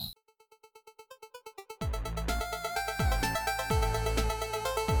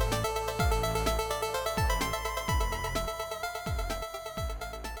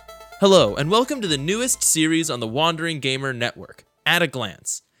Hello, and welcome to the newest series on the Wandering Gamer Network, At a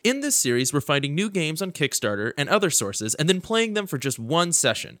Glance. In this series, we're finding new games on Kickstarter and other sources and then playing them for just one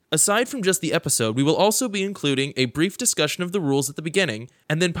session. Aside from just the episode, we will also be including a brief discussion of the rules at the beginning,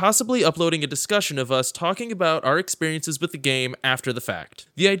 and then possibly uploading a discussion of us talking about our experiences with the game after the fact.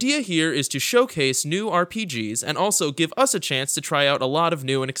 The idea here is to showcase new RPGs and also give us a chance to try out a lot of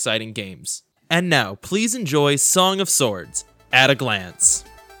new and exciting games. And now, please enjoy Song of Swords, At a Glance.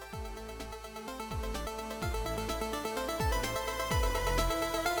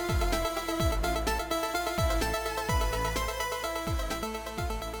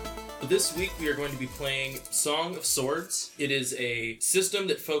 This week we are going to be playing Song of Swords. It is a system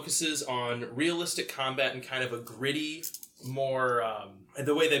that focuses on realistic combat and kind of a gritty, more,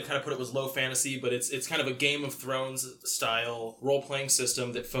 the way they kind of put it was low fantasy, but it's kind of a Game of Thrones style role-playing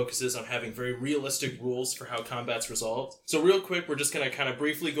system that focuses on having very realistic rules for how combat's resolved. So real quick, we're just going to kind of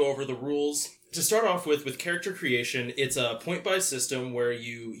briefly go over the rules. To start off with character creation, it's a point-buy system where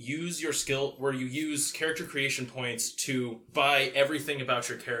you use your skill, where you use character creation points to buy everything about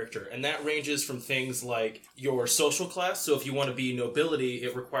your character. And that ranges from things like your social class. So if you want to be nobility,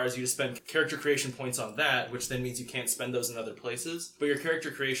 it requires you to spend character creation points on that, which then means you can't spend those in other places. But your character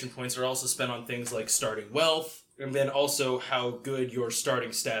creation points are also spent on things like starting wealth, and then also how good your starting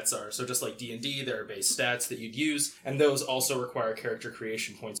stats are. So just like D&D, there are base stats that you'd use, and those also require character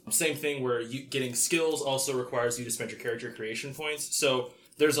creation points. Same thing where getting skills also requires you to spend your character creation points. So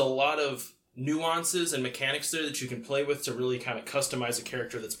there's a lot of nuances and mechanics there that you can play with to really kind of customize a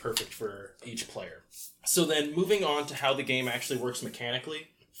character that's perfect for each player. So then moving on to how the game actually works mechanically.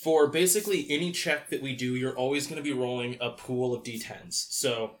 For basically any check that we do, you're always going to be rolling a pool of d10s.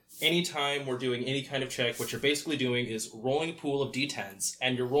 So anytime we're doing any kind of check, what you're basically doing is rolling a pool of d10s,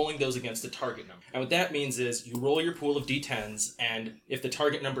 and you're rolling those against a target number. And what that means is you roll your pool of d10s, and if the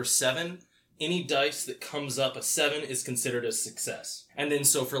target number is 7, any dice that comes up a 7 is considered a success. And then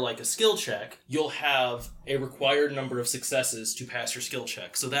so for like a skill check, you'll have a required number of successes to pass your skill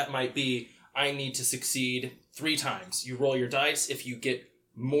check. So that might be, I need to succeed 3 times. You roll your dice. If you get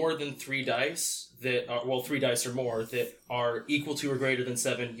more than 3 dice that are, 3 dice or more that are equal to or greater than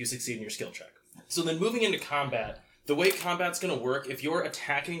 7, you succeed in your skill check. So then moving into combat, the way combat's going to work, if you're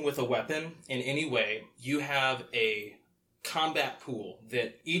attacking with a weapon in any way, you have a combat pool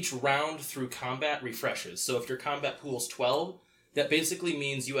that each round through combat refreshes. So if your combat pool's 12, that basically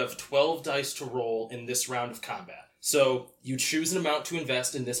means you have 12 dice to roll in this round of combat. So you choose an amount to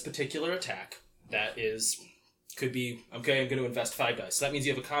invest in this particular attack. That is, could be, okay, I'm going to invest 5 dice. So that means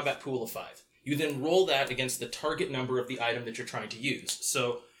you have a combat pool of 5. You then roll that against the target number of the item that you're trying to use.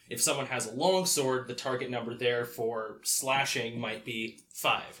 So if someone has a long sword, the target number there for slashing might be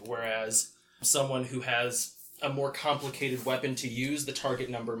 5, whereas someone who has a more complicated weapon to use, the target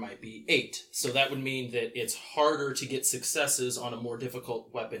number might be 8. So that would mean that it's harder to get successes on a more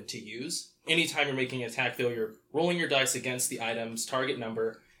difficult weapon to use. Anytime you're making an attack, though, you're rolling your dice against the item's target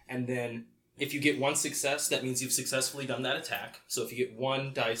number, and then if you get 1 success, that means you've successfully done that attack. So if you get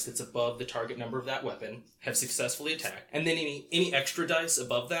 1 dice that's above the target number of that weapon, have successfully attacked. And then any extra dice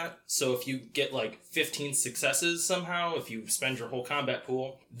above that, so if you get like 15 successes somehow, if you spend your whole combat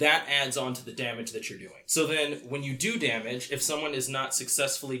pool, that adds on to the damage that you're doing. So then when you do damage, if someone is not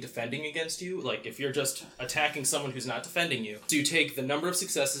successfully defending against you, like if you're just attacking someone who's not defending you, so you take the number of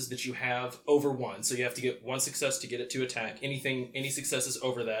successes that you have over 1. So you have to get 1 success to get it to attack. Any successes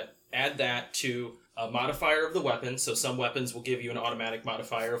over that, add that to a modifier of the weapon. So some weapons will give you an automatic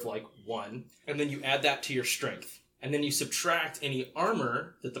modifier of like 1. And then you add that to your strength. And then you subtract any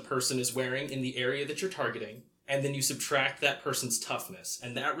armor that the person is wearing in the area that you're targeting. And then you subtract that person's toughness.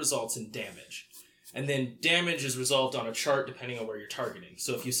 And that results in damage. And then damage is resolved on a chart depending on where you're targeting.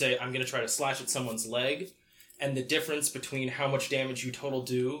 So if you say, I'm going to try to slash at someone's leg, and the difference between how much damage you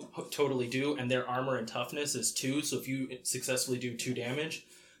totally do and their armor and toughness is 2. So if you successfully do 2 damage,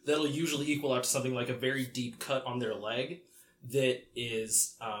 that'll usually equal out to something like a very deep cut on their leg that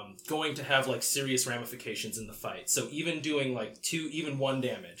is going to have like serious ramifications in the fight. So even doing like 1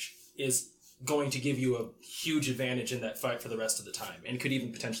 damage is going to give you a huge advantage in that fight for the rest of the time, and could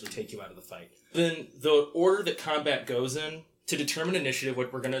even potentially take you out of the fight. Then the order that combat goes in, to determine initiative,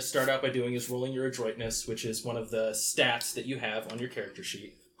 what we're going to start out by doing is rolling your adroitness, which is one of the stats that you have on your character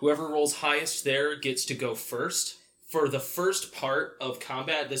sheet. Whoever rolls highest there gets to go first. For the first part of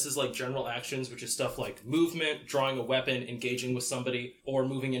combat, this is like general actions, which is stuff like movement, drawing a weapon, engaging with somebody, or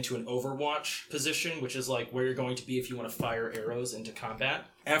moving into an overwatch position, which is like where you're going to be if you want to fire arrows into combat.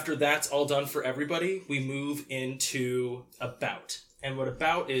 After that's all done for everybody, we move into a bout. And what a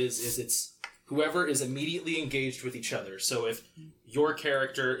bout is it's whoever is immediately engaged with each other. So if your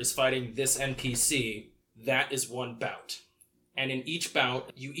character is fighting this NPC, that is one bout. And in each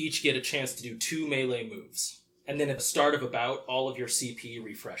bout, you each get a chance to do 2 melee moves. And then at the start of a bout, all of your CP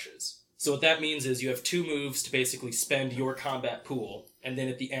refreshes. So what that means is you have 2 moves to basically spend your combat pool, and then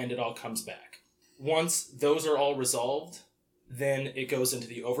at the end it all comes back. Once those are all resolved, then it goes into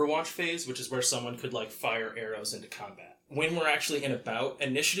the Overwatch phase, which is where someone could fire arrows into combat. When we're actually in a bout,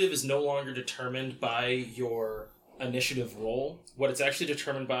 initiative is no longer determined by your initiative roll. What it's actually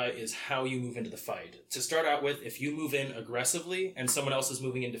determined by is how you move into the fight. To start out with, if you move in aggressively and someone else is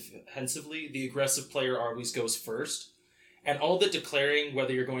moving in defensively, the aggressive player always goes first. And all that declaring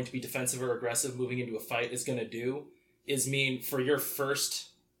whether you're going to be defensive or aggressive moving into a fight is going to do is mean for your first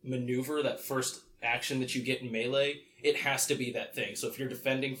maneuver, that first action that you get in melee, it has to be that thing. So if you're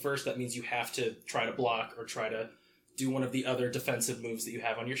defending first, that means you have to try to block or try to do one of the other defensive moves that you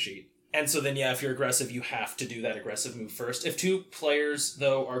have on your sheet. And so then, if you're aggressive, you have to do that aggressive move first. If 2 players,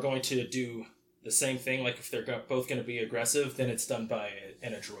 though, are going to do the same thing, if they're both going to be aggressive, then it's done by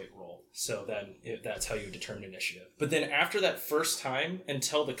an adroit roll. So then that's how you determine initiative. But then after that first time,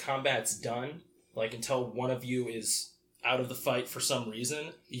 until the combat's done, until one of you is out of the fight for some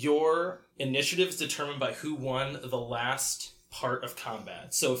reason, your initiative is determined by who won the last part of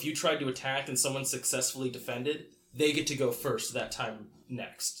combat. So if you tried to attack and someone successfully defended, they get to go first that time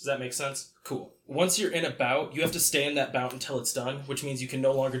next. Does that make sense? Cool. Once you're in a bout, you have to stay in that bout until it's done, which means you can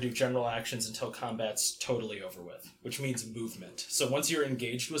no longer do general actions until combat's totally over with, which means movement. So once you're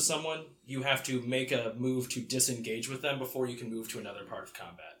engaged with someone, you have to make a move to disengage with them before you can move to another part of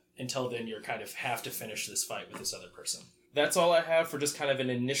combat. Until then, you're kind of have to finish this fight with this other person. That's all I have for just kind of an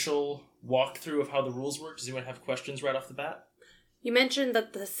initial walkthrough of how the rules work. Does anyone have questions right off the bat? You mentioned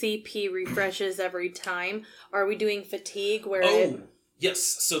that the CP refreshes every time. Are we doing fatigue where Yes.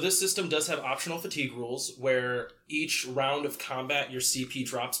 So this system does have optional fatigue rules where each round of combat, your CP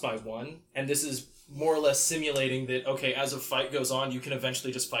drops by 1. And this is more or less simulating that, okay, as a fight goes on, you can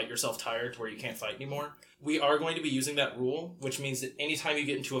eventually just fight yourself tired to where you can't fight anymore. We are going to be using that rule, which means that anytime you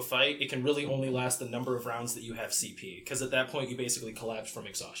get into a fight, it can really only last the number of rounds that you have CP. Because at that point, you basically collapse from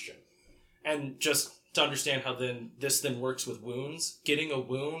exhaustion. And just to understand how this works with wounds, getting a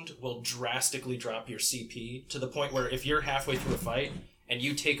wound will drastically drop your CP to the point where if you're halfway through a fight and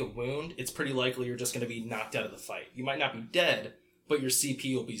you take a wound, it's pretty likely you're just going to be knocked out of the fight. You might not be dead, but your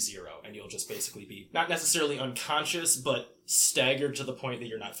CP will be 0, and you'll just basically be not necessarily unconscious, but staggered to the point that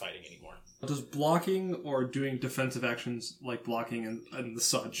you're not fighting anymore. Does blocking or doing defensive actions like blocking and the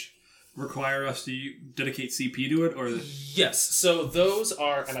such require us to dedicate CP to it, or yes? So those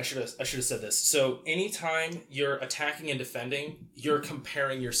are, and I should have said this. So anytime you're attacking and defending, you're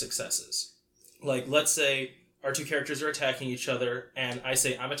comparing your successes. Let's say our 2 characters are attacking each other, and I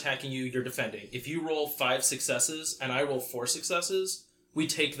say I'm attacking you, you're defending. If you roll 5 successes and I roll 4 successes, we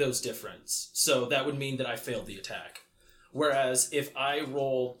take those difference. So that would mean that I failed the attack. Whereas if I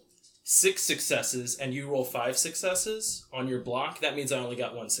roll 6 successes and you roll 5 successes on your block, that means I only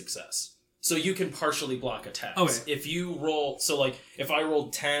got 1 success. So you can partially block attacks. Okay. If you roll, if I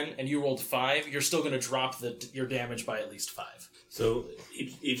rolled 10 and you rolled 5, you're still going to drop your damage by at least 5. So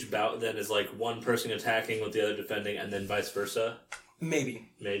each bout then is one person attacking with the other defending, and then vice versa? Maybe.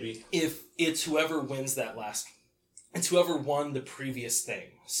 If it's whoever wins that last, it's whoever won the previous thing.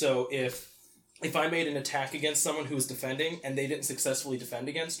 So if I made an attack against someone who was defending and they didn't successfully defend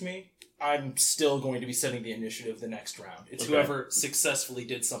against me, I'm still going to be setting the initiative the next round. It's whoever successfully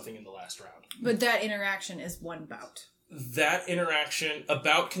did something in the last round. But that interaction is 1 bout. A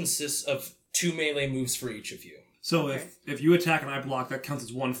bout consists of 2 melee moves for each of you. So if you attack and I block, that counts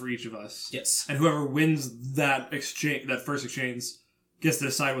as 1 for each of us. Yes. And whoever wins that first exchange, gets to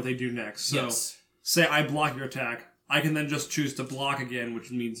decide what they do next. So say I block your attack, I can then just choose to block again, which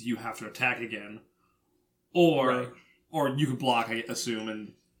means you have to attack again. Or you could block, I assume,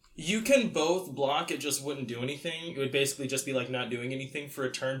 and you can both block, it just wouldn't do anything. It would basically just be not doing anything for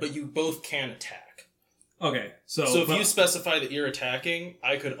a turn, but you both can attack. Okay, so if you specify that you're attacking,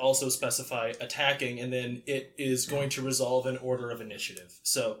 I could also specify attacking, and then it is going to resolve in order of initiative.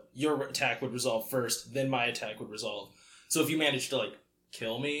 So your attack would resolve first, then my attack would resolve. So if you manage to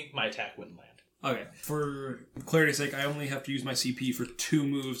kill me, my attack wouldn't land. Okay, for clarity's sake, I only have to use my CP for 2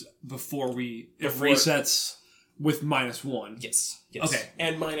 moves before it resets with -1. Yes. Okay.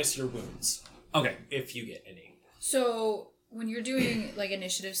 And minus your wounds. Okay. If you get any. So when you're doing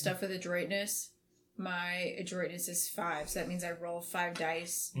initiative stuff with adroitness, my adroitness is 5, so that means I roll 5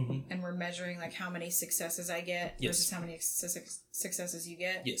 dice, and we're measuring how many successes I get versus how many successes you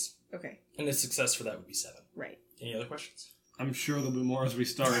get? Yes. Okay. And the success for that would be 7. Right. Any other questions? I'm sure there'll be more as we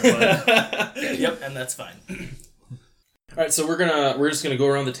start, but Yep, and that's fine. All right, so we're just gonna go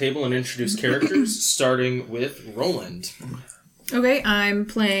around the table and introduce characters, starting with Roland. Okay, I'm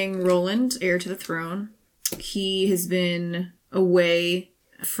playing Roland, heir to the throne. He has been away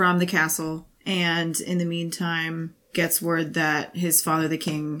from the castle, and in the meantime gets word that his father, the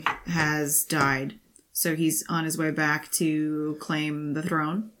king, has died. So he's on his way back to claim the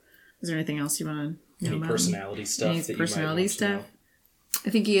throne. Is there anything else you want to know Any about personality him? stuff? Any that personality you might want stuff? I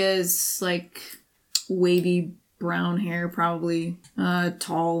think he has like wavy brown hair, probably.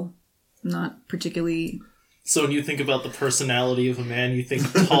 Tall, not particularly. So when you think about the personality of a man, you think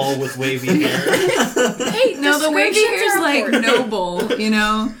tall with wavy hair. Hey, no, the wavy hair is like noble,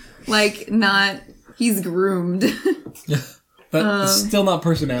 like not. He's groomed. But still not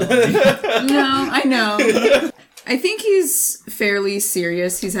personality. No, I know. I think he's fairly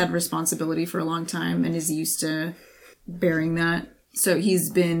serious. He's had responsibility for a long time and is used to bearing that. So he's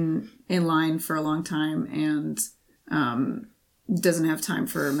been in line for a long time and doesn't have time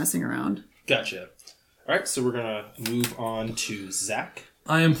for messing around. Gotcha. All right, so we're going to move on to Zach.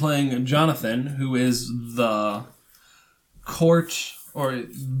 I am playing Jonathan, who is the court, or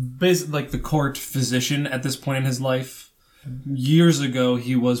basically like the court physician at this point in his life. Years ago,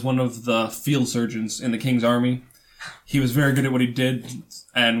 he was one of the field surgeons in the King's Army. He was very good at what he did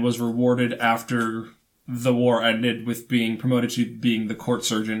and was rewarded after the war ended with being promoted to being the court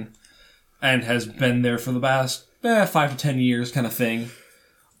surgeon, and has been there for the past 5 to 10 years kind of thing.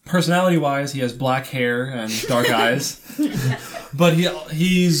 Personality-wise, he has black hair and dark eyes, but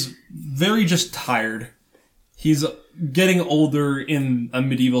he's very just tired. He's getting older in a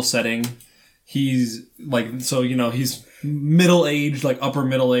medieval setting. He's like, so, he's middle-aged, like upper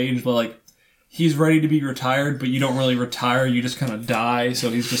middle-aged, but like he's ready to be retired, but you don't really retire, you just kind of die, so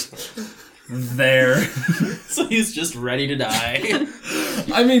he's just there. So he's just ready to die.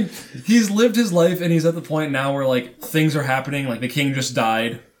 I mean, he's lived his life and he's at the point now where like things are happening, like the king just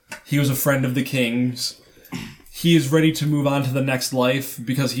died. He was a friend of the king's. He is ready to move on to the next life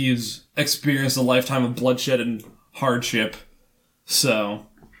because he has experienced a lifetime of bloodshed and hardship. So,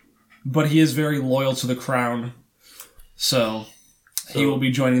 but he is very loyal to the crown. So he will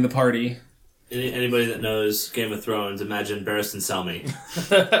be joining the party. Anybody that knows Game of Thrones, imagine Barristan Selmy.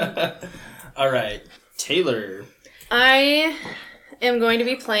 All right, Taylor. I am going to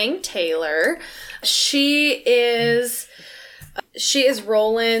be playing Taylor. She is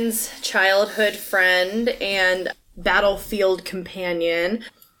Roland's childhood friend and battlefield companion.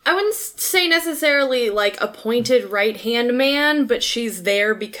 I wouldn't say necessarily like appointed right-hand man, but she's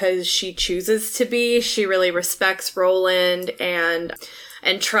there because she chooses to be. She really respects Roland and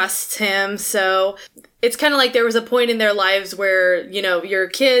trusts him. So it's kind of like there was a point in their lives where, you're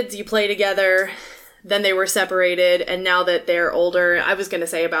kids, you play together, then they were separated, and now that they're older, I was going to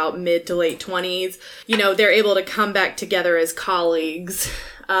say about mid to late 20s, they're able to come back together as colleagues.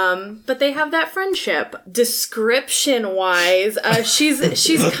 But they have that friendship. Description-wise,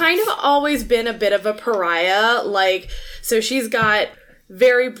 she's kind of always been a bit of a pariah. So she's got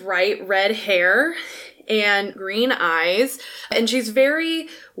very bright red hair and green eyes, and she's very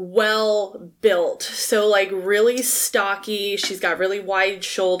well built. So really stocky. She's got really wide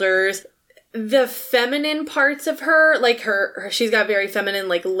shoulders. The feminine parts of her, she's got very feminine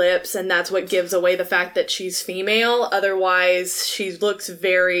lips, and that's what gives away the fact that she's female. Otherwise, she looks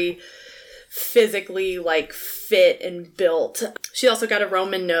very physically fit and built. She also got a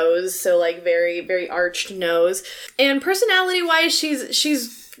Roman nose, so very, very arched nose. And personality wise,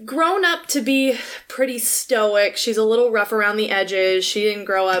 she's grown up to be pretty stoic. She's a little rough around the edges. She didn't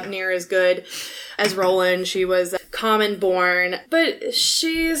grow up near as good as Roland. She was common born, but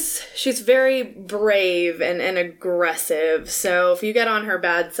she's very brave and aggressive. So if you get on her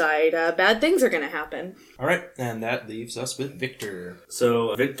bad side, bad things are going to happen. All right, and that leaves us with Victor.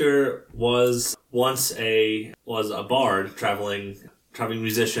 So Victor was once a bard, traveling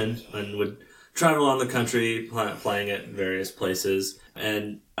musician, and would travel around the country playing at various places.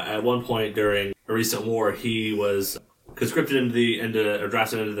 And at one point during a recent war, he was conscripted or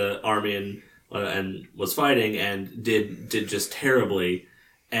drafted into the army and was fighting and did just terribly.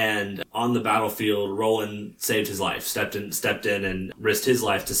 And on the battlefield, Roland saved his life, stepped in and risked his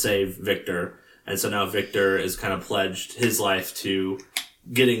life to save Victor. And so now Victor is kind of pledged his life to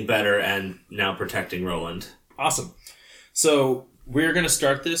getting better and now protecting Roland. Awesome. So we're going to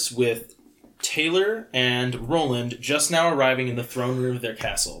start this with Taylor and Roland just now arriving in the throne room of their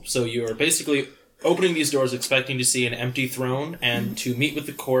castle. So you are basically opening these doors expecting to see an empty throne and to meet with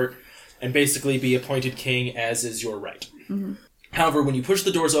the court and basically be appointed king as is your right. Mm-hmm. However, when you push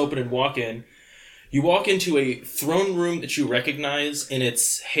the doors open and walk in, You walk into a throne room that you recognize. In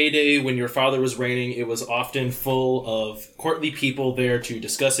its heyday, when your father was reigning, it was often full of courtly people there to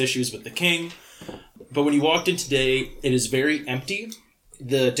discuss issues with the king. But when you walked in today, it is very empty.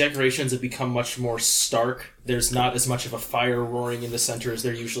 The decorations have become much more stark. There's not as much of a fire roaring in the center as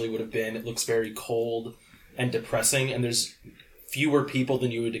there usually would have been. It looks very cold and depressing, and there's fewer people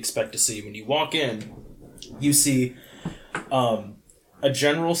than you would expect to see. When you walk in, you see a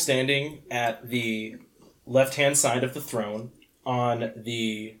general standing at the left-hand side of the throne. On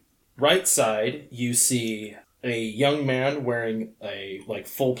the right side, you see a young man wearing a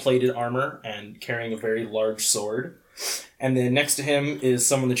full-plated armor and carrying a very large sword. And then next to him is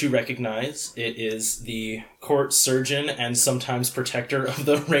someone that you recognize. It is the court surgeon and sometimes protector of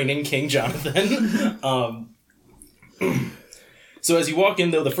the reigning King Jonathan. So as you walk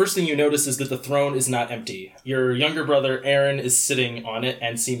in, though, the first thing you notice is that the throne is not empty. Your younger brother, Aaron, is sitting on it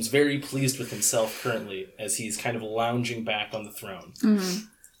and seems very pleased with himself currently as he's kind of lounging back on the throne.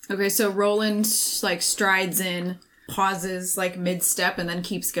 Mm-hmm. Okay, so Roland, strides in, pauses, mid-step, and then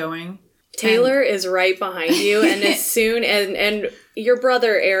keeps going. Taylor is right behind you, and as soon and your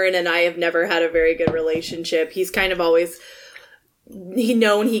brother Aaron and I have never had a very good relationship. He's kind of always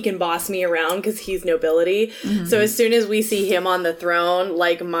known he can boss me around because he's nobility. Mm-hmm. So as soon as we see him on the throne,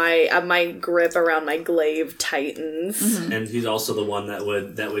 my grip around my glaive tightens. Mm-hmm. And he's also the one that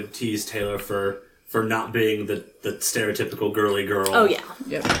would tease Taylor for not being the stereotypical girly girl. Oh yeah.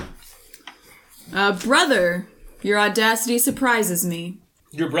 Yep. Brother, your audacity surprises me.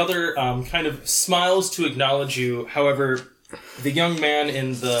 Your brother kind of smiles to acknowledge you. However, the young man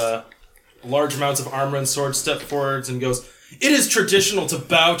in the large amounts of armor and sword steps forwards and goes, "It is traditional to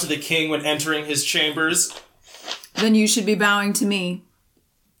bow to the king when entering his chambers." Then you should be bowing to me.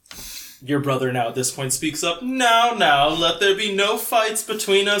 Your brother now at this point speaks up. Now, let there be no fights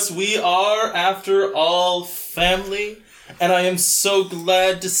between us. We are, after all, family. And I am so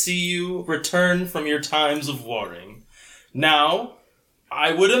glad to see you return from your times of warring. Now,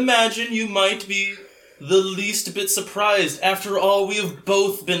 I would imagine you might be the least bit surprised. After all, we have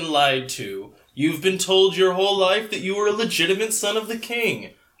both been lied to. You've been told your whole life that you were a legitimate son of the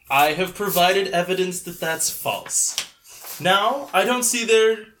king. I have provided evidence that that's false. Now, I don't see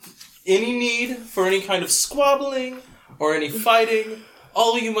there any need for any kind of squabbling or any fighting.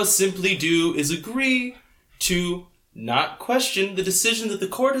 All you must simply do is agree to not question the decision that the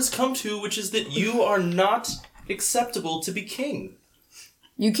court has come to, which is that you are not acceptable to be king.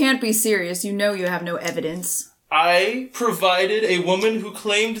 You can't be serious. You know you have no evidence. I provided a woman who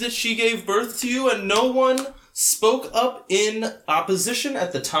claimed that she gave birth to you, and no one spoke up in opposition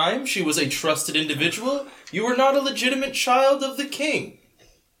at the time. She was a trusted individual. You were not a legitimate child of the king.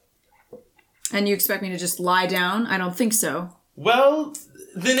 And you expect me to just lie down? I don't think so. Well,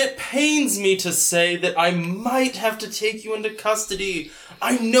 then it pains me to say that I might have to take you into custody.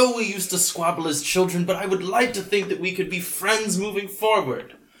 I know we used to squabble as children, but I would like to think that we could be friends moving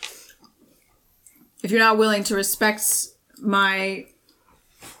forward. If you're not willing to respect my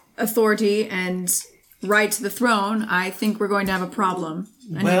authority and right to the throne, I think we're going to have a problem.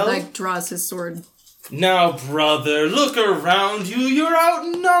 And he draws his sword. Now, brother, look around you. You're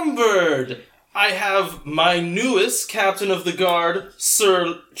outnumbered. I have my newest captain of the guard,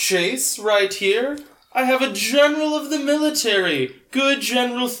 Sir Chase, right here. I have a general of the military, good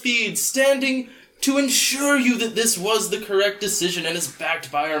General Theed, standing to ensure you that this was the correct decision and is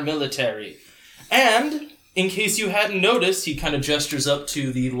backed by our military. And, in case you hadn't noticed, he kind of gestures up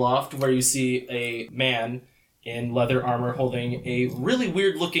to the loft where you see a man in leather armor holding a really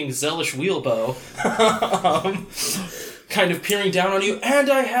weird-looking Zelish wheelbow, kind of peering down on you. And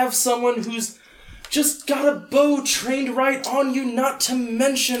I have someone who's just got a bow trained right on you, not to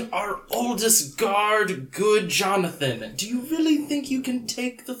mention our oldest guard, good Jonathan. Do you really think you can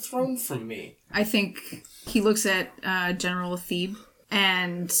take the throne from me? I think he looks at General Thebe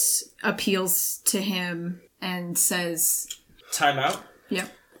and appeals to him and says... Time out? Yep.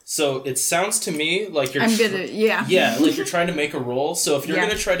 So it sounds to me like you're... Yeah, like you're trying to make a roll. So if you're going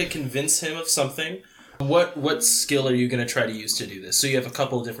to try to convince him of something, what skill are you going to try to use to do this? So you have a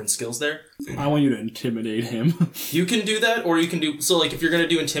couple of different skills there. I want you to intimidate him. You can do that, or you can do... So, if you're going to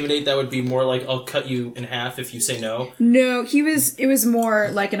do intimidate, that would be more like, I'll cut you in half if you say no. No, it was more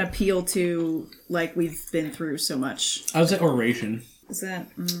like an appeal to, we've been through so much. I would say oration. Is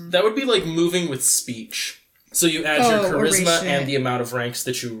that... That would be like moving with speech. So you add your charisma oration. and the amount of ranks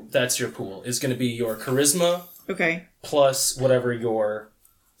that's your pool. Is going to be your charisma. Okay. Plus whatever your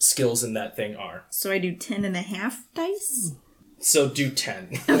skills in that thing are. So I do 10.5 dice? So do 10.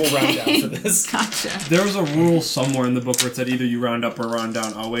 We'll round down for this. Gotcha. There was a rule somewhere in the book where it said either you round up or round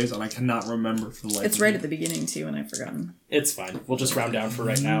down always, and I cannot remember for the life It's of right me. at the beginning too, and I've forgotten. It's fine. We'll just round down for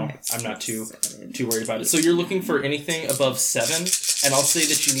right now. I'm not too worried about it. So you're looking for anything above 7, and I'll say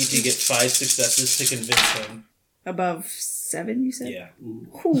that you need to get 5 successes to convince him. Above 7, you said? Yeah.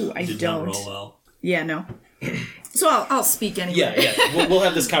 Ooh, I Did don't. not roll well. Yeah, no. So I'll speak anyway. Yeah. We'll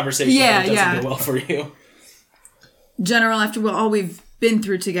have this conversation. Yeah, if it doesn't yeah. go well for you. General, after all we've been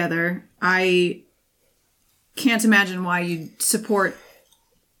through together, I can't imagine why you'd support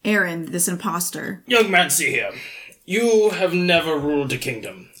Aaron, this imposter. Young man, see here. You have never ruled a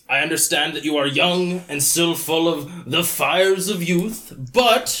kingdom. I understand that you are young and still full of the fires of youth,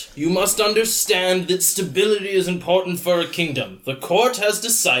 but you must understand that stability is important for a kingdom. The court has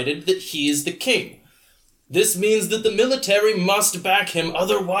decided that he is the king. This means that the military must back him,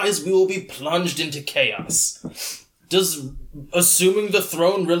 otherwise we will be plunged into chaos. Does assuming the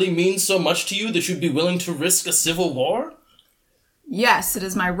throne really mean so much to you that you'd be willing to risk a civil war? Yes, it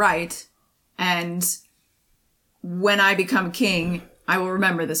is my right, and when I become king, I will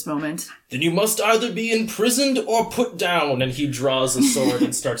remember this moment. Then you must either be imprisoned or put down. And he draws a sword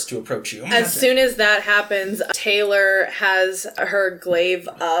and starts to approach you. As soon as that happens, Taylor has her glaive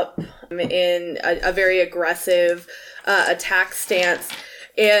up in a very aggressive attack stance,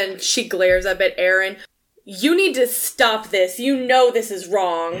 and she glares up at Aaron. You need to stop this. You know this is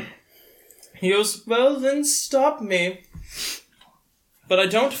wrong. He goes, well, then stop me. But I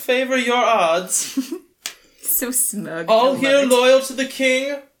don't favor your odds. So smug. All here loyal to the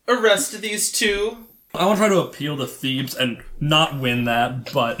king. Arrest these two. I want to try to appeal to Thebes and not win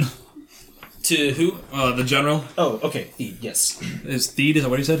that, but... To who? The general. Oh, okay. Theed, yes. Is Theed, is that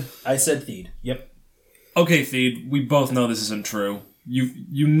what he said? I said Theed. Yep. Okay, Theed, we both know this isn't true.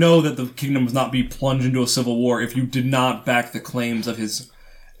 You know that the kingdom would not be plunged into a civil war if you did not back the claims of his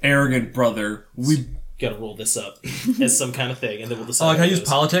arrogant brother. We gotta roll this up as some kind of thing, and then we'll decide. can I use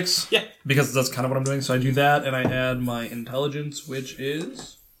politics? Yeah. Because that's kind of what I'm doing, so I do that, and I add my intelligence, which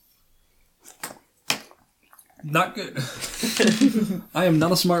is... not good. I am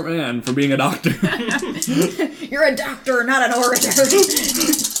not a smart man for being a doctor. You're a doctor, not an orator.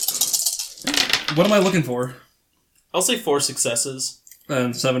 What am I looking for? I'll say 4 successes.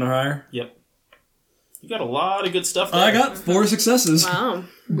 And 7 or higher? Yep. You got a lot of good stuff there. I got 4 successes. Wow.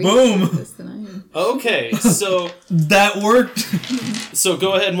 Boom! Okay, so... That worked! So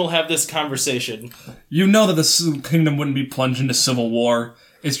go ahead and we'll have this conversation. You know that the kingdom wouldn't be plunged into civil war.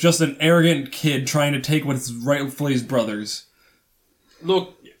 It's just an arrogant kid trying to take what's rightfully his brother's.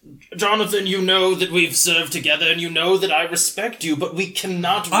 Look, Jonathan, you know that we've served together, and you know that I respect you, but we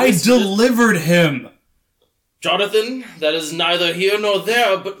cannot risk I delivered him! Jonathan, that is neither here nor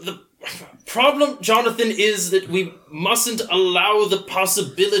there, but the problem, Jonathan, is that we mustn't allow the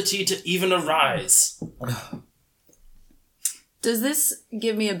possibility to even arise. Does this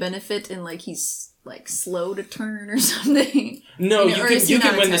give me a benefit in, like, he's, like, slow to turn or something? No, Or is he you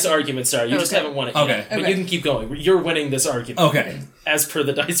can not win this attacking? argument, sorry. You just Okay. haven't won it Okay. yet. But Okay. you can keep going. You're winning this argument. Okay. As per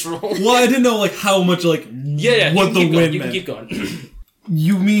the dice roll. Well, I didn't know, like, how much, like, Yeah, what you can the keep going. win You meant. can keep going.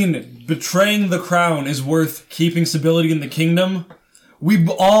 You mean betraying the crown is worth keeping stability in the kingdom? We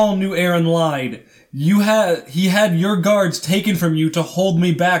all knew Aaron lied. He had your guards taken from you to hold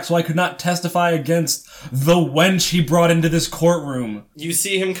me back so I could not testify against the wench he brought into this courtroom. You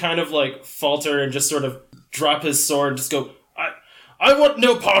see him kind of, like, falter and just sort of drop his sword, just go, I want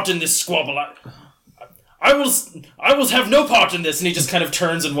no part in this squabble. I will have no part in this, and he just kind of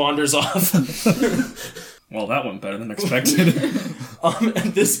turns and wanders off. Well, that went better than expected.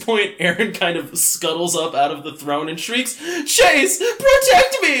 At this point, Aaron kind of scuttles up out of the throne and shrieks, Chase,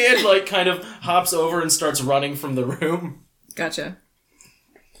 protect me! And, like, kind of hops over and starts running from the room. Gotcha.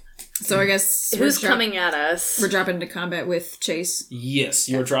 So I guess Who's coming at us? We're dropping into combat with Chase. Yes,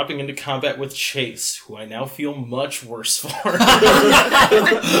 you are dropping into combat with Chase, who I now feel much worse for.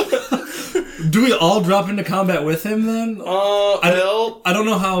 Do we all drop into combat with him then? Well, I don't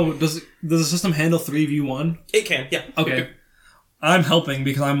know how does the system handle 3v1? it can, yeah. Okay. I'm helping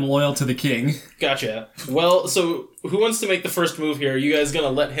because I'm loyal to the king. Gotcha. Well, so who wants to make the first move here? Are you guys gonna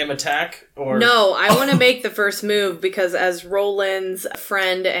let him attack, or No, I want to make the first move because as Roland's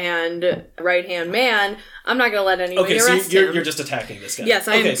friend and right-hand man, I'm not going to let anybody Okay, so arrest you're him. just attacking this guy. Yes,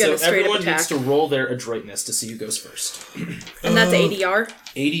 I am okay, gonna so straight up everyone needs attack. to roll their adroitness to see who goes first. And that's ADR?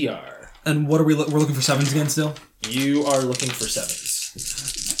 ADR. And what are we're looking for 7s again still? You are looking for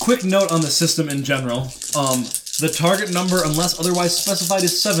 7s. Quick note on the system in general. The target number, unless otherwise specified,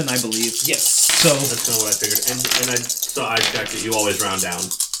 is 7, I believe. Yes. So That's not what I figured. And I checked that you always round down.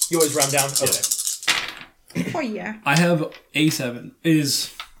 You always round down? Okay. Oh yeah. I have A7.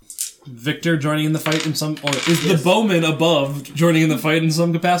 Is Victor joining in the fight in some... Or is the bowman above joining in the fight in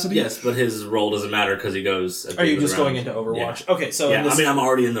some capacity? Yes, but his role doesn't matter because he goes... Are you just going into Overwatch? Yeah. Okay, so... Yeah, I'm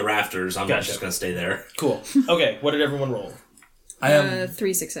already in the rafters. I'm not Gotcha. just going to stay there. Cool. Okay, what did everyone roll? I have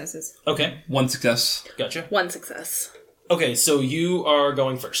 3 successes. Okay, 1 success. gotcha. 1 success. Okay, so you are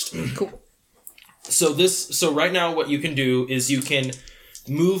going first. Cool. So right now what you can do is you can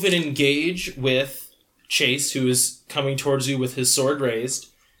move and engage with Chase, who is coming towards you with his sword raised.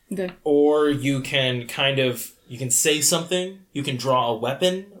 Okay. Or you can you can say something, you can draw a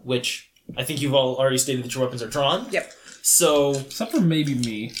weapon, which I think you've all already stated that your weapons are drawn. Yep. So Except for maybe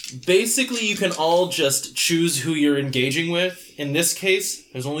me. basically you can all just choose who you're engaging with. In this case,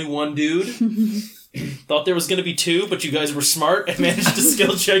 there's only one dude. Thought there was going to be 2, but you guys were smart and managed to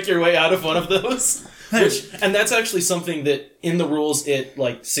skill check your way out of one of those. And that's actually something that in the rules it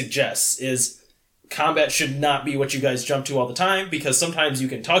suggests is combat should not be what you guys jump to all the time, because sometimes you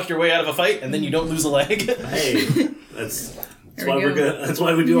can talk your way out of a fight and then you don't lose a leg. Hey, that's why we're good. That's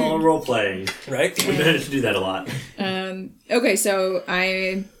why we do all role playing. Right? We managed to do that a lot. Okay, so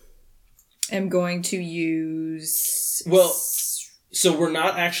I am going to use... Well, so we're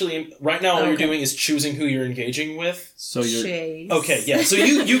not actually... Right now all you're Okay. doing is choosing who you're engaging with. So you're... Chase. Okay, yeah, so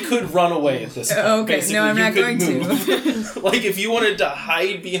you could run away at this point. Okay, basically. no, I'm You not could going move. Like, if you wanted to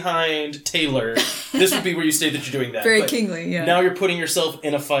hide behind Taylor, this would be where you state that you're doing that. Very But kingly, yeah. Now you're putting yourself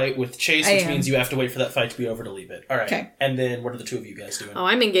in a fight with Chase, I which am. means you have to wait for that fight to be over to leave it. All right. Okay. And then what are the 2 of you guys doing? Oh,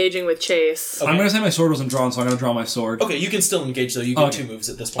 I'm engaging with Chase. I'm going to say my sword wasn't drawn, so I'm going to draw my sword. Okay, you can still engage, though. You get Okay. 2 moves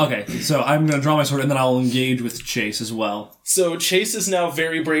at this point. Okay, so I'm going to draw my sword, and then I'll engage with Chase as well. So Chase is now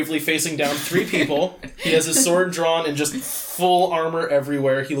very bravely facing down 3 people. He has his sword drawn and just full armor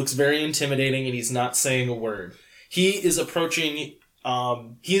everywhere. He looks very intimidating, and he's not saying a word. He is approaching...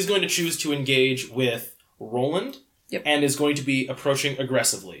 he is going to choose to engage with Roland, Yep. and is going to be approaching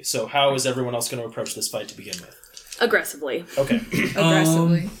aggressively. So how is everyone else going to approach this fight to begin with? Aggressively. Okay.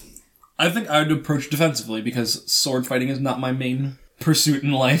 Aggressively. I think I would approach defensively, because sword fighting is not my main pursuit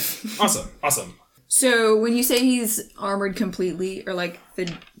in life. Awesome. So when you say he's armored completely, or like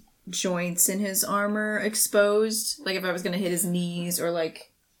the joints in his armor exposed, like if I was going to hit his knees or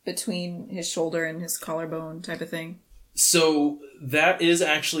like between his shoulder and his collarbone type of thing. So that is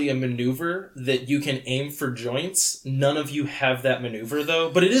actually a maneuver that you can aim for joints. None of you have that maneuver though,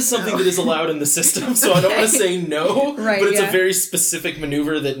 but it is something that is allowed in the system, so I don't want to say no, Right, but it's yeah. a very specific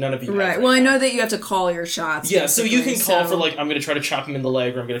maneuver that none of you have. Right. Well, I know that you have to call your shots. Yeah, so you can basically, call so- for like, I'm going to try to chop him in the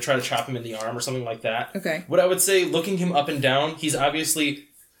leg, or I'm going to try to chop him in the arm, or something like that. Okay. What I would say, looking him up and down, he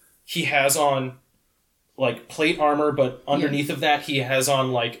has on like plate armor, but underneath of that he has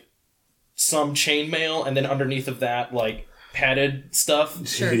on like some chainmail, and then underneath of that like padded stuff.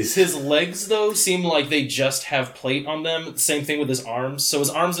 Sure. Jeez. His legs though seem like they just have plate on them. Same thing with his arms. So his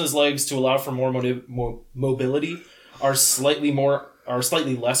arms and his legs, to allow for more mobility, are slightly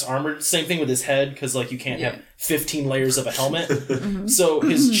less armored. Same thing with his head, because like you can't have 15 layers of a helmet. So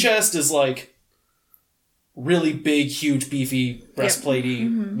his chest is like really big, huge, beefy,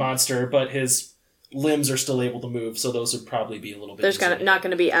 breastplatey monster, but his limbs are still able to move, so those would probably be a little bit There's easier. not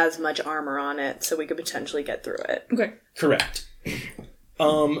going to be as much armor on it, so we could potentially get through it. Okay. Correct.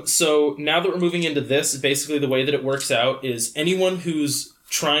 So now that we're moving into this, basically the way that it works out is anyone who's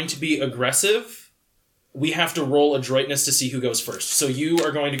trying to be aggressive, we have to roll adroitness to see who goes first. So you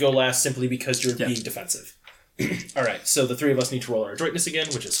are going to go last simply because you're being defensive. All right, so the 3 of us need to roll our adroitness again,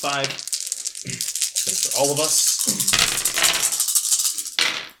 which is 5. Thanks for all of us.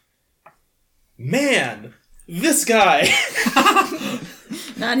 Man, this guy.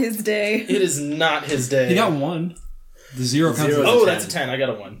 Not his day. It is not his day. He got 1. The 0 counts. Zero. as- Oh, 10. that's a 10. I got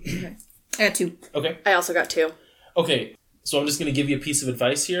a 1. I got 2. Okay. I also got 2. Okay. So I'm just going to give you a piece of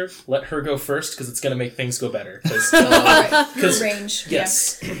advice here. Let her go first, because it's going to make things go better. Alright. Range.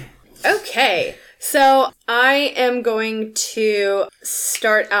 Yes. Okay, so I am going to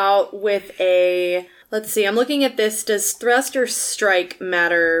start out with a... Let's see, I'm looking at this. Does thrust or strike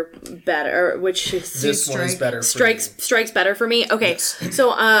matter better? Which is... This one is better for Strikes better for me? Okay,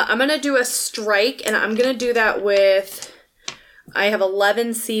 so I'm going to do a strike, and I'm going to do that with... I have 11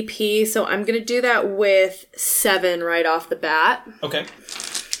 CP, so I'm going to do that with 7 right off the bat. Okay.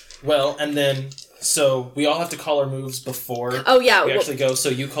 Well, and then... So we all have to call our moves before Oh, yeah. we actually go, so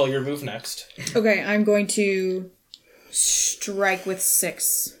you call your move next. Okay, I'm going to strike with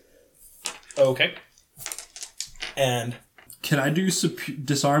 6. Okay. And... Can I do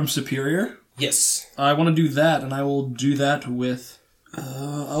disarm superior? Yes. I want to do that, and I will do that with...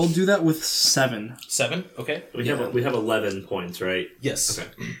 I will do that with 7. 7? Okay. We have 11 points, right? Yes. Okay.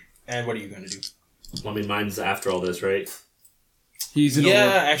 And what are you going to do? I mean, mine's after all this, right? He's in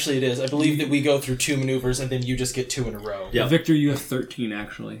actually it is. I believe that we go through 2 maneuvers and then you just get 2 in a row. Yeah. Victor, you have 13,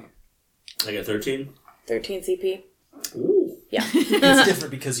 actually. I get 13? 13 CP. Ooh. Yeah. It's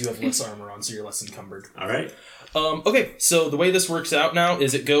different because you have less armor on, so you're less encumbered. All right. Okay, so the way this works out now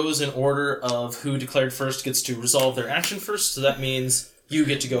is it goes in order of who declared first gets to resolve their action first, so that means you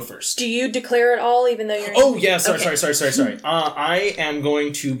get to go first. Do you declare it all, even though you're... Oh, yeah, sorry. I am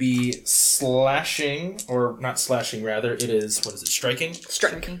going to be slashing, or not slashing, rather, it is, striking?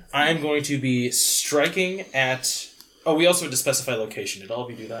 Striking. I'm going to be striking at... Oh, we also had to specify location. Did all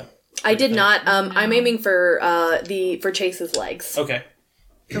of you do that? I did not. I'm aiming for Chase's legs. Okay.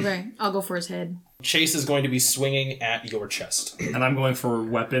 Okay, I'll go for his head. Chase is going to be swinging at your chest. And I'm going for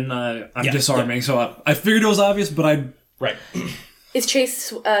weapon. I'm disarming, so I figured it was obvious, but I... Right. Is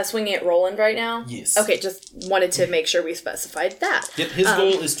Chase swinging at Roland right now? Yes. Okay, just wanted to make sure we specified that. Yep, his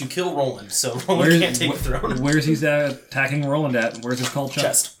goal is to kill Roland, so Roland can't take the throne. Where's he attacking Roland at? Where's his called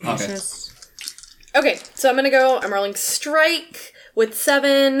chest? Okay. Okay, so I'm rolling strike with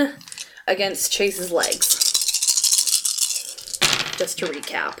 7 against Chase's legs. Just to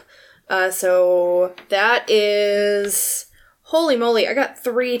recap. So that is... Holy moly, I got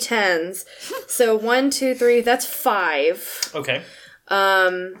 3 10s. So 1, 2, 3, that's 5. Okay.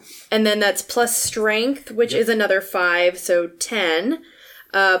 And then that's plus strength, which is another 5, so 10.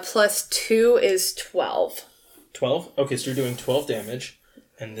 Plus 2 is 12. 12? Okay, so you're doing 12 damage.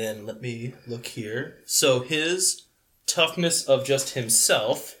 And then let me look here. So his toughness of just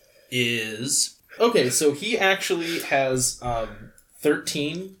himself is... Okay, so he actually has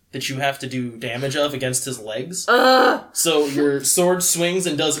 13 that you have to do damage of against his legs. So your sword swings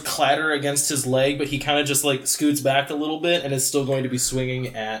and does a clatter against his leg, but he kind of just like scoots back a little bit and is still going to be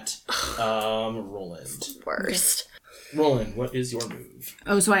swinging at Roland. Worst. Roland, what is your move?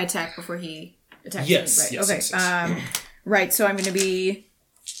 Oh, so I attack before he attacks Yes. me. Right. Yes, okay. Yes. Right, so I'm going to be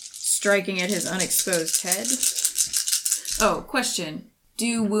striking at his unexposed head. Oh, question.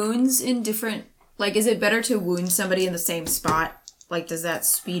 Do wounds in different... Like, is it better to wound somebody in the same spot? Like, does that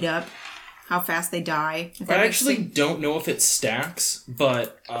speed up how fast they die? I actually don't know if it stacks,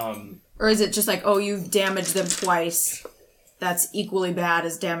 but... Or is it just like, oh, you've damaged them twice. That's equally bad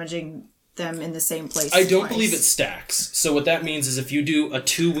as damaging them in the same place I don't twice. believe it stacks. So what that means is if you do a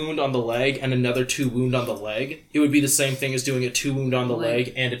 2 wound on the leg and another 2 wound on the leg, it would be the same thing as doing a 2 wound on the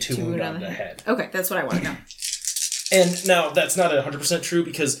leg and a 2 wound on the head. Okay, that's what I want to know. And now, that's not 100% true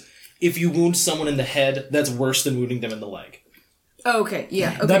because if you wound someone in the head, that's worse than wounding them in the leg. Oh, okay,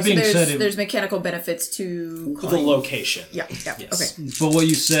 yeah. Okay, That being so said, there's mechanical benefits to... The location. Yeah, Yes. okay. But what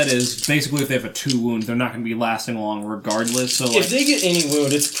you said is, basically if they have a 2 wound, they're not going to be lasting long regardless, so like... If they get any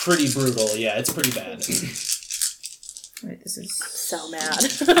wound, it's pretty brutal. Yeah, it's pretty bad. Right, this is... So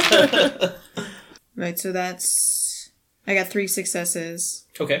mad. Right, so that's... I got 3 successes.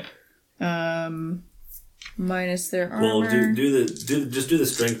 Okay. Minus their armor. Well, just do the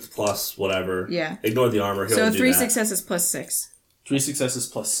strength plus whatever. Yeah. Ignore the armor. He'll So do 3 that. successes plus 6. 3 successes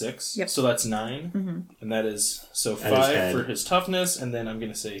plus 6. Yep. So that's 9. And that is, so At his 5 head. for his toughness, and then I'm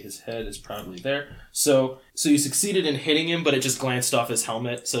going to say his head is probably there. So you succeeded in hitting him, but it just glanced off his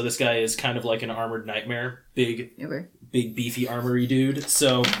helmet. So this guy is kind of like an armored nightmare. Big, beefy armory dude.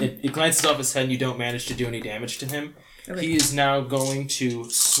 So it glances off his head and you don't manage to do any damage to him. Okay. He is now going to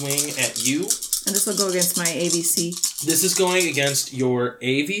swing at you. And this will go against my AVC. This is going against your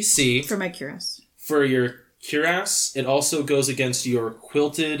AVC. For my cuirass. For your cuirass, it also goes against your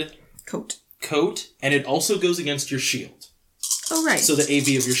quilted coat, and it also goes against your shield. Oh, right. So the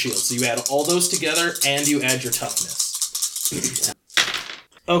AV of your shield. So you add all those together, and you add your toughness.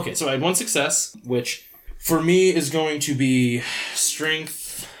 Okay, so I had 1 success, which for me is going to be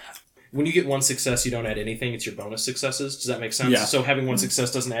strength. When you get 1 success, you don't add anything. It's your bonus successes. Does that make sense? Yeah. So having 1 success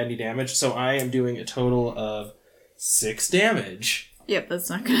doesn't add any damage. So I am doing a total of 6 damage. Yep, that's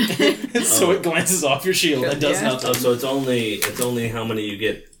not good. So it glances off your shield and does nothing. Oh, so it's only how many you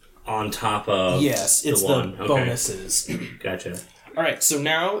get on top of Yes, it's the one. Okay. bonuses. Gotcha. All right, so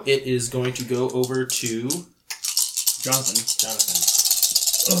now it is going to go over to Jonathan. Jonathan.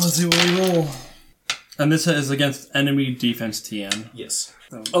 Oh, let's see what we roll. And this is against enemy defense TN. Yes.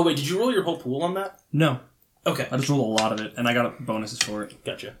 Oh, wait, did you roll your whole pool on that? No. Okay. I just rolled a lot of it, and I got bonuses for it.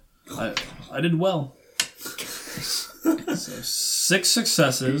 Gotcha. I did well. So 6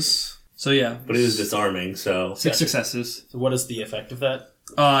 successes. So yeah. But he was disarming, so 6 successes. So what is the effect of that?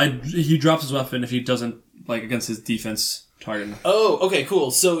 He drops his weapon if he doesn't, like, against his defense target. Oh, okay,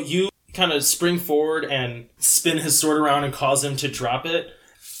 cool. So you kind of spring forward and spin his sword around and cause him to drop it.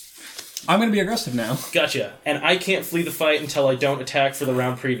 I'm going to be aggressive now. Gotcha. And I can't flee the fight until I don't attack for the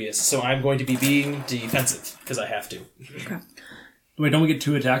round previous, so I'm going to be being defensive, because I have to. Okay. Wait, don't we get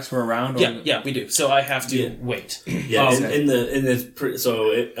 2 attacks for a round? Or Yeah, we do. So I have to wait. Yeah, okay.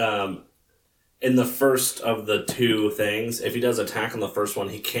 In the first of the 2 things, if he does attack on the first one,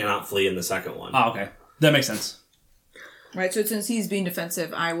 he cannot flee in the second one. Oh, okay. That makes sense. Right, so since he's being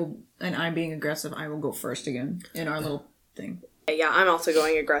defensive, and I'm being aggressive, I will go first again in our little thing. Yeah, I'm also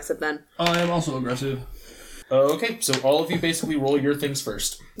going aggressive then. I am also aggressive. Okay, so all of you basically roll your things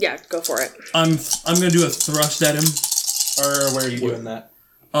first. Yeah, go for it. I'm going to do a thrust at him. Or where are you doing that?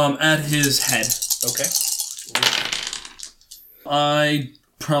 At his head. Okay. I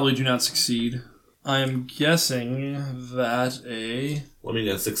probably do not succeed. I'm guessing that a... Well, I mean,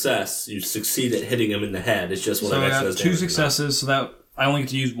 a success. You succeed at hitting him in the head. It's just So whether I it actually got does 2 damage or not. successes, so that I only get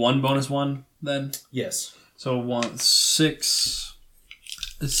to use 1 bonus one then. Yes. So 6.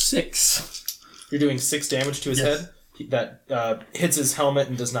 You're doing 6 damage to his head. That hits his helmet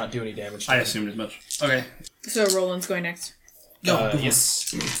and does not do any damage to I him. assumed as much. Okay. So Roland's going next.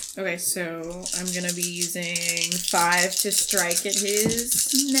 Yes. Okay, so I'm gonna be using 5 to strike at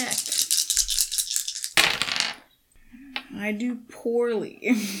his neck. I do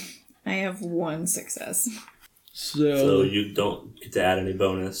poorly. I have 1 success. So you don't get to add any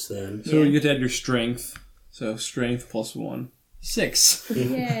bonus then. So you get to add your strength. So strength plus 1. 6.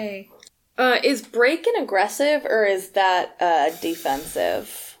 Yay. Is break an aggressive or is that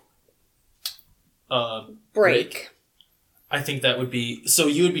defensive? Break. I think that would be... So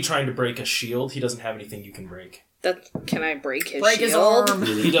you would be trying to break a shield. He doesn't have anything you can break. Can I break his Break shield? his arm.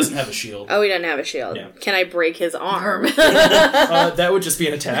 He doesn't have a shield. Oh, he doesn't have a shield. Yeah. Can I break his arm? That would just be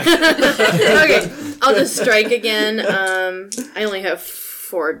an attack. Okay, I'll just strike again. I only have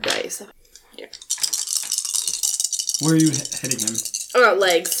 4 dice. Where are you hitting him? Oh,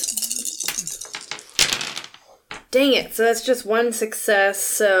 legs. Dang it! So that's just 1 success.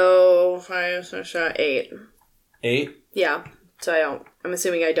 So 5, 6, 8. 8? Yeah. So I don't. I'm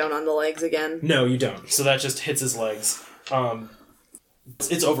assuming I don't on the legs again. No, you don't. So that just hits his legs.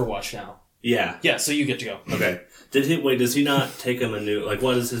 It's Overwatch now. Yeah. Yeah, so you get to go. Okay. Does he not take a maneuver? Like,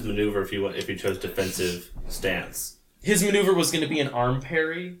 what is his maneuver if he chose defensive stance? His maneuver was going to be an arm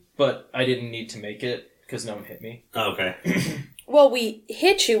parry, but I didn't need to make it because no one hit me. Oh, okay. Well, we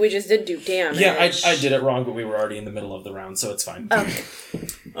hit you. We just didn't do damage. Yeah, I did it wrong, but we were already in the middle of the round, so it's fine. Okay.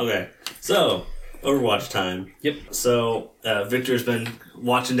 Okay. So, Overwatch time. Yep. So, Victor's been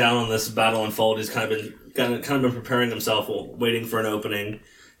watching down on this battle unfold. He's kind of been preparing himself, waiting for an opening,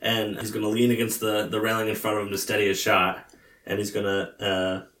 and he's going to lean against the railing in front of him to steady his shot, and he's going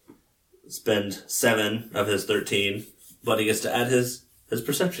to spend 7 of his 13, but he gets to add his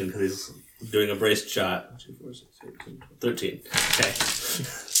perception because he's doing a braced shot. 2, 4, 6, 8, 10, 13. Okay.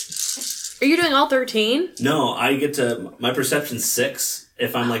 Are you doing all 13? No, I get to... My perception's 6.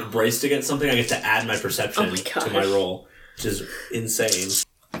 If I'm, like, braced against something, I get to add my perception to my roll, which is insane.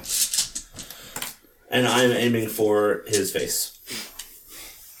 And I'm aiming for his face.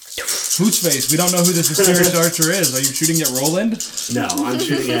 Whose face? We don't know who this mysterious archer is. Are you shooting at Roland? No, I'm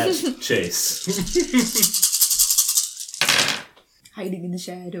shooting at Chase. Hiding in the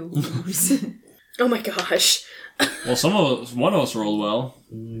shadows. Oh my gosh. Well, one of us rolled well.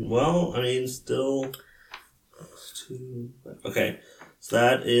 Well, I mean, still... 2... Okay,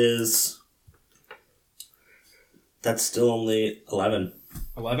 so that's still only 11.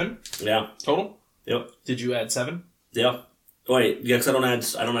 11? Yeah. Total? Yep. Did you add 7? Yep. Wait, yeah, because I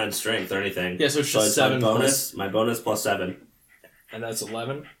don't add strength or anything. Yeah, so it's just 7 my bonus plus 7. And that's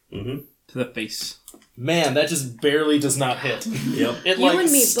 11? Mm-hmm. To the face. Man, that just barely does not hit. Yep. It You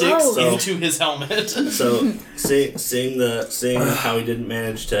and me sticks both. into his helmet. So seeing how he didn't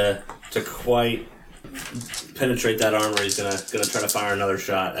manage to quite penetrate that armor, he's gonna try to fire another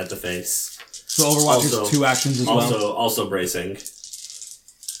shot at the face. So Overwatch is 2 actions as well. Also bracing.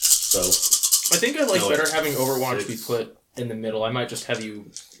 So I think I like better having Overwatch be put in the middle. I might just have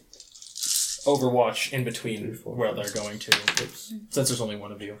you Overwatch in between where they're going to, since there's only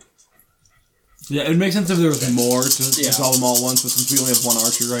one of you. Yeah, it would make sense if there was more to solve them all at once, but since we only have 1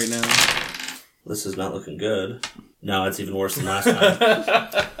 archer right now. this is not looking good. No, it's even worse than last time.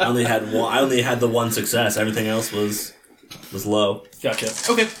 I only had the 1 success. Everything else was low. Gotcha.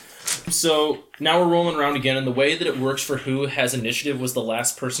 Okay. So now we're rolling around again, and the way that it works for who has initiative was the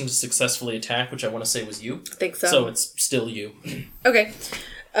last person to successfully attack, which I want to say was you. I think so. So it's still you. Okay.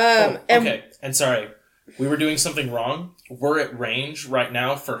 Okay. And sorry, we were doing something wrong. We're at range right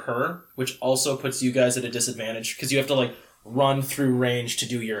now for her, which also puts you guys at a disadvantage because you have to run through range to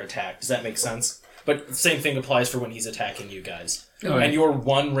do your attack. Does that make sense? But the same thing applies for when he's attacking you guys. Okay. And you're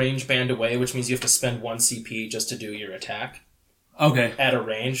 1 range band away, which means you have to spend 1 CP just to do your attack. Okay. At a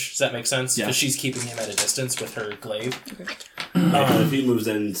range. Does that make sense? Yeah. Because she's keeping him at a distance with her glaive. If he moves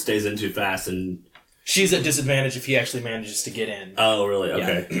in, stays in too fast, and She's at disadvantage if he actually manages to get in. oh, really?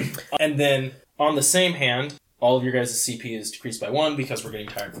 Okay. And then, on the same hand, all of your guys' CP is decreased by 1 because we're getting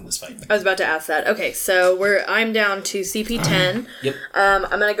tired from this fight. I was about to ask that. Okay, so I'm down to CP 10. Yep. I'm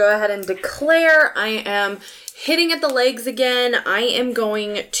gonna go ahead and declare I am hitting at the legs again. I am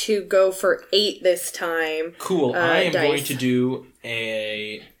going to go for 8 this time. Cool. I am dice. going to do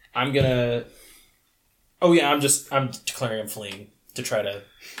I'm gonna... Oh yeah, I'm declaring I'm fleeing to try to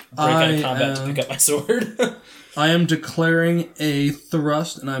break out of combat to pick up my sword. I am declaring a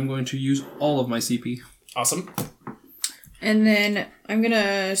thrust, and I'm going to use all of my CP. Awesome. And then I'm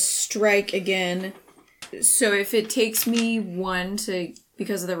gonna strike again. So if it takes me 1 to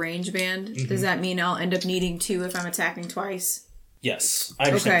because of the range band, does that mean I'll end up needing 2 if I'm attacking twice? Yes. I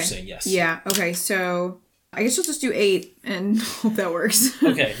understand what you're saying, yes. Yeah, okay, so I guess you'll just do 8 and hope that works.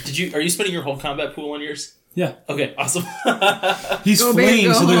 Okay. Are you spending your whole combat pool on yours? Yeah. Okay, awesome. He's Go big, fleeing,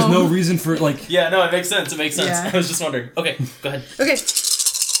 go so there's no home. reason for, like... Yeah, no, it makes sense. It makes sense. Yeah. I was just wondering. Okay, go ahead. Okay.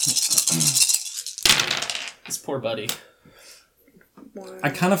 This poor buddy. I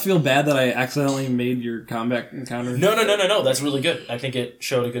kind of feel bad that I accidentally made your combat encounter. No. That's really good. I think it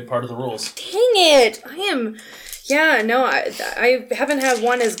showed a good part of the rules. Dang it! I am... Yeah, no, I haven't had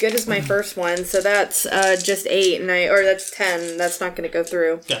one as good as my first one, so that's just 8, or that's 10. That's not going to go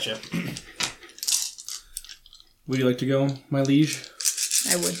through. Gotcha. Would you like to go, my liege?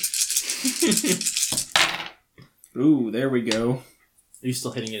 I would. Ooh, there we go. Are you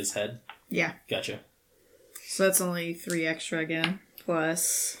still hitting his head? Yeah. Gotcha. So that's only 3 extra again.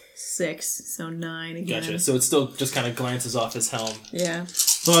 Plus 6, so 9 again. Gotcha. So it still just kind of glances off his helm. Yeah.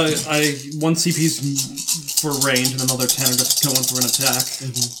 So I 1 CP's for range, and another 10 are just going for an attack.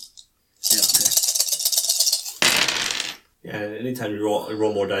 Yeah, anytime you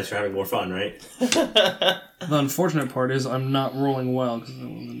roll more dice, you're having more fun, right? The unfortunate part is I'm not rolling well.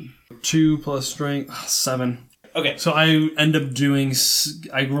 2 plus strength, 7. Okay. So I end up doing...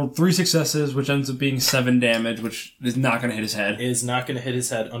 I rolled 3 successes, which ends up being 7 damage, which is not going to hit his head. It is not going to hit his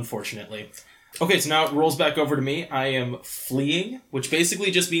head, unfortunately. Okay, so now it rolls back over to me. I am fleeing, which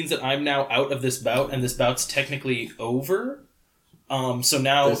basically just means that I'm now out of this bout, and this bout's technically over. So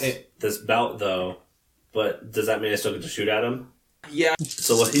now this bout, though, but does that mean I still get to shoot at him? Yeah.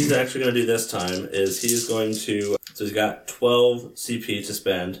 So what he's actually going to do this time is he's going to... So he's got 12 CP to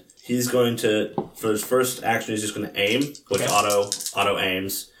spend. He's going to... For his first action, he's just going to aim, which auto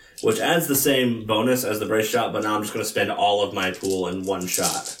aims, which adds the same bonus as the brace shot, but now I'm just going to spend all of my pool in 1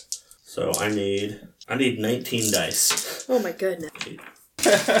 shot. So I need 19 dice. Oh my goodness.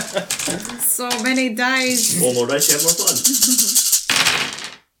 So many dice. Well, more dice, you have more fun.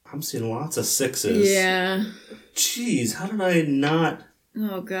 I'm seeing lots of 6s. Yeah. Jeez, how did I not...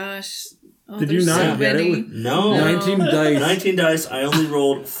 Oh gosh. Oh, Did you there's not so get many. it? With No. 19 dice. 19 dice. I only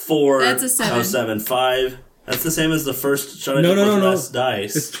rolled 4 That's a 7. out of 7. 5. That's the same as the first shot I No, did no, with no, no. less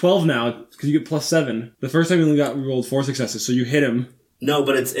dice. It's 12 now, because you get plus 7. The first time you only rolled 4 successes, so you hit him. No,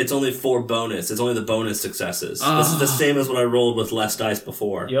 but it's only 4 bonus. It's only the bonus successes. This is the same as what I rolled with less dice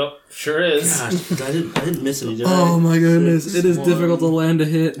before. Yep, sure is. Gosh, I didn't miss any, did I? Oh my goodness, 6, it is 1. difficult to land a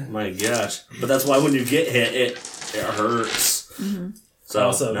hit. My gosh. But that's why when you get hit, it hurts. Mm-hmm. So,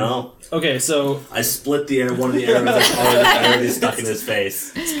 Awesome. no. Okay, so I split one of the arrows that's already stuck in his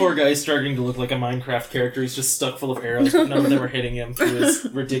face. this poor guy's starting to look like a Minecraft character. He's just stuck full of arrows, but none of them are hitting him through his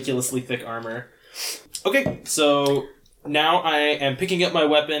ridiculously thick armor. Okay, so now I am picking up my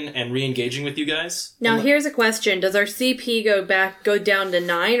weapon and re-engaging with you guys. Now here's a question: does our CP go down to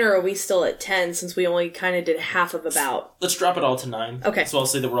 9, or are we still at 10 since we only kind of did half of a bout? Let's drop it all to 9. Okay. So I'll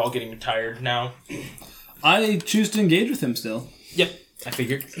say that we're all getting tired now. I choose to engage with him still. Yep, I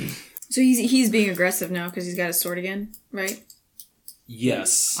figured. So he's being aggressive now because he's got his sword again, right?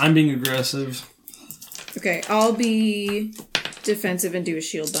 Yes. I'm being aggressive. Okay, I'll be defensive and do a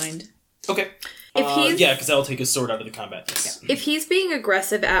shield bind. Okay. If he's- yeah, because I'll take his sword out of the combat. Yes. If he's being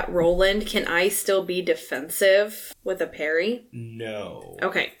aggressive at Roland, can I still be defensive with a parry? No.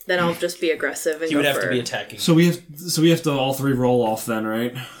 Okay, then I'll just be aggressive and He go would have for... to be attacking. So we have to all 3 roll off then,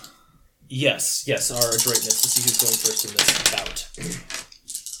 right? Yes, our adroitness to see who's going first in this bout.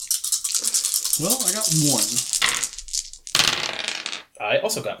 Well, I got 1. I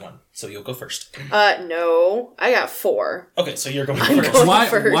also got 1, so you'll go first. No. I got 4. Okay, so you're going I'm first. going- Why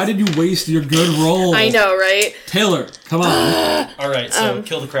first. did you waste your good roll? I know, right? Taylor, come on. Alright, so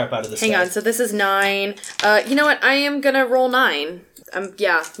kill the crap out of this Hang guy. on, so this is 9. You know what? I am gonna roll 9.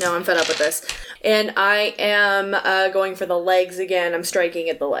 I'm fed up with this. And I am going for the legs again. I'm striking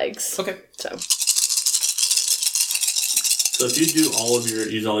at the legs. Okay. So if you use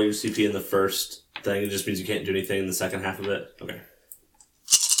all your CP in the first thing, it just means you can't do anything in the second half of it? Okay.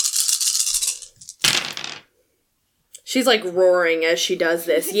 She's like roaring as she does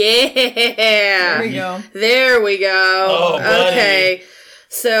this. Yeah! There we go. Oh, buddy. Okay.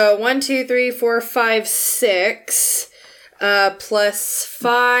 So 1, 2, 3, 4, 5, 6. Plus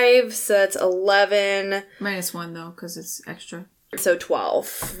 5, so that's 11. -1 though, because it's extra. So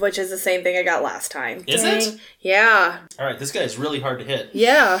 12, which is the same thing I got last time. Is it? Yeah. All right, this guy is really hard to hit.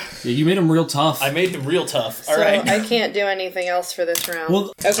 Yeah. Yeah, you made him real tough. I made him real tough. All So right. I can't do anything else for this round.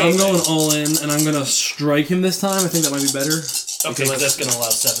 Well, Okay. I'm going all in, and I'm gonna strike him this time. I think that might be better. Okay, because that's going to allow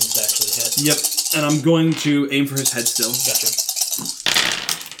 7s to actually hit. Yep, and I'm going to aim for his head still. Gotcha.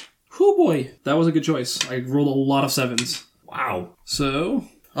 Oh boy, that was a good choice. I rolled a lot of 7s. Wow. So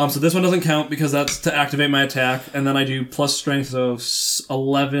this one doesn't count because that's to activate my attack, and then I do plus strength, so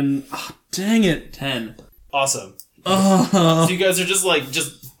 11. Oh, dang it, 10. Awesome. Oh, So you guys are just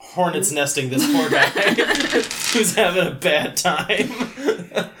hornets nesting this poor guy who's having a bad time.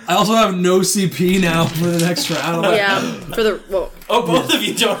 I also have no CP now for the next round. Yeah, for the... Well, Oh, both of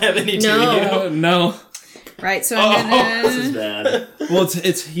you don't have any, do No. you? No. Right, so I'm This is gonna... bad. Well,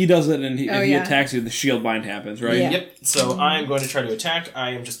 it's he does it, and if he yeah. attacks you, the shield bind happens, right? Yeah. Yep. So I am going to try to attack.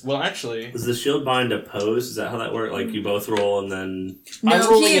 I am just... Well, actually... Is the shield bind opposed? Is that how that works? Like, you both roll and then... No, I'm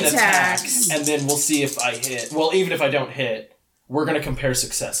rolling he an attack, attacks. and then we'll see if I hit. Well, even if I don't hit, we're going to compare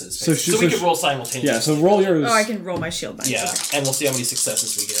successes. So So we can roll simultaneously. Yeah, so roll yours. Oh, I can roll my shield bind. Yeah, Okay. and we'll see how many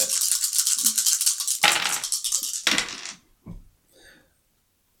successes we get.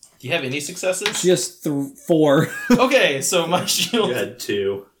 Do you have any successes? She has 4. Okay, so my shield... You had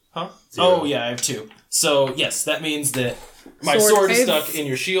 2. Huh? 0. Oh, yeah, I have 2. So, yes, that means that my Sword sword is save. stuck in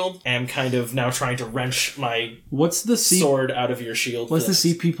your shield. I'm kind of now trying to wrench my What's the C? sword out of your shield. What's the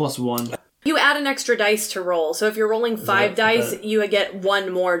CP plus 1? you add an extra dice to roll. So if you're rolling 5 dice, you get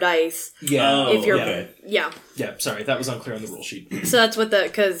 1 more dice. Yeah. Oh, If you're... okay. Yeah. Yeah, sorry, that was unclear on the rule sheet. So that's what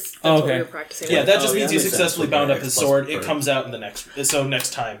because that's Oh, what okay. we were practicing Yeah, with. that just Oh, means yeah, he makes successfully sense. bound Okay, up his X plus sword. per. It comes out in the next... So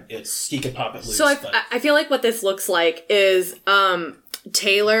next time, he can pop it loose. So but... I feel like what this looks like is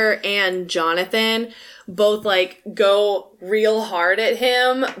Taylor and Jonathan both like go real hard at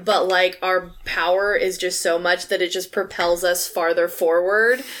him, but like our power is just so much that it just propels us farther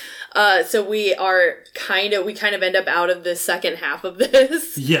forward. So we kind of end up out of the second half of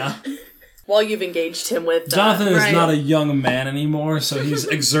this Yeah. while you've engaged him with Jonathan is right. not a young man anymore, so he's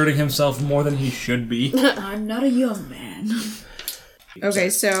exerting himself more than he should be. I'm not a young man. Okay,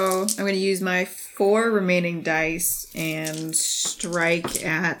 so I'm going to use my 4 remaining dice and strike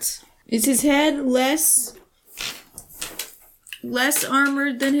at... Is his head less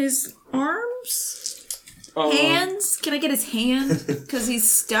armored than his arms? Hands? Can I get his hand? Because he's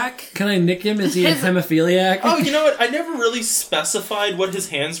stuck. Can I nick him? Is he a hemophiliac? Oh, you know what? I never really specified what his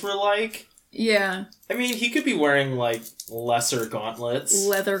hands were like. Yeah. I mean, he could be wearing, like, lesser gauntlets.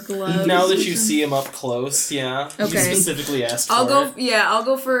 Leather gloves. Now that you see him up close, yeah. You Okay. specifically asked for I'll go. it. Yeah, I'll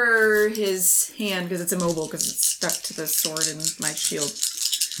go for his hand because it's immobile because it's stuck to the sword in my shield.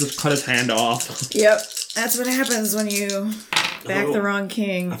 Just cut his hand off. Yep, that's what happens when you back the wrong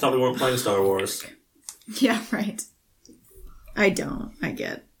king. I thought we weren't playing Star Wars. Yeah, right. I don't. I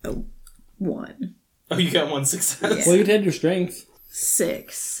get a 1. Oh, you got 1 success. Well, you had your strength.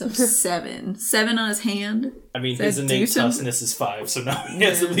 6, so 7. 7 on his hand. I mean, Does his that innate do something? toughness is 5, so now he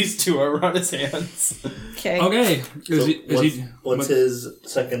has at least 2 armor on his hands. Okay. Okay. What's his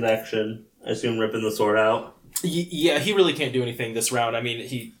second action? I assume ripping the sword out. Yeah, he really can't do anything this round. I mean,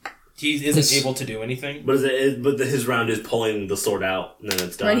 he isn't able to do anything. But his round is pulling the sword out, and then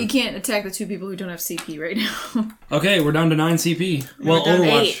it's done. Right, he can't attack the 2 people who don't have CP right now. Okay, we're down to 9 CP. Well, down to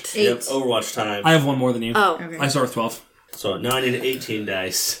Overwatch. 8. Yep, Overwatch time. I have 1 more than you. Oh. Okay. I start with 12. So now I need 18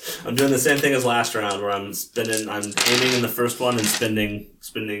 dice. I'm doing the same thing as last round, where I'm aiming in the first one and spending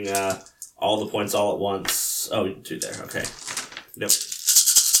all the points all at once. Oh, 2 there. Okay. Yep.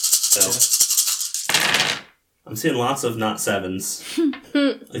 So I'm seeing lots of not 7s.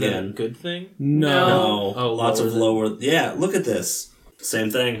 Again. Good thing? No. No. Oh, lots lower of than- lower. Yeah, look at this. Same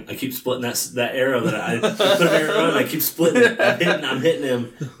thing. I keep splitting that arrow that I put an arrow and I keep splitting it. I'm hitting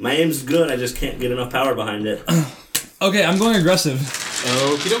him. My aim's good. I just can't get enough power behind it. Okay, I'm going aggressive.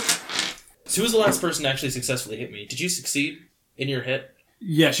 Okie doke. So who was the last person to actually successfully hit me? Did you succeed in your hit?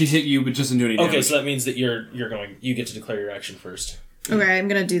 Yeah, she hit you, but just didn't do any damage. Okay, so that means that you get to declare your action first. Okay, I'm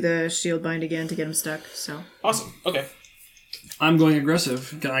gonna do the shield bind again to get him stuck, so. Awesome. Okay. I'm going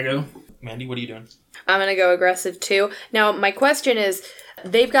aggressive. Can I go? Mandy, what are you doing? I'm going to go aggressive too. Now, my question is,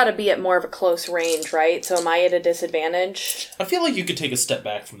 they've got to be at more of a close range, right? So am I at a disadvantage? I feel like you could take a step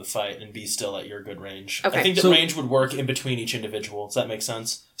back from the fight and be still at your good range. Okay. I think that range would work in between each individual. Does that make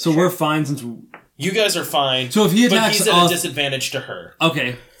sense? So we're fine since... You guys are fine. So if he attacks but he's at a disadvantage to her.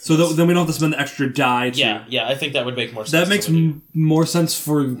 Okay. So then we don't have to spend the extra die to... Yeah, I think that would make more sense. That makes more sense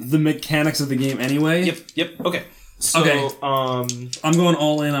for the mechanics of the game anyway. Yep, okay. So, okay. I'm going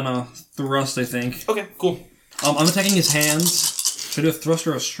all in on a thrust, I think. Okay, cool. I'm attacking his hands. Should I do a thrust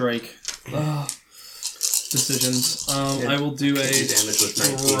or a strike? Decisions. I will do a damage with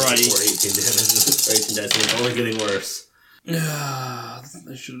 19 or 18 damage. 18 dice. It's only getting worse. I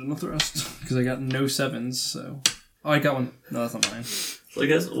should have done a thrust because I got no 7s. So I got one. No, that's not mine. So I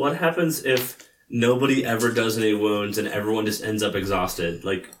guess what happens if nobody ever does any wounds and everyone just ends up exhausted?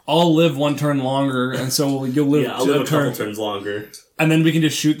 Like, I'll live one turn longer, and so you'll live. Yeah, I'll live a couple turns longer. And then we can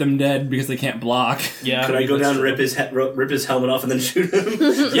just shoot them dead because they can't block. Yeah. Could I go down and rip his helmet off and then shoot him?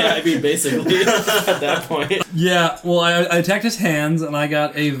 Yeah, I mean, basically, at that point. Yeah, well, I attacked his hands, and I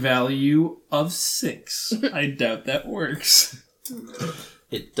got a value of 6. I doubt that works.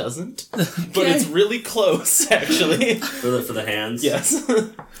 It doesn't, but it's really close, actually. For the hands? Yes.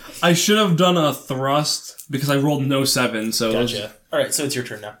 I should have done a thrust because I rolled no 7, so... Gotcha. Alright, so it's your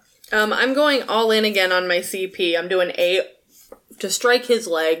turn now. I'm going all in again on my CP. I'm doing 8 to strike his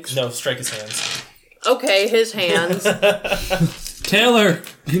legs. No, strike his hands. Okay, his hands. Taylor,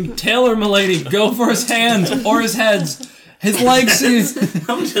 milady, go for his hands or his heads. His legs. I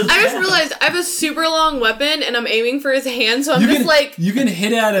just realized I have a super long weapon and I'm aiming for his hand, so I'm you can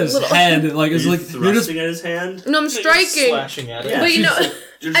hit at his head. Like it's like you're thrusting at his hand. No, I'm striking. Slashing at it. But you know,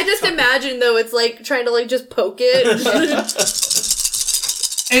 I just imagine though it's like trying to like just poke it.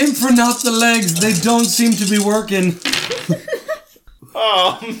 Aim for not the legs. They don't seem to be working.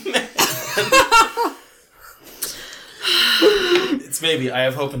 Oh man. It's maybe. I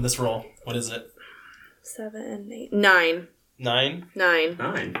have hope in this roll. What is it? 7, 8, 9. 9? 9.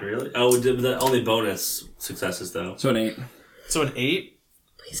 9, really? Oh, the only bonus successes, though. So an 8. So an 8?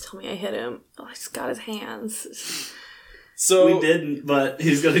 Please tell me I hit him. Oh, he's got his hands. So we didn't, but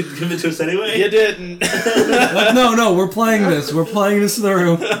he's going to give it to us anyway? You didn't. No, we're playing this. We're playing this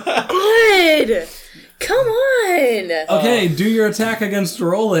through. Good! Come on! Okay, do your attack against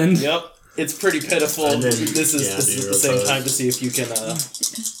Roland. Yep. It's pretty pitiful. Then, this is the same time to see if you can...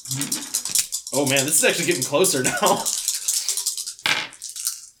 Oh man, this is actually getting closer now. I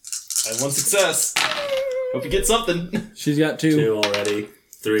have 1 success. Hope you get something. She's got 2. 2 already.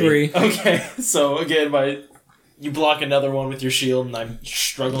 3. Okay, so again, you block another one with your shield, and I'm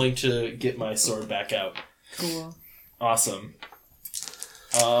struggling to get my sword back out. Cool. Awesome.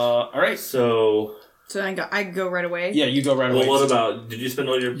 Alright. So I go right away? Yeah, you go right away. Well, what about... Did you spend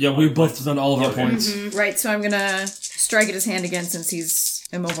all your... Yeah, we've both done all of our points. Mm-hmm. Right, so I'm gonna strike at his hand again since he's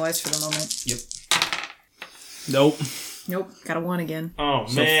immobilized for the moment. Yep. Nope. Got a 1 again. Oh,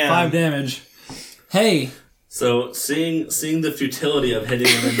 So man. 5 damage. Hey. So, seeing the futility of hitting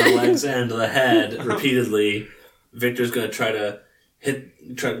him in the legs and the head repeatedly, Victor's gonna try to hit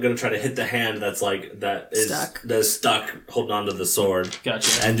the hand that's stuck holding onto the sword.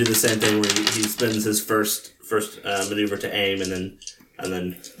 Gotcha. And do the same thing where he spends his first maneuver to aim and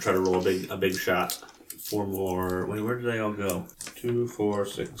then try to roll a big shot. 4 more. Wait, where did they all go? 2, 4,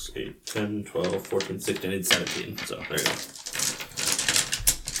 6, 8, 10, 12, 14, 16, I need 17. So there you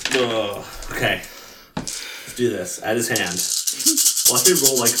go. Okay. Let's do this. At his hand. Watch me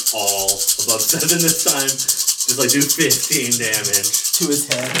roll all above 7 this time. Just do 15 damage. To his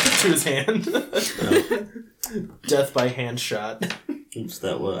head. To his hand. No. Death by hand shot. Oops,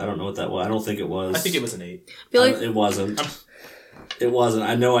 that was. I don't know what that was. I don't think it was. I think it was an 8. It wasn't. It wasn't.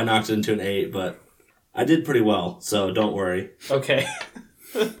 I know I knocked it into an 8, but I did pretty well, so don't worry. Okay.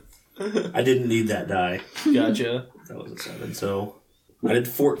 I didn't need that die. Gotcha. That was a 7, so I did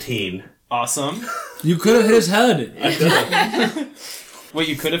 14. Awesome. You could have hit his head. I could have. Wait,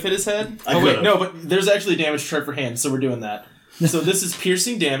 you could have hit his head? I wait, could've. no, but there's actually damage chart for hands, so we're doing that. So this is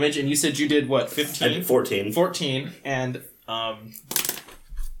piercing damage, and you said you did what, 15? I did 14. 14, and,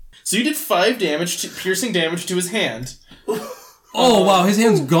 so you did 5 piercing damage to his hand. Oh, wow, his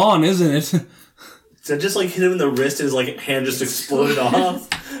hand's gone, isn't it? So just hit him in the wrist and his hand just exploded off.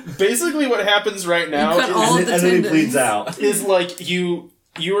 Basically what happens right now cut all of the and then he tendons. bleeds out. is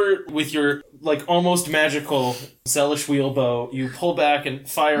you're with your almost magical Zelish wheel bow, you pull back and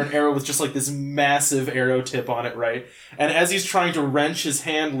fire an arrow with just this massive arrow tip on it, right? And as he's trying to wrench his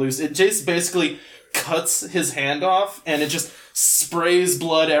hand loose, it just basically cuts his hand off, and it just sprays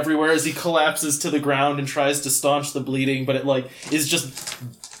blood everywhere as he collapses to the ground and tries to staunch the bleeding, but it is just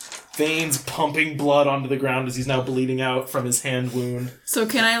veins pumping blood onto the ground as he's now bleeding out from his hand wound. So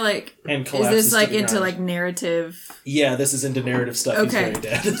can I like? And is collapses this like to the into ground. like narrative? Yeah, this is into narrative stuff. Okay. He's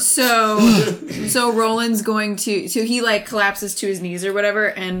very dead. So Roland's going to. So he like collapses to his knees or whatever,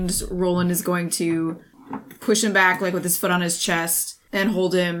 and Roland is going to push him back like with his foot on his chest and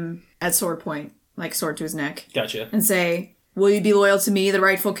hold him at sword point, like sword to his neck. Gotcha. And say, "Will you be loyal to me, the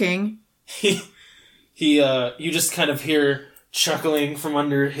rightful king?" You just kind of hear chuckling from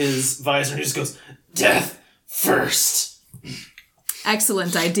under his visor, and he just goes, "Death first."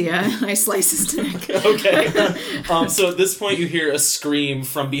 Excellent idea. I slice his neck. Okay. So at this point, you hear a scream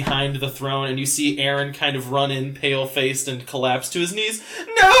from behind the throne, and you see Aaron kind of run in, pale-faced, and collapse to his knees.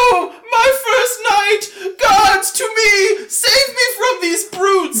 "No! My first night! Gods, to me! Save me from these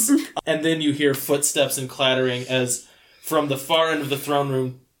brutes!" And then you hear footsteps and clattering as from the far end of the throne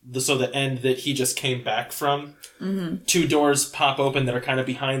room, the end that he just came back from, two doors pop open that are kind of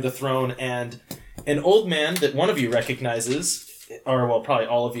behind the throne, and an old man that one of you recognizes, or well, probably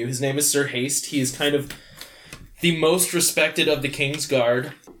all of you, his name is Sir Haste. He is kind of the most respected of the King's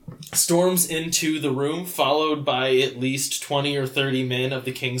Guard, storms into the room, followed by at least 20 or 30 men of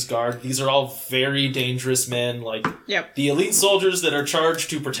the King's Guard. These are all very dangerous men, like Yep. the elite soldiers that are charged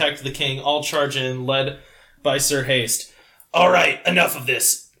to protect the king, all charge in, led by Sir Haste. "All right, enough of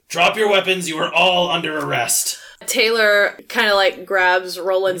this. Drop your weapons, you are all under arrest." Taylor kind of like grabs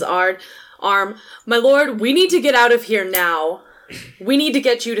Roland's arm. "My lord, we need to get out of here now. We need to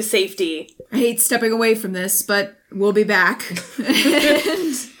get you to safety." I hate stepping away from this, but we'll be back.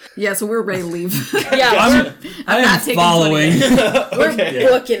 And, yeah, so we're ready to leave. Yeah, I am not taking following. we're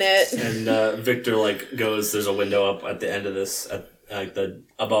booking it. And Victor like goes. There's a window up at the end of this,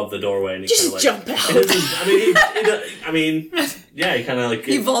 above the doorway, and he Just kinda, like, jump out. and this is, he kind of like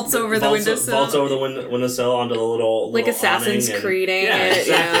He vaults over the windowsill. Vaults over the windowsill onto the little Like Assassin's awning, and- Creed-ing Yeah, it,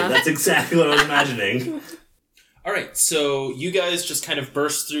 exactly. yeah. That's exactly what I was imagining. All right, so you guys just kind of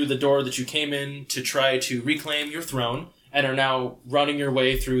burst through the door that you came in to try to reclaim your throne, and are now running your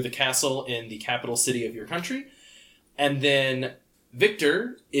way through the castle in the capital city of your country. And then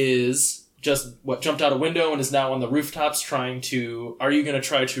Victor is just jumped out a window and is now on the rooftops trying to. Are you going to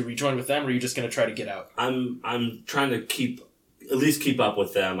try to rejoin with them, or are you just going to try to get out? I'm trying to at least keep up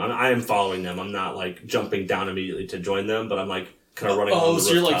with them. I am following them. I'm not like jumping down immediately to join them, but I'm like kind of running. Oh, on the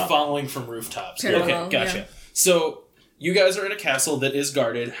so you're like rooftop. following from rooftops. Parallel, Okay, gotcha. yeah. So you guys are in a castle that is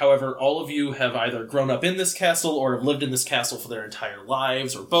guarded. However, all of you have either grown up in this castle or have lived in this castle for their entire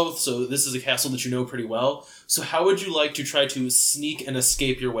lives, or both. So this is a castle that you know pretty well. So how would you like to try to sneak and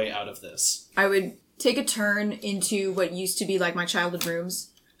escape your way out of this? I would take a turn into what used to be like my childhood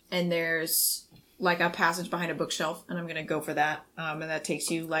rooms, and there's like a passage behind a bookshelf, and I'm gonna go for that. And that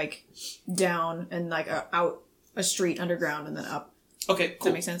takes you like down and like out a street underground and then up. Okay, Does cool.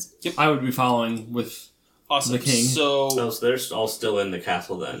 that make sense? I would be following with Awesome. the king. So Oh, so they're all still in the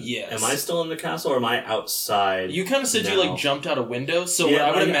castle then? Yes. Am I still in the castle or am I outside? you kind of said you now? like jumped out a window. So Yeah,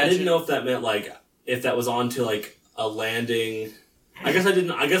 what I would I imagine. didn't know if that meant like if that was onto like a landing. I guess I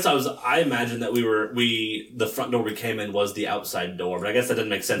didn't. I guess I imagined that the front door we came in was the outside door, but I guess that didn't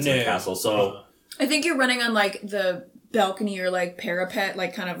make sense in the No. castle. So I think you're running on like the balcony or like parapet,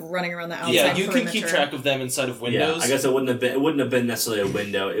 like kind of running around the outside. Yeah, you can perimeter. keep track of them inside of yeah, windows. I guess it wouldn't have been necessarily a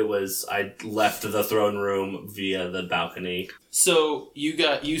window. It was I left the throne room via the balcony. So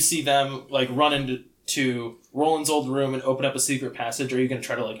you see them like run into Roland's old room and open up a secret passage. Are you going to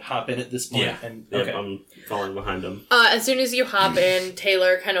try to like hop in at this point? Yeah. And Yep, okay. I'm following behind him. As soon as you hop in,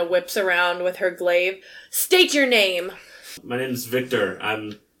 Taylor kind of whips around with her glaive. "State your name." My name's Victor.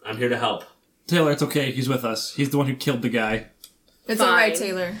 I'm here to help. Taylor, it's okay. He's with us. He's the one who killed the guy. It's Fine. all right,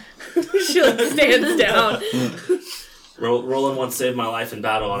 Taylor. She like stands down. Roland once saved my life in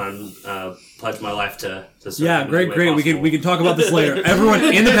battle, and I'm pledged my life to serve Yeah, him in any way great. possible. We can talk about this later. Everyone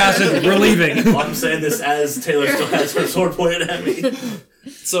in the passage, we're leaving. Well, I'm saying this as Taylor still has her sword pointed at me.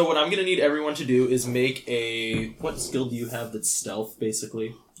 So what I'm going to need everyone to do is make a. What skill do you have that's stealth,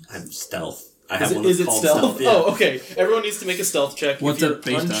 basically? I'm stealth. I have one Is that's it called stealth? Yeah. Oh, okay. Everyone needs to make a stealth check. What's if you're that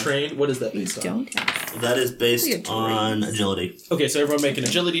based on? untrained, what is that based on? That is based Look at on agility. Okay, so everyone make an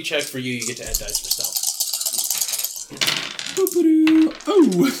agility check. For you get to add dice for stealth.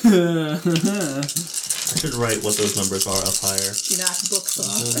 Oh. I should write what those numbers are up higher. Do not books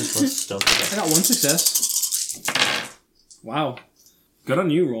off. Plus stealth. I got one success. Wow. Good on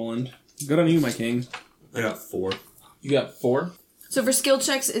you, Roland. Good on you, my king. I got 4. You got 4 So for skill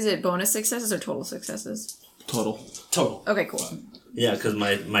checks, is it bonus successes or total successes? Total. total. Okay, cool. Yeah, because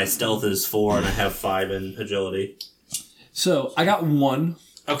my stealth is 4 and I have 5 in agility. So, I got 1.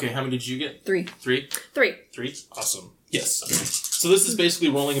 Okay, how many did you get? 3. 3? 3. 3? Awesome. Yes. So this is basically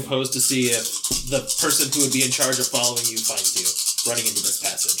rolling opposed to see if the person who would be in charge of following you finds you running into this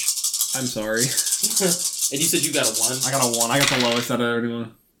passage. I'm sorry. And you said you got a 1? I got a 1. I got the lowest out of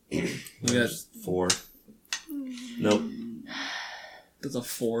everyone. You got 4. Nope. That's a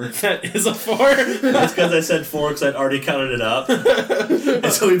 4. That is a 4? That's because I said 4 because I'd already counted it up.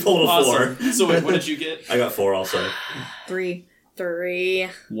 And so we pulled a 4. So wait, what did you get? I got 4 also. 3.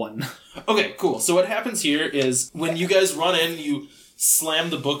 1. Okay, cool. So what happens here is when you guys run in, you slam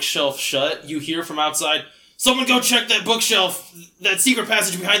the bookshelf shut, you hear from outside, "Someone go check that bookshelf, that secret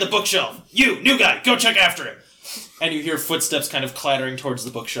passage behind the bookshelf. You, new guy, go check after him." And you hear footsteps kind of clattering towards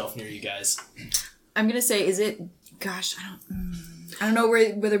the bookshelf near you guys. I'm gonna say, is it? Gosh, I don't know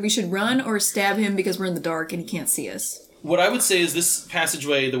whether we should run or stab him because we're in the dark and he can't see us. What I would say is this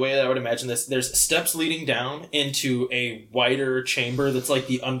passageway, the way that I would imagine this, there's steps leading down into a wider chamber that's like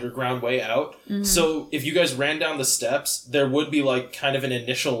the underground way out. Mm-hmm. So if you guys ran down the steps, there would be like kind of an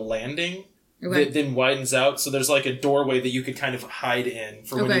initial landing that then widens out. So there's like a doorway that you could kind of hide in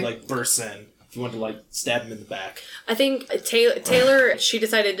for when you like burst in. If you wanted to like stab him in the back. I think Taylor, she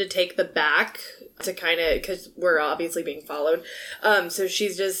decided to take the back to kind of, because we're obviously being followed. So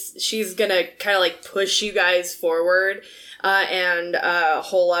she's gonna kind of like push you guys forward and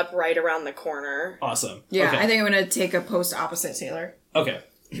hole up right around the corner. Awesome. Yeah, okay. I think I'm gonna take a post opposite Taylor. Okay.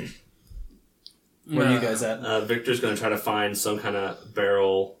 Where are you guys at? Victor's going to try to find some kind of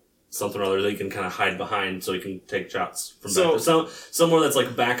barrel, something or other that he can kind of hide behind so he can take shots from back. So somewhere that's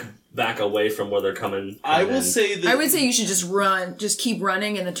like back away from where they're coming. I will say that... I would say you should just run. Just keep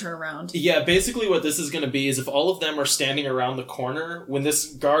running and then turn around. Yeah, basically what this is going to be is if all of them are standing around the corner, when this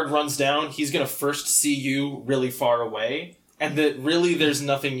guard runs down, he's going to first see you really far away, and that really there's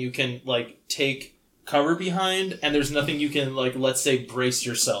nothing you can, like, take cover behind, and there's nothing you can, like, let's say, brace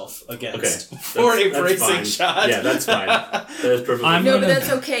yourself against for a bracing shot. Yeah, that's fine. That is perfectly fine. No, but that's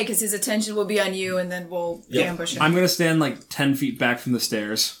okay, because his attention will be on you, and then we'll ambush him. I'm going to stand, like, 10 feet back from the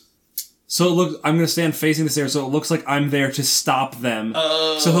stairs. So I'm going to stand facing the stairs, so it looks like I'm there to stop them.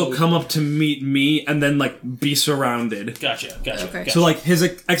 Oh. So he'll come up to meet me, and then, like, be surrounded. Gotcha. Okay. So, like, his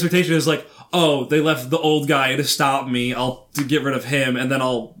expectation is, like, oh, they left the old guy to stop me, I'll get rid of him, and then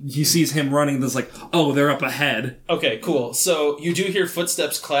he sees him running, and there's like, oh, they're up ahead. Okay, cool. So you do hear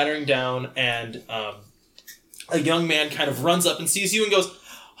footsteps clattering down, and a young man kind of runs up and sees you and goes,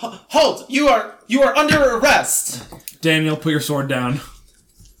 "Halt! You are under arrest!" Daniel, put your sword down.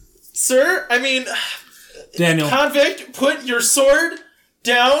 Sir, I mean... Daniel. Convict, put your sword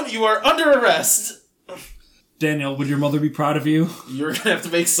down. You are under arrest. Daniel, would your mother be proud of you? You're gonna have to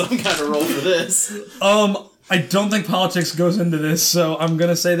make some kind of roll for this. I don't think politics goes into this, so I'm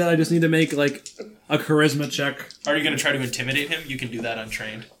gonna say that I just need to make, like, a charisma check. Are you gonna try to intimidate him? You can do that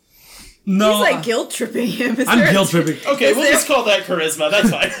untrained. No. He's like guilt-tripping him. I'm guilt-tripping. Okay, we'll just call that charisma. That's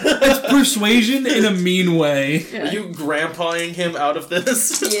fine. It's persuasion in a mean way. Yeah. Are you grandpaing him out of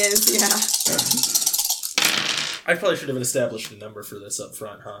this? He is, yeah. I probably should have established a number for this up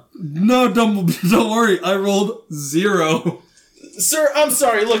front, huh? No, don't worry. I rolled 0. Sir, I'm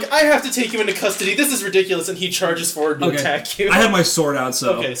sorry. Look, I have to take you into custody. This is ridiculous. And he charges forward to attack you. I have my sword out,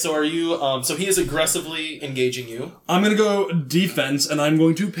 so... Okay, so are you... so he is aggressively engaging you. I'm gonna go defense, and I'm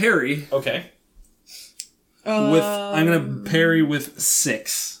going to parry. Okay. I'm gonna parry with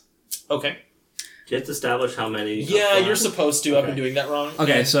 6. Okay. Do you have to establish how many? Yeah, you're supposed to. I've been doing that wrong.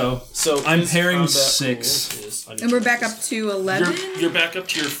 Okay, so I'm parrying 6. And we're back up to 11? You're back up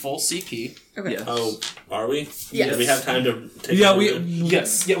to your full CP. Okay. Yeah. Oh, are we? Yes. Do we have time to take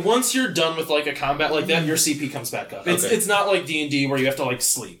Yes. Yeah, once you're done with, like, a combat like that, your CP comes back up. It's not like D&D where you have to, like,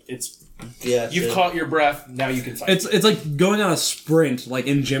 sleep. It's... Yeah, You've caught your breath, now you can fight. It's like going on a sprint, like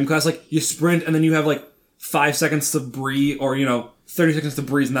in gym class. Like, you sprint, and then you have, like, 5 seconds to breathe, or, 30 seconds to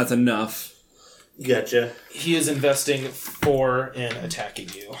breathe, and that's enough. Gotcha. He is investing 4 in attacking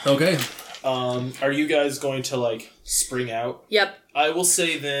you. Okay. Are you guys going to, like, spring out? Yep. I will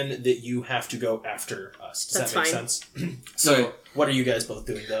say then that you have to go after us. Does that make sense? So, Okay. what are you guys both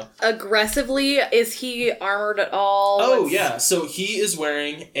doing, though? Aggressively, is he armored at all? Oh, yeah. So he is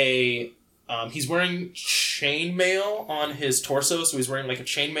wearing he's wearing chainmail on his torso. So he's wearing, like, a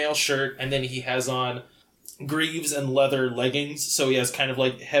chainmail shirt, and then he has on greaves and leather leggings. So he has kind of,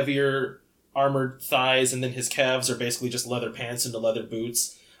 like, heavier armored thighs, and then his calves are basically just leather pants into leather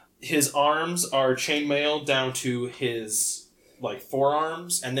boots. His arms are chainmail down to his, like,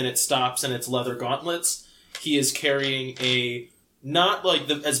 forearms, and then it stops and it's leather gauntlets. He is carrying a, not, like,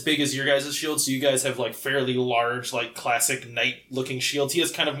 as big as your guys' shield, so you guys have, like, fairly large, like, classic knight-looking shields. He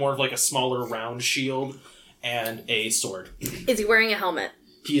has kind of more of, like, a smaller round shield and a sword. Is he wearing a helmet?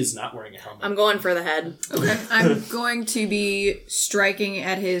 He is not wearing a helmet. I'm going for the head. Okay. I'm going to be striking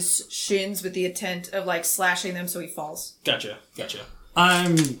at his shins with the intent of like slashing them so he falls. Gotcha.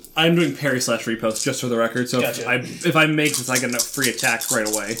 I'm doing parry / repost just for the record. So Gotcha. if I make this, I get a free attack right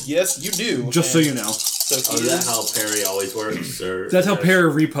away. Yes, you do. Just so you know. So Is that how parry always works? Or That's how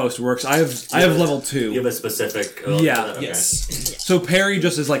parry repost works. I have level 2. You have a specific. Yeah. Okay. Yes. So parry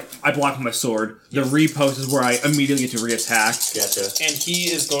just is like I block with my sword. The repost is where I immediately get to reattack. Gotcha. And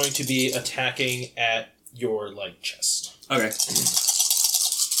he is going to be attacking at your like chest. Okay.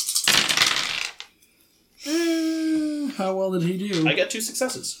 How well did he do? I got 2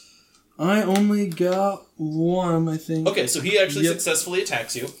 successes. I only got 1, I think. Okay, so he actually successfully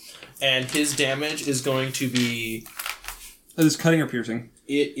attacks you, and his damage is going to be. Is this cutting or piercing?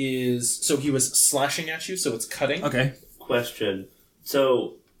 It is. So he was slashing at you, so it's cutting. Okay. Question.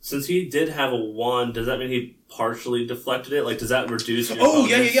 So, since he did have a 1, does that mean he partially deflected it? Like, does that reduce your Oh,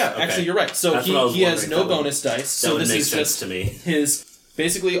 bonus? yeah. Okay. Actually, you're right. So That's what I was he has wondering. no bonus dice. That So would this make is sense just to me. his.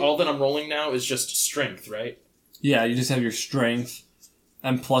 Basically, all that I'm rolling now is just strength, right? Yeah, you just have your strength,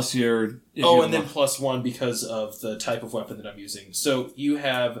 and plus your... And then +1 because of the type of weapon that I'm using. So you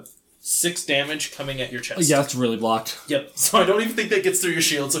have 6 damage coming at your chest. Yeah, that's really blocked. Yep. So I don't even think that gets through your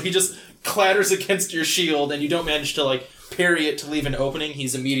shield. So he just clatters against your shield, and you don't manage to like parry it to leave an opening.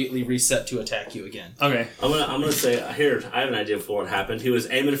 He's immediately reset to attack you again. Okay. I'm gonna say here. I have an idea for what happened. He was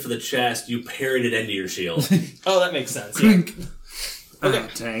aiming for the chest. You parried it into your shield. Oh, that makes sense. Yeah. Okay.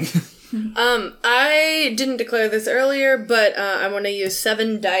 Dang. I didn't declare this earlier, but I want to use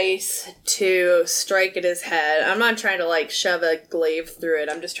 7 dice to strike at his head. I'm not trying to like shove a glaive through it.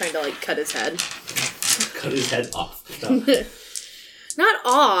 I'm just trying to like cut his head. Cut his head off. No. Not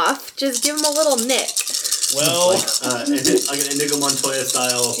off, just give him a little nick. Well, like an Inigo Montoya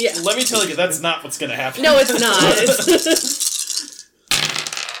style. Yeah. let me tell you, that's not what's going to happen. No, it's not. It's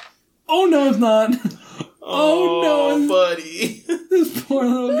Oh, no, it's not. Oh, no. buddy. This poor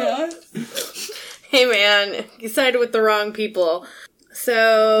little guy. Hey man, you sided with the wrong people.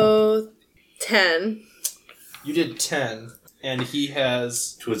 So 10. You did 10, and he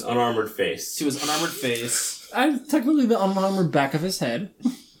has To his unarmored face. to his unarmored face. I'm technically the unarmored back of his head.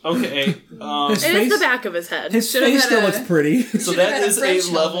 Okay. His It is face, the back of his head. his Should've face had still a- looks pretty. So that had a is French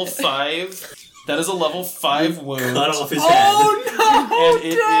a level helmet. 5. That is a level 5 wound. Cut off his head. Oh, no! And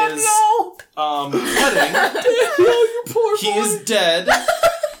it is cutting. Daniel, you poor He boy. is dead.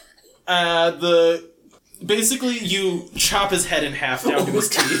 Basically you chop his head in half down to his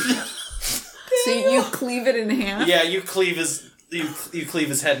teeth. So you cleave it in half? Yeah, you cleave his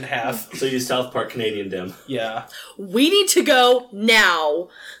head in half. So you South Park Canadian dim. Yeah. We need to go now.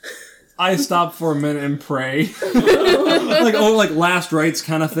 I stop for a minute and pray. like last rites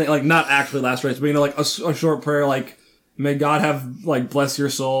kind of thing. Like, not actually last rites, but, you know, like a short prayer, like, may God have, like, bless your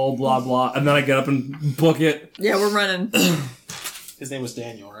soul, blah, blah. And then I get up and book it. Yeah, we're running. His name was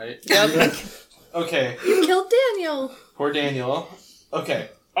Daniel, right? Yep. Okay. You killed Daniel. Poor Daniel. Okay.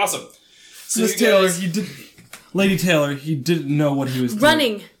 Awesome. So Miss you Taylor, guys... Lady Taylor, he didn't know what he was doing.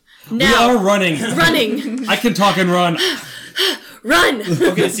 Running. We Now. are running. Running. I can talk and run. Run.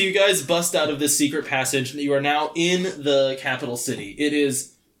 Okay, so you guys bust out of this secret passage. You are now in the capital city. It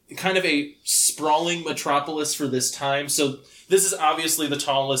is kind of a sprawling metropolis for this time. So this is obviously the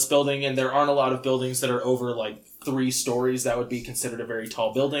tallest building, and there aren't a lot of buildings that are over like 3 stories. That would be considered a very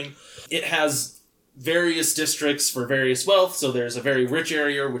tall building. It has various districts for various wealth. So there's a very rich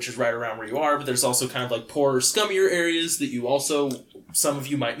area, which is right around where you are, but there's also kind of like poorer, scummier areas that you also, some of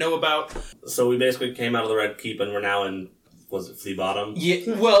you might know about. So we basically came out of the Red Keep and we're now in, was it Flea Bottom?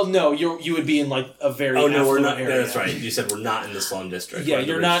 Yeah, well, no, you would be in like a very Oh no, we're affluent not. area. That's right. You said we're not in the slum district. Yeah, We're in the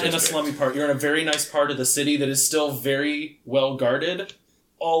you're rich not in a district. slummy part. You're in a very nice part of the city that is still very well guarded.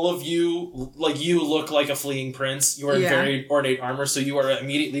 All of you, like, you look like a fleeing prince. You are in Yeah. very ornate armor, so you are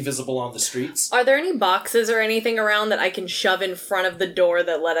immediately visible on the streets. Are there any boxes or anything around that I can shove in front of the door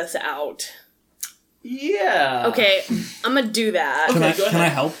that let us out? Yeah. Okay, I'm gonna do that. Okay, go Can I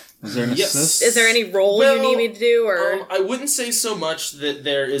ahead. help? Is there an Yes. assist? Is there any roll Well, you need me to do, or I wouldn't say so much that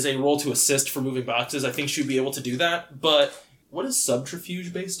there is a roll to assist for moving boxes. I think she'd be able to do that. But what is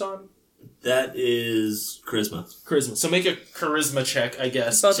subterfuge based on? That is charisma. Charisma. So make a charisma check, I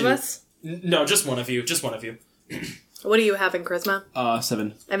guess. both of us? No, just one of you. Just one of you. What do you have in charisma?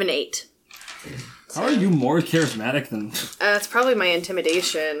 7. I have an 8. How are you more charismatic than... It's probably my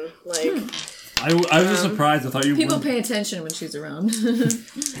intimidation. Like, I was just surprised. I thought you People were... pay attention when she's around.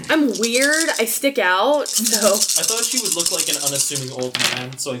 I'm weird. I stick out. So I thought she would look like an unassuming old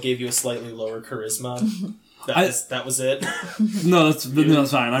man, so I gave you a slightly lower charisma. That was it. No, that's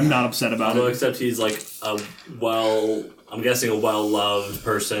fine. I'm not upset about Although, it. except he's like a well I'm guessing a well-loved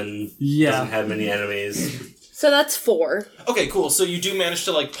person. Yeah. Doesn't have many enemies. So that's 4. Okay, cool. So you do manage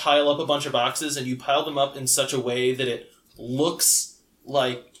to like pile up a bunch of boxes, and you pile them up in such a way that it looks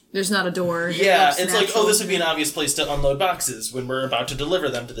like There's not a door. yeah, it's like, oh, this would be an obvious place to unload boxes when we're about to deliver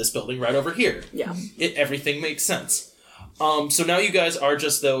them to this building right over here. Yeah. Everything makes sense. So now you guys are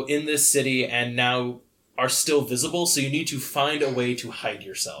just, though, in this city and now are still visible, so you need to find a way to hide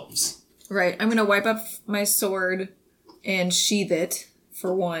yourselves. Right. I'm going to wipe up my sword and sheath it,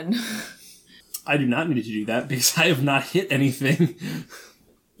 for one. I do not need to do that because I have not hit anything.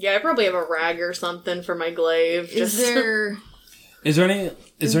 Yeah, I probably have a rag or something for my glaive. Is there any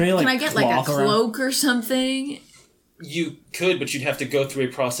like Can I get like a cloth around? cloak or something? You could, but you'd have to go through a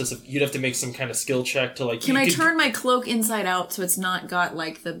process of... You'd have to make some kind of skill check to, like... Can I turn my cloak inside out so it's not got,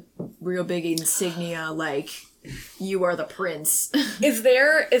 like, the real big insignia, like, you are the prince? Is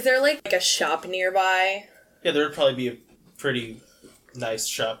there like a shop nearby? Yeah, there would probably be a pretty nice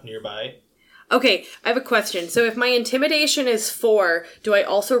shop nearby. Okay, I have a question. So if my intimidation is 4, do I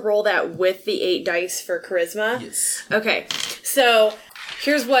also roll that with the 8 dice for charisma? Yes. Okay, so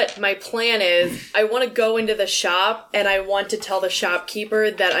here's what my plan is. I want to go into the shop, and I want to tell the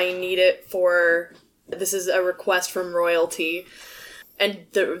shopkeeper that I need it for... This is a request from royalty. And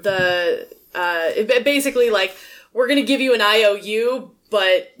basically, like, we're going to give you an IOU,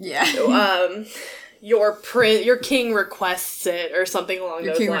 but... Yeah. Your king requests it, or something along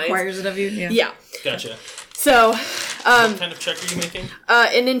Your those king lines. requires it of you? Yeah. Yeah. Gotcha. So, What kind of check are you making?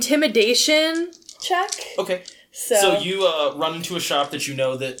 an intimidation check. Okay. So So you run into a shop that you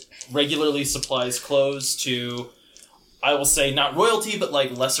know that regularly supplies clothes to, I will say, not royalty, but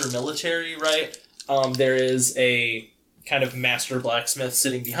like lesser military, right? There is a kind of master blacksmith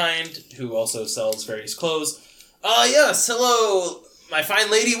sitting behind who also sells various clothes. Yes, hello, my fine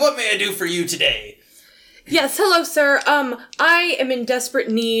lady. What may I do for you today? Yes, hello, sir. I am in desperate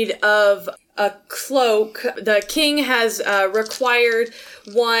need of a cloak. The king has required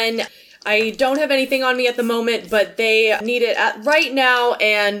one. I don't have anything on me at the moment, but they need it right now,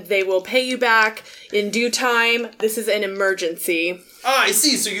 and they will pay you back in due time. This is an emergency. Ah, I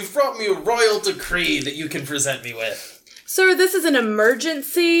see. So you've brought me a royal decree that you can present me with. Sir, this is an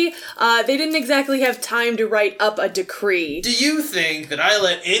emergency. They didn't exactly have time to write up a decree. Do you think that I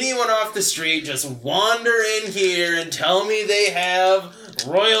let anyone off the street just wander in here and tell me they have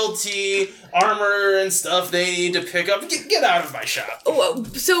royalty armor and stuff they need to pick up? Get out of my shop.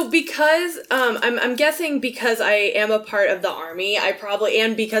 So because I'm guessing because I am a part of the army,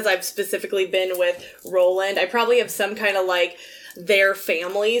 and because I've specifically been with Roland, I probably have some kind of like their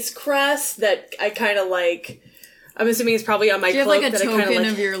family's crest that I kind of like. I'm assuming it's probably on my cloak. Do you have like a that I kinda, token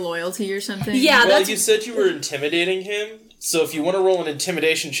like, of your loyalty or something? Yeah, Well, you said you were intimidating him, so if you want to roll an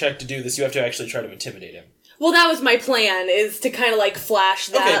intimidation check to do this, you have to actually try to intimidate him. Well, that was my plan, is to kind of like flash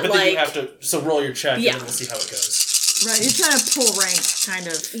that. Okay, but like, then you have to. So roll your check, Yeah. and then we'll see how it goes. Right, you're trying to pull rank, kind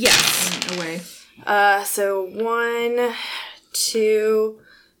of. Yes. In a way. So 1, 2,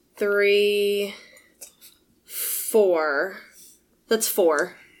 3, 4. That's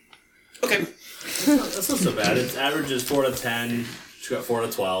 4. Okay. That's not so bad. Its average is 4 to 10. She got 4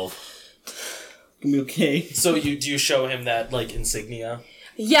 to 12. Gonna be okay. So do you show him that like insignia?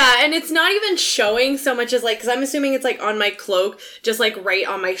 Yeah, and it's not even showing so much as like, because I'm assuming it's like on my cloak, just like right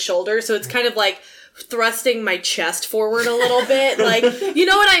on my shoulder, so it's kind of like thrusting my chest forward a little bit, like, you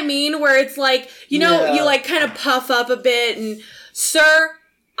know what I mean? Where it's like, you like kind of puff up a bit, and sir,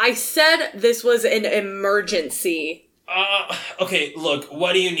 I said this was an emergency. Okay, look,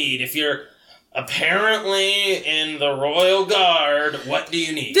 what do you need? If you're apparently in the Royal Guard, what do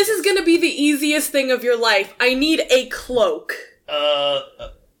you need? This is gonna be the easiest thing of your life. I need a cloak.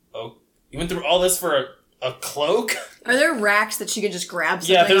 Oh, you went through all this for a cloak? Are there racks that she could just grab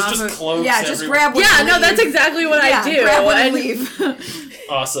something Yeah, there's off just of? cloaks Yeah, just everywhere. grab one. Yeah, and no, leave. that's exactly what I do. Grab one and And leave.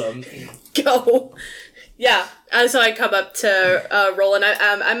 Awesome. go. Yeah, so I come up to Roland.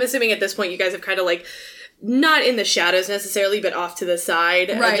 I'm assuming at this point you guys have kind of like, not in the shadows necessarily, but off to the side.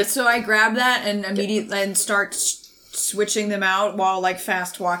 Right, so I grab that and immediately and start switching them out while like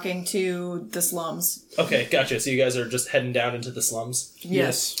fast walking to the slums. Okay, gotcha. So you guys are just heading down into the slums?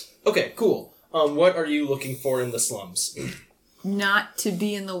 Yes. Okay, cool. What are you looking for in the slums? Not to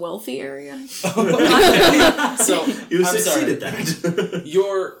be in the wealthy area. So You I'm succeeded sorry. that.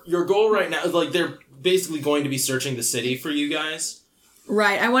 Your goal right now is like they're basically going to be searching the city for you guys.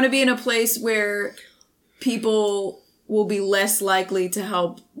 Right, I want to be in a place where people will be less likely to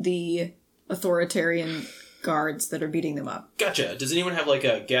help the authoritarian guards that are beating them up. Gotcha. Does anyone have like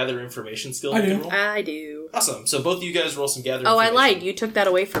a gather information skill? I you do. can roll? I do. Awesome. So both of you guys roll some gather Oh, I information. lied. You took that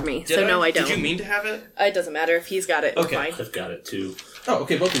away from me. Did so no, I don't. Did you mean to have it? It doesn't matter if he's got it. Okay. Fine. I've got it too. Oh,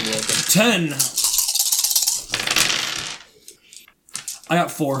 okay. Both of you roll them. 10. I got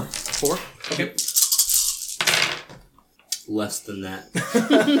 4. 4? Okay. Less than that.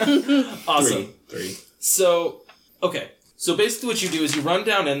 Awesome. 3. So, okay. So basically what you do is you run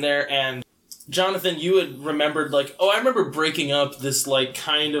down in there and Jonathan, you had remembered like, oh, I remember breaking up this like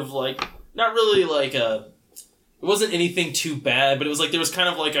kind of like, not really like it wasn't anything too bad, but it was like there was kind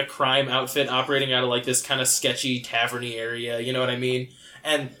of like a crime outfit operating out of like this kind of sketchy taverny area, you know what I mean?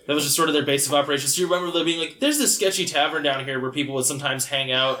 And that was just sort of their base of operations. So you remember them being like, there's this sketchy tavern down here where people would sometimes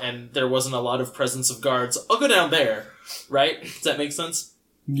hang out and there wasn't a lot of presence of guards. I'll go down there, right? Does that make sense?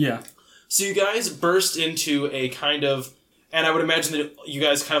 Yeah. So you guys burst into a kind of, and I would imagine that you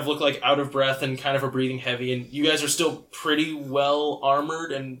guys kind of look like out of breath and kind of are breathing heavy, and you guys are still pretty well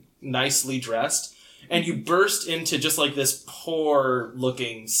armored and nicely dressed. And you burst into just like this poor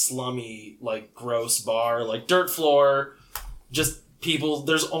looking, slummy, like gross bar, like dirt floor, just people,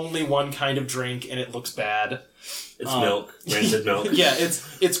 there's only one kind of drink and it looks bad. It's milk. Rancid milk. Yeah,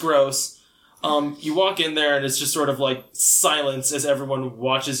 it's gross. You walk in there and it's just sort of like silence as everyone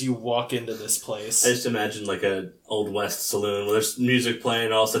watches you walk into this place. I just imagine like a Old West saloon where there's music playing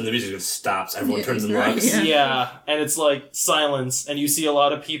and all of a sudden the music just stops. Everyone turns and right, looks. Yeah, and it's like silence, and you see a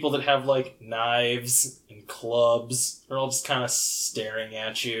lot of people that have like knives and clubs. They're all just kind of staring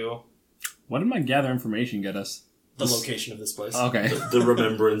at you. What did my gather information get us? The location of this place. Okay. The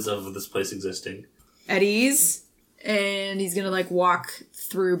remembrance of this place existing. At ease, and he's gonna like walk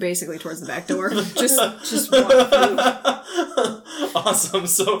through basically towards the back door. just walk through. Awesome.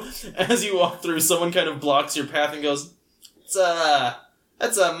 So as you walk through, someone kind of blocks your path and goes,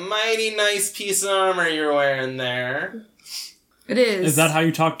 "That's a mighty nice piece of armor you're wearing there." It is. Is that how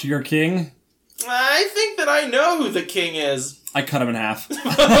you talk to your king? I think that I know who the king is. I cut him in half.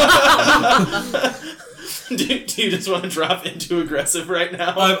 Do you just want to drop into aggressive right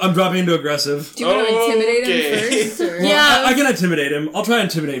now? I'm dropping into aggressive. Do you want to intimidate Okay. him first? Or? Yeah. I can intimidate him. I'll try to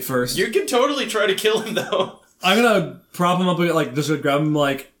intimidate first. You can totally try to kill him, though. I'm gonna prop him up, like, just gonna grab him,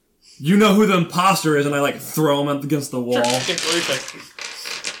 like, you know who the imposter is, and I, like, throw him against the wall. Okay, roll your check.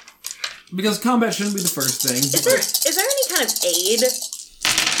 Because combat shouldn't be the first thing. Is there any kind of aid?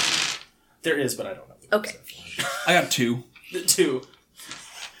 There is, but I don't know. Okay. I got 2. The 2.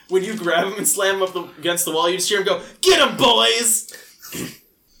 When you grab him and slam him up against the wall, you just hear him go, "Get him, boys!"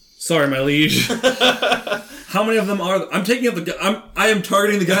 Sorry, my liege. How many of them are there? I'm taking up the guy. I am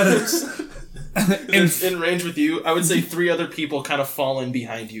targeting the guy that's in range with you. I would say 3 other people kind of fall in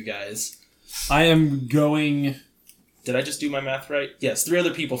behind you guys. I am going. Did I just do my math right? Yes, 3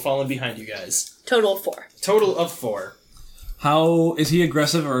 other people fall in behind you guys. Total of 4. Total of 4. How is he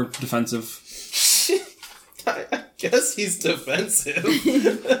aggressive or defensive? I guess he's defensive.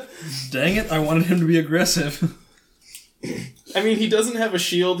 Dang it! I wanted him to be aggressive. I mean, he doesn't have a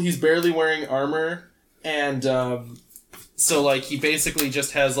shield. He's barely wearing armor, and so like he basically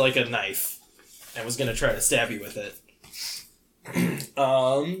just has like a knife, and was gonna try to stab you with it.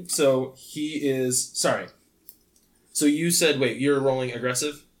 So he is sorry. So you said wait, you're rolling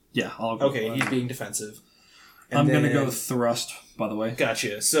aggressive? Yeah, I'll go. Okay, he's being defensive. And I'm gonna then- go thrust. By the way.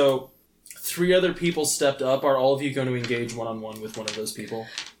 Gotcha. So 3 other people stepped up. Are all of you going to engage one-on-one with one of those people?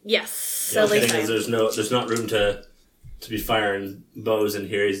 Yes. The At only least thing I is am. there's not room to be firing bows in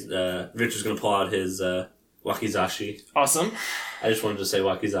here. He's Richard's gonna pull out his wakizashi. Awesome. I just wanted to say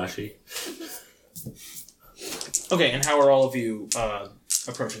wakizashi. Okay, and how are all of you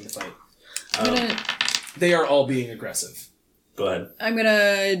approaching the fight? I'm They are all being aggressive. Go ahead.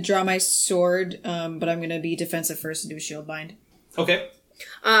 gonna draw my sword, but I'm gonna be defensive first and do a shield bind. Okay.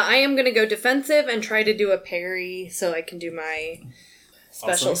 I am going to go defensive and try to do a parry so I can do my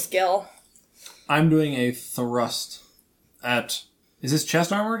special Awesome. skill. I'm doing a thrust at. Is this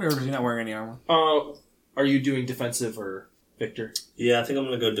chest armored or is he not wearing any armor? Are you doing defensive or Victor? Yeah, I think I'm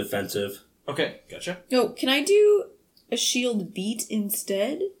gonna go defensive. Okay, gotcha. No, can I do a shield beat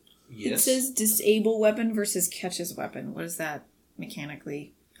instead? It Yes. says disable weapon versus catches weapon. What is that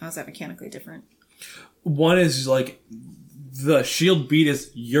mechanically? How's that mechanically different? One is like the shield beat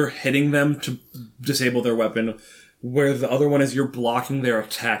is you're hitting them to disable their weapon, where the other one is you're blocking their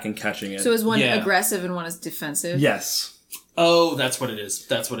attack and catching it. So is one Yeah. aggressive and one is defensive? Yes. Oh, that's what it is.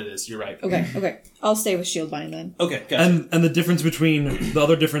 That's what it is. You're right. Okay. I'll stay with shield bind then. Okay, gotcha. And the difference between the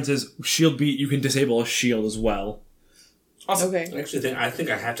other difference is shield beat you can disable a shield as well. Awesome. Okay. I think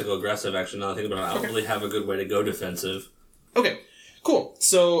I have to go aggressive. Actually, now that I think about it, I don't really have a good way to go defensive. Okay, cool.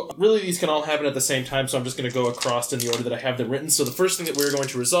 So, really, these can all happen at the same time, so I'm just going to go across in the order that I have them written. So, the first thing that we're going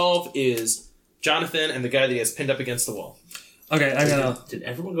to resolve is Jonathan and the guy that he has pinned up against the wall. Okay, I'm gonna... Did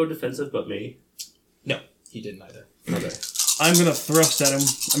everyone go defensive but me? No, he didn't either. Okay. I'm gonna thrust at him.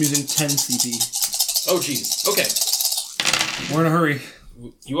 I'm using 10 CP. Oh, jeez. Okay. We're in a hurry.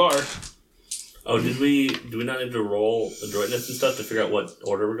 You are. Oh, do we not need to roll adroitness and stuff to figure out what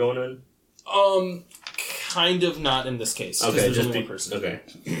order we're going in? Kind of not in this case. Okay, there's just only one person. Okay.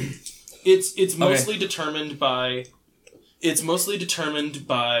 It's mostly determined by... It's mostly determined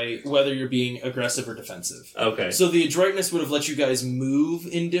by whether you're being aggressive or defensive. Okay. So the adroitness would have let you guys move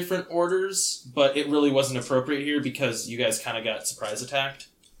in different orders, but it really wasn't appropriate here because you guys kind of got surprise attacked.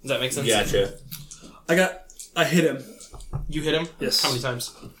 Does that make sense? Gotcha. I hit him. You hit him? Yes. How many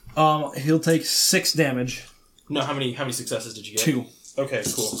times? He'll take 6 damage. No, how many successes did you get? 2. Okay,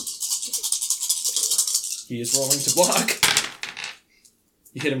 cool. He is rolling to block.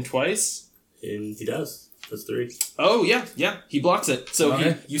 You hit him twice? And he does. That's 3. Oh, yeah. He blocks it. So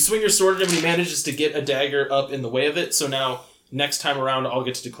Okay. you swing your sword at him and he manages to get a dagger up in the way of it. So now, next time around, I'll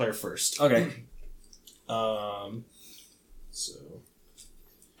get to declare first. Okay.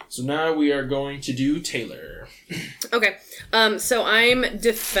 So now we are going to do Taylor. Okay. So I'm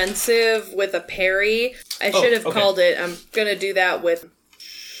defensive with a parry. I should have called it. I'm gonna do that with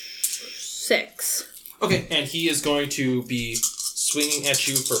 6. Okay, and he is going to be swinging at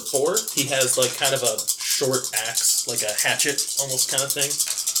you for 4. He has like kind of a short axe, like a hatchet almost kind of thing.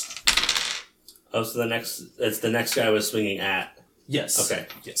 Oh, so it's the next guy was swinging at. Yes. Okay.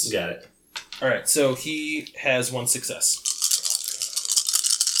 Yes. Got it. All right. So he has 1 success.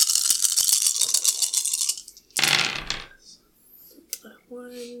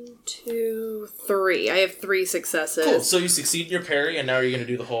 One, 2, 3. I have 3 successes. Cool. So you succeed in your parry, and now you're going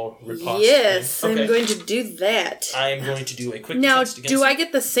to do the whole riposte. Yes, thing. Okay. I'm going to do that. I am going to do a quick Now, defense against do you. I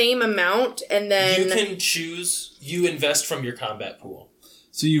get the same amount and then... You can choose. You invest from your combat pool.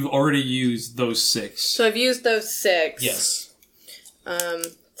 So you've already used those 6. So I've used those 6. Yes.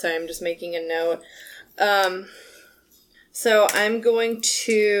 Sorry, I'm just making a note. So I'm going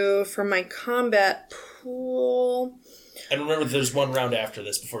to, for my combat pool... And remember, there's 1 round after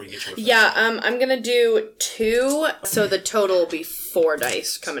this before you get your... Yeah, I'm going to do 2, so the total will be 4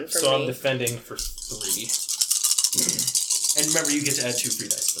 dice coming from So me. I'm defending for 3. And remember, you get to add 2 free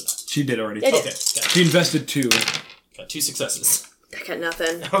dice for that. She did already. I did. Okay, got it. She invested 2. Got 2 successes. I got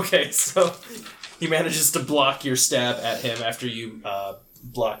nothing. Okay, so he manages to block your stab at him after you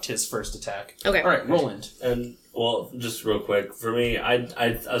blocked his first attack. Okay. All right, Roland. And well, just real quick for me, I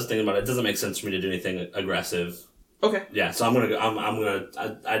was thinking about it. It doesn't make sense for me to do anything aggressive. Okay. Yeah, so I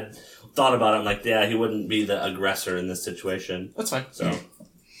thought about it. I'm like, yeah, he wouldn't be the aggressor in this situation. That's fine. So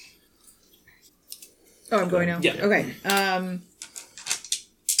Oh, I'm going now? Yeah. Okay.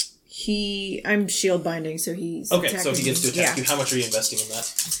 I'm shield binding, so he's Okay, so he attacking gets to me. attack Yeah. you. How much are you investing in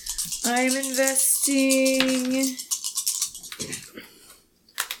that? I'm investing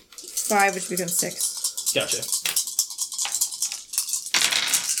 5, which becomes 6. Gotcha.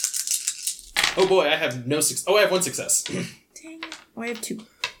 Oh boy, I have no success. Oh, I have 1 success. Dang it. Oh, I have 2.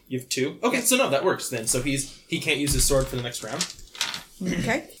 You have 2? Okay, so no, that works then. So he can't use his sword for the next round.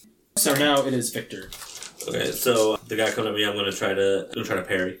 Okay. So now it is Victor. okay, so the guy coming at me, I'm gonna try to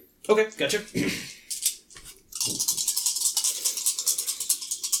parry. Okay, gotcha.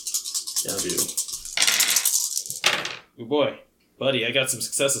 Yeah, I'll do. Oh boy, buddy, I got some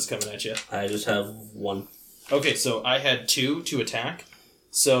successes coming at you. I just have 1. Okay, so I had 2 to attack.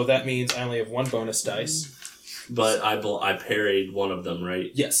 So that means I only have 1 bonus dice. But I parried one of them, right?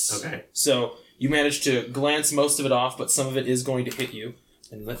 Yes. Okay. So you managed to glance most of it off, but some of it is going to hit you.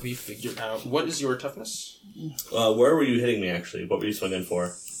 And let me figure out, what is your toughness? Where were you hitting me, actually? What were you swinging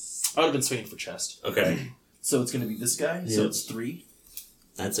for? I would have been swinging for chest. Okay. So it's going to be this guy. So Yep. it's 3.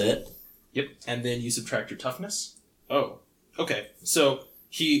 That's it? Yep. And then you subtract your toughness. Oh. Okay. So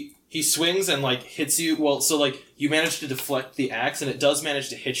he swings and like hits you. Well, so like you manage to deflect the axe and it does manage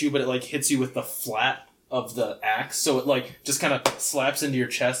to hit you, but it like hits you with the flat of the axe. So it like just kind of slaps into your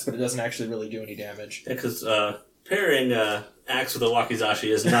chest, but it doesn't actually really do any damage. Yeah, because parrying axe with a wakizashi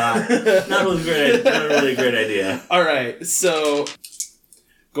is not really a great idea. All right. So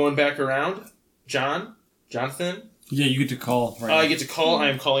going back around, Jonathan. Yeah, you get to call. Right. I get to call. I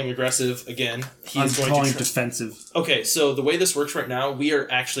am calling aggressive again. I'm He's going calling to defensive. Okay, so the way this works right now, we are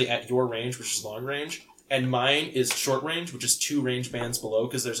actually at your range, which is long range, and mine is short range, which is 2 range bands below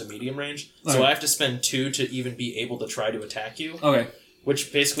because there's a medium range. So Okay. I have to spend 2 to even be able to try to attack you, Okay.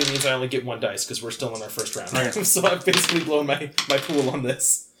 which basically means I only get 1 dice because we're still in our first round. Okay. So I've basically blown my pool on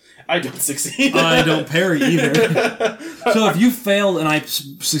this. I don't succeed. I don't parry either. So if you failed and I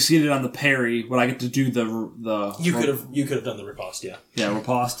succeeded on the parry, would I get to do the? You could have done the riposte, yeah. Yeah,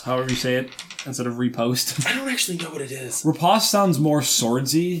 riposte, however you say it, instead of repost. I don't actually know what it is. Riposte sounds more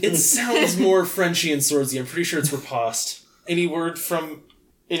swordsy. It sounds more Frenchy and swordsy. I'm pretty sure it's riposte. Any word from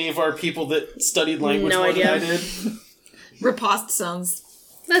any of our people that studied language No more idea. than I did? Riposte sounds.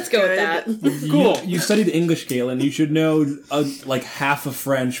 Let's go with that. Cool. You studied English, Galen. You should know like half of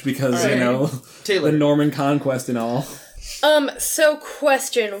French because Alright. Taylor. the Norman conquest and all. So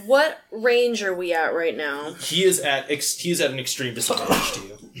question, what range are we at right now? He is at an extreme disadvantage to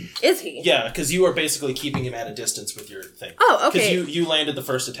you. Is he? Yeah, because you are basically keeping him at a distance with your thing. Oh, okay. Because you landed the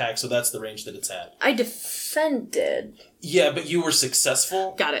first attack, so that's the range that it's at. I defended. Yeah, but you were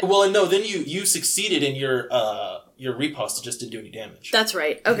successful. Got it. Well, and no, then you succeeded in your riposte. It just didn't do any damage. That's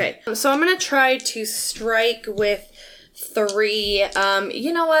right. Okay. So I'm going to try to strike with 3.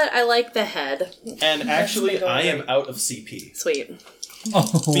 You know what? I like the head. And actually, I am out of CP. Sweet.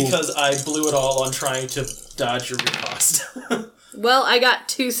 Oh. Because I blew it all on trying to dodge your riposte. Well, I got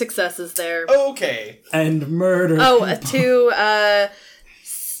 2 successes there. Okay. And murder. Oh, 2,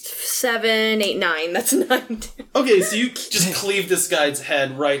 7, 8, 9. That's 9. Okay, so you just cleave this guy's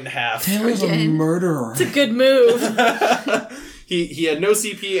head right in half. Taylor's a murderer. It's a good move. He had no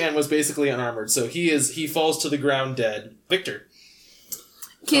CP and was basically unarmored, so he falls to the ground dead. Victor.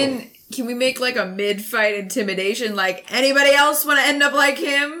 Can we make like a mid-fight intimidation? Like, anybody else want to end up like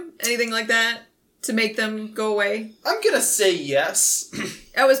him? Anything like that? To make them go away? I'm gonna say yes.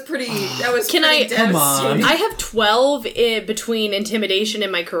 That was pretty Can pretty I- Come on. I have 12 between intimidation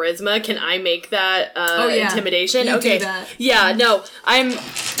and my charisma. Can I make that intimidation? You okay. do that. Yeah, no. I'm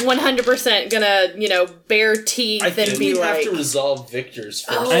 100% gonna, bare teeth I and think be we have like... to resolve Victor's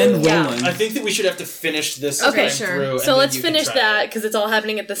first. Oh, And yeah. Roland. I think that we should have to finish this Okay, time sure. through. So and let's then you can finish try that, it. because it's all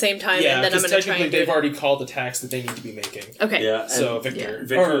happening at the same time, Yeah, and then I'm because gonna try technically and do they've it. already called attacks that they need to be making. Okay. Yeah. So and- Victor,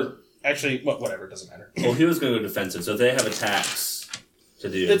 Victor- or actually, whatever, doesn't matter. Well, he was going to go defensive, so if they have attacks to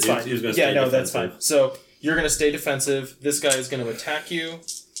do. It's he, fine. He was going to Yeah, stay no, defensive. that's fine. So you're going to stay defensive. This guy is going to attack you.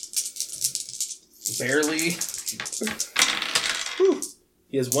 Barely. Whew.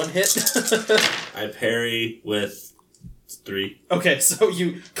 He has 1 hit. I parry with 3. Okay, so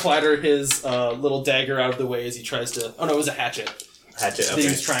you clatter his little dagger out of the way as he tries to... Oh no, it was a hatchet Hatchet. that Okay. he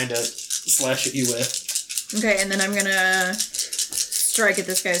was trying to slash at you with. Okay, and then I'm gonna strike at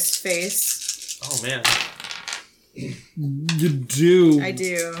this guy's face. Oh man. You do. I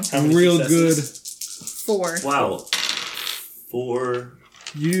do. How many Real successes? 4. Wow. 4.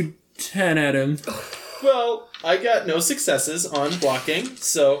 You 10 at him. Well, I got no successes on blocking,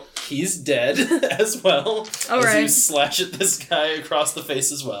 so he's dead as well. All as right. you slash at this guy across the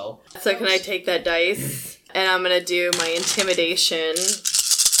face as well. So can I take that dice? And I'm gonna do my intimidation.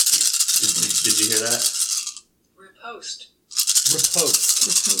 Did you hear that? Riposte.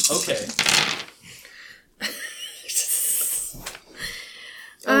 Okay.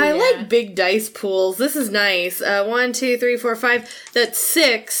 I yeah. like big dice pools. This is nice. 1, 2, 3, 4, 5. That's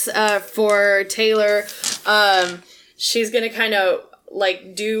 6 for Taylor. She's gonna kind of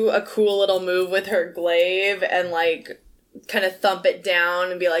do a cool little move with her glaive and kind of thump it down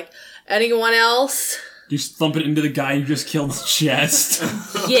and be like, anyone else? You just thump it into the guy you just killed in the chest.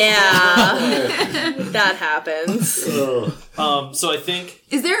 Yeah, that happens. So I think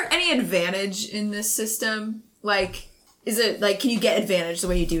Is there any advantage in this system? Is it can you get advantage the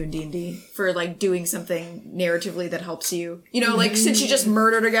way you do in D&D for doing something narratively that helps you? Since you just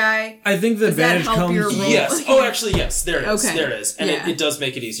murdered a guy. I think the Does that advantage help comes. your roll? yes. Oh, actually, yes. There it is. Okay. There it is, and Yeah. it does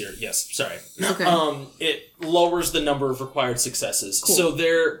make it easier. Yes. Sorry. Okay. It lowers the number of required successes. Cool. So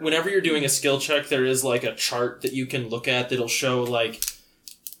whenever you're doing a skill check, there is a chart that you can look at that'll show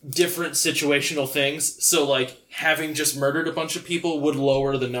different situational things. So having just murdered a bunch of people would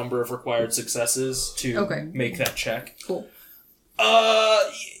lower the number of required successes to Okay. make that check. Cool.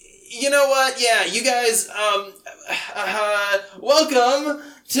 You know what? Yeah, you guys, welcome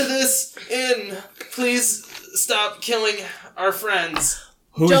to this inn. Please stop killing our friends.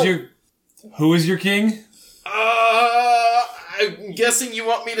 Who is your king? I'm guessing you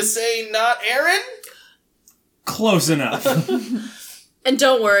want me to say not Aaron? Close enough. And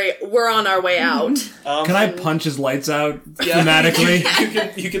don't worry, we're on our way out. Can I punch his lights out Yeah.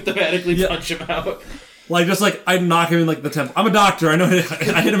 thematically? you can thematically Yeah. punch him out. I knock him in the temple. I'm a doctor. I know.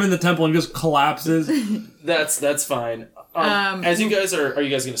 I hit him in the temple and he just collapses. That's fine. As you guys are you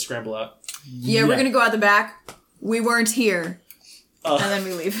guys gonna scramble out? Yeah, we're gonna go out the back. We weren't here. And then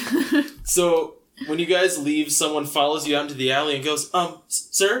we leave. So when you guys leave, someone follows you out into the alley and goes,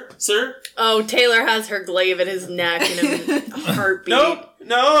 sir? Oh, Taylor has her glaive at his neck in a heartbeat. Nope.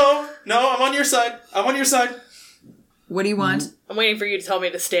 No, I'm on your side. What do you want? I'm waiting for you to tell me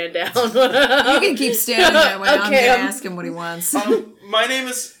to stand down. You can keep standing that way. I'm Okay, gonna ask him what he wants. My name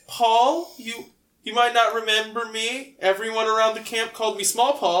is Paul. You might not remember me. Everyone around the camp called me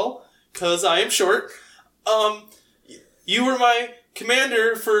Small Paul, because I am short. You were my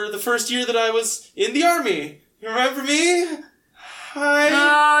commander for the first year that I was in the army. You remember me? Hi.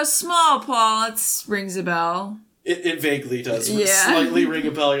 Oh, Small Paul. It rings a bell. It vaguely does. Yeah. Slightly ring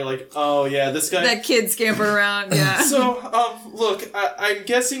a bell. You're like, oh yeah, this guy. That kid scampered around, yeah. So, look, I'm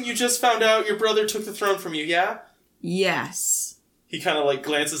guessing you just found out your brother took the throne from you, yeah? Yes. He kind of like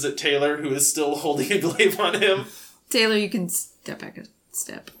glances at Taylor, who is still holding a glaive on him. Taylor, you can step back a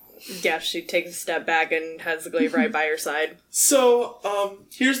step. Yeah, she takes a step back and has the glaive right by her side. So,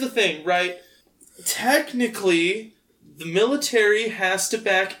 here's the thing, right? Technically, the military has to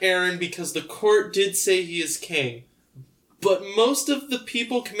back Aaron because the court did say he is king. But most of the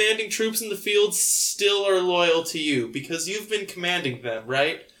people commanding troops in the field still are loyal to you because you've been commanding them,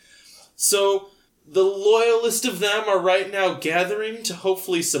 right? So, the loyalist of them are right now gathering to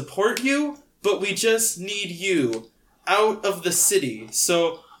hopefully support you, but we just need you out of the city.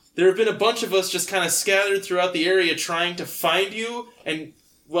 So, there have been a bunch of us just kind of scattered throughout the area trying to find you and,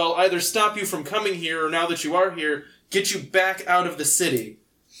 well, either stop you from coming here or now that you are here, get you back out of the city.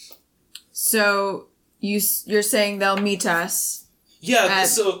 So, you're saying they'll meet us? Yeah,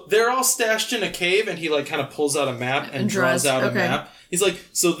 so they're all stashed in a cave, and he, like, kind of pulls out a map and draws out a map. He's like,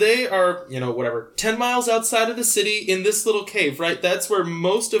 so they are, 10 miles outside of the city in this little cave, right? That's where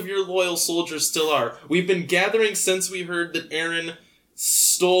most of your loyal soldiers still are. We've been gathering since we heard that Aaron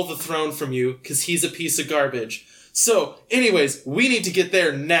stole the throne from you, because he's a piece of garbage. So, anyways, we need to get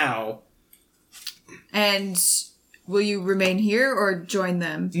there now. And will you remain here or join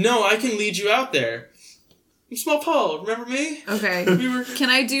them? No, I can lead you out there. I'm Small Paul, remember me? Okay. Can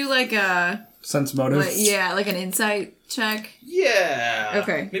I do like a... Sense motive? like an insight check? Yeah.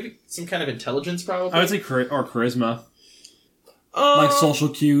 Okay. Maybe some kind of intelligence, probably? I would say or charisma. Like social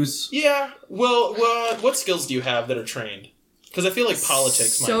cues. Yeah. Well, what skills do you have that are trained? Because I feel like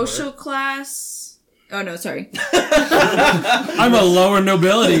politics might work. Social class... Oh, no, sorry. I'm a lower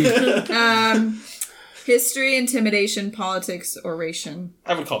nobility. History, intimidation, politics, oration.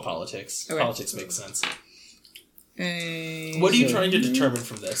 I would call politics. Okay. Politics makes sense. What are you trying to determine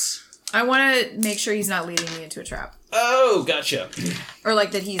from this? I want to make sure he's not leading me into a trap. Oh, gotcha. Or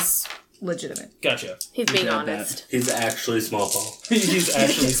like that he's legitimate. Gotcha. He's being honest. He's actually Small Paul. He's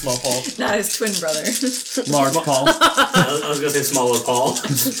actually Small Paul. Not his twin brother. Large Paul. I was going to say Smaller Paul.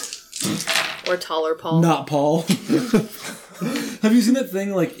 Or taller Paul. Not Paul. Have you seen that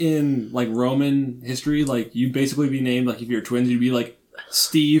thing, like, in, like, Roman history? Like, you'd basically be named, like, if you're twins, you'd be, like,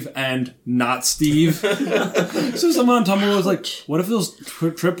 Steve and not Steve. So someone on Tumblr was like, what if those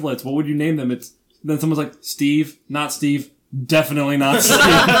triplets, what would you name them? Then someone's like, Steve, not Steve, definitely not Steve.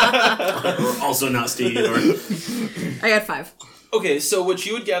 Or also not Steve. I got 5. Okay, so what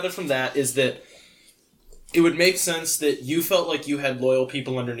you would gather from that is that it would make sense that you felt like you had loyal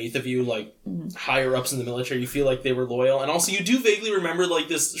people underneath of you, like higher ups in the military. You feel like they were loyal. And also you do vaguely remember like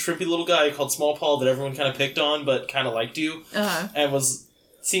this shrimpy little guy called Small Paul that everyone kind of picked on but kind of liked you. And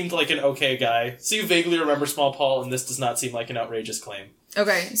seemed like an okay guy. So you vaguely remember Small Paul, and this does not seem like an outrageous claim.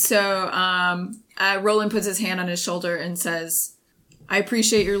 Okay, so Roland puts his hand on his shoulder and says, I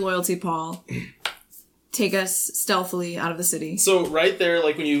appreciate your loyalty, Paul. Take us stealthily out of the city. So right there,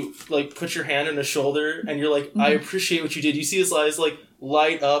 like when you like put your hand on his shoulder and you're like, I appreciate what you did. You see his eyes like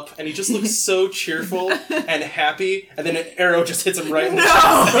light up, and he just looks so cheerful and happy. And then an arrow just hits him right in the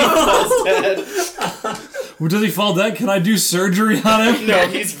chest, and he falls dead. Well, does he fall dead? Can I do surgery on him? No,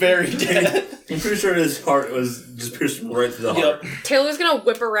 he's very dead. I'm pretty sure his heart was just pierced right through the heart. Taylor's gonna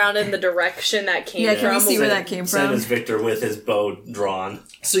whip around in the direction that came from. Yeah, can we see where that came Same from? as Victor with his bow drawn.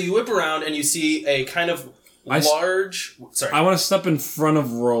 So you whip around and you see a kind of large... Sorry. I want to step in front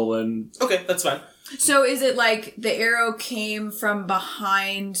of Roland. Okay, that's fine. So is it like the arrow came from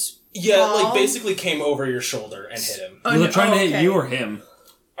behind Yeah, Paul? like basically came over your shoulder and hit him. Were they trying to hit you or him?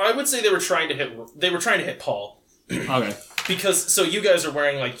 I would say they were trying to hit Paul. Okay. Because, so you guys are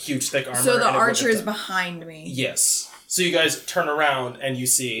wearing like huge thick armor. So the and archer is behind me. Yes. So you guys turn around and you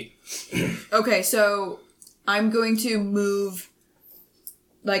see... Okay, so I'm going to move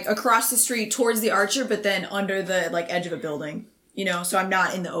like across the street towards the archer, but then under the like edge of a building. You know, so I'm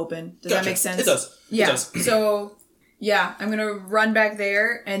not in the open. Does that make sense? It does. Yeah. It does. So, yeah, I'm gonna run back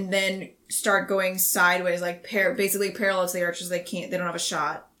there and then start going sideways, like basically parallel to the archers. They don't have a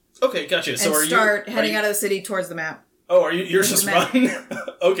shot. Okay, gotcha. So and start heading out of the city towards the map. Oh, you're just running?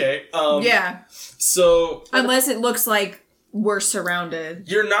 Okay. Yeah. So... Unless it looks like we're surrounded.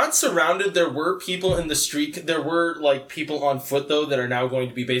 You're not surrounded. There were people in the street. There were, like, people on foot, though, that are now going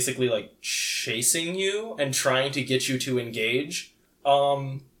to be basically, like, chasing you and trying to get you to engage.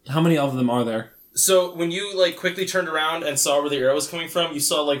 How many of them are there? So when you, like, quickly turned around and saw where the arrow was coming from, you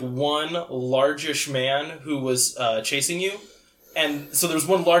saw, like, one largish man who was chasing you. And so there was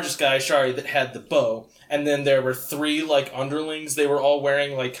one largest guy, Shari, that had the bow. And then there were 3, like, underlings. They were all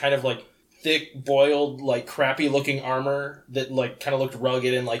wearing, like, kind of, like, thick, boiled, like, crappy-looking armor that, like, kind of looked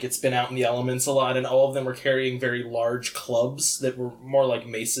rugged and, like, it's been out in the elements a lot. And all of them were carrying very large clubs that were more like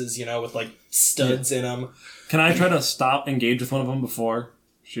maces, you know, with, like, studs in them. Can I try to engage with one of them before?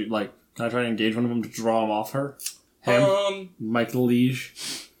 Can I try to engage one of them to draw him off her? Him? Mike the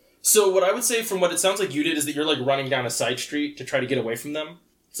Liege? So what I would say from what it sounds like you did is that you're, like, running down a side street to try to get away from them.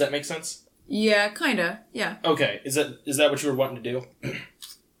 Does that make sense? Yeah, kinda. Yeah. Okay. Is that what you were wanting to do?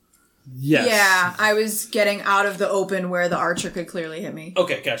 Yes. Yeah, I was getting out of the open where the archer could clearly hit me.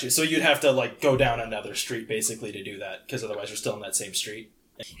 Okay, gotcha. So you'd have to, like, go down another street, basically, to do that, because otherwise you're still in that same street.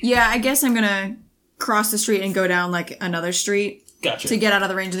 Yeah, I guess I'm gonna cross the street and go down, like, another street. Gotcha. To get out of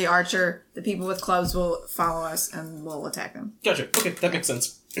the range of the archer. The people with clubs will follow us and we'll attack them. Gotcha. Okay, that makes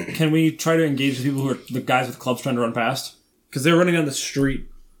sense. Can we try to engage the people who are the guys with clubs trying to run past? Because they're running down the street.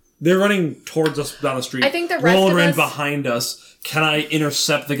 They're running towards us down the street. I think the rest Roland of ran us... behind us. Can I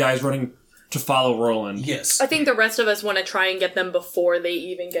intercept the guys running to follow Roland? Yes. I think the rest of us want to try and get them before they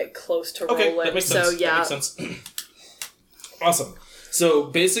even get close to Okay, Roland. that makes sense. So, yeah. That makes sense. Awesome. So,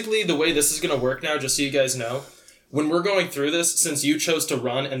 basically, the way this is going to work now, just so you guys know, when we're going through this, since you chose to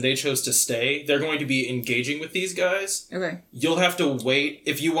run and they chose to stay, they're going to be engaging with these guys. Okay. You'll have to wait.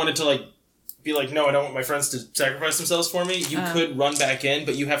 If you wanted to, like, be like, no, I don't want my friends to sacrifice themselves for me, you could run back in,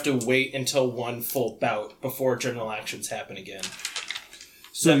 but you have to wait until one full bout before general actions happen again.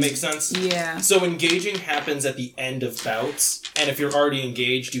 Does that make sense? Yeah. So engaging happens at the end of bouts, and if you're already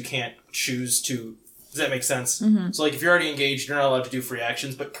engaged, you can't choose to... Does that make sense? Mm-hmm. So, like, if you're already engaged, you're not allowed to do free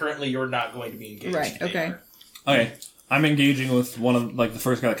actions, but currently you're not going to be engaged. Right, okay. Okay. I'm engaging with one of, like, the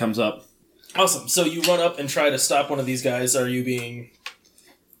first guy that comes up. Awesome. So you run up and try to stop one of these guys. Are you being...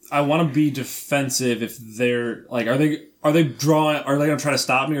 I want to be defensive if they're, like, are they going to try to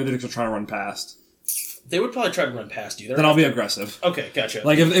stop me, or are they just going to try to run past? They would probably try to run past you. Then I'll be aggressive. Okay, gotcha.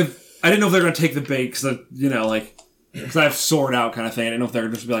 Like, if I didn't know if they're going to take the bait, because, you know, like, because I have sword out kind of thing. I didn't know if they were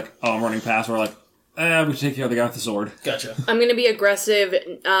just be like, oh, I'm running past, or like, we should take the other guy with the sword. Gotcha. I'm going to be aggressive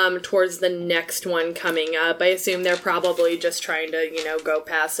towards the next one coming up. I assume they're probably just trying to, go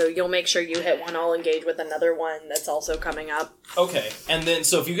past, so you'll make sure you hit one, I'll engage with another one that's also coming up. Okay, and then,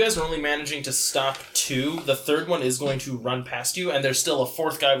 so if you guys are only managing to stop 2, the third one is going to run past you, and there's still a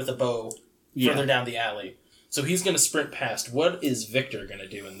 4th guy with a bow further down the alley. So he's going to sprint past. What is Victor going to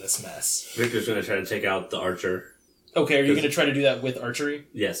do in this mess? Victor's going to try to take out the archer. Okay, are you going to try to do that with archery?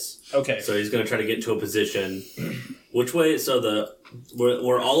 Yes. Okay. So he's going to try to get to a position. Which way? So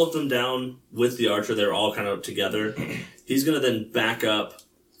were all of them down with the archer? They're all kind of together. He's going to then back up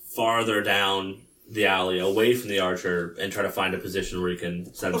farther down the alley, away from the archer, and try to find a position where he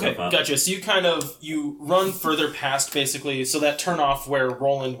can set himself up. Gotcha. So you run further past, basically, so that turnoff where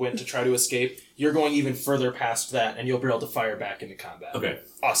Roland went to try to escape, you're going even further past that, and you'll be able to fire back into combat. Okay.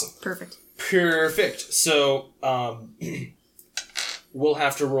 Awesome. Perfect. So, we'll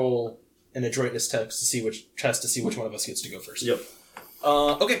have to roll an adroitness test to see which one of us gets to go first. Yep.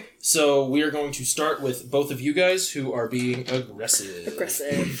 Okay, so we are going to start with both of you guys who are being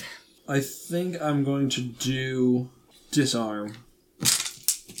aggressive. I think I'm going to do disarm.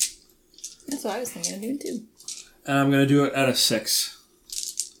 That's what I was thinking of doing too. And I'm going to do it at a 6.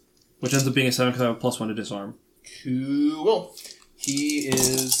 Which ends up being a 7 because I have a +1 to disarm. Cool. He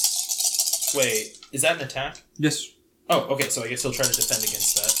is... Wait, is that an attack? Yes. Oh, okay, so I guess he'll try to defend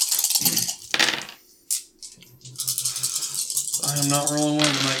against that. I am not rolling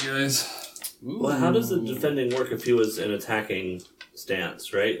well tonight, guys. Ooh. Well, how does the defending work if he was in attacking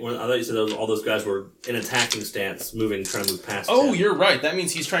stance, right? I thought you said all those guys were in attacking stance, trying to move past him. You're right. That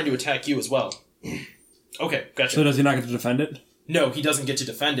means he's trying to attack you as well. Okay, gotcha. So does he not get to defend it? No, he doesn't get to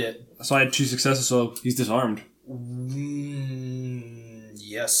defend it. So I had 2 successes, so he's disarmed.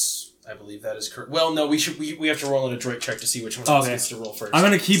 Yes, I believe that is correct. Well, no, we have to roll an adroit check to see which one of us gets to roll first. I'm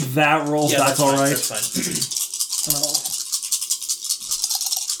going to keep that roll, yeah, that's all right. That's fine.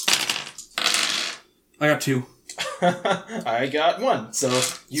 I got 2. I got 1, so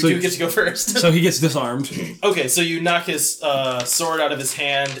you do get to go first. So he gets disarmed. Okay, so you knock his sword out of his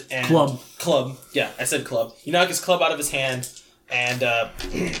hand and... Club. Yeah, I said club. You knock his club out of his hand, and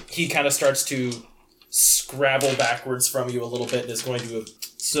he kind of starts to scrabble backwards from you a little bit and is going to...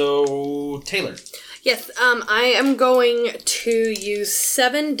 So, Taylor. Yes, I am going to use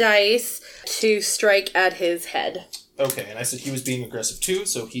 7 dice to strike at his head. Okay, and I said he was being aggressive too,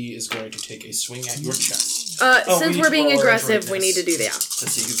 so he is going to take a swing at your chest. Since we're being aggressive, we need to do that.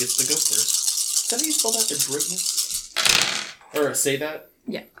 Let's see who gets to go first. Is that how you spell that? Adroitness? Or say that?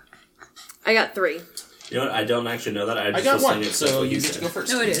 Yeah. I got 3. You know what? I don't actually know that. I got was 1, saying it so you said. get to go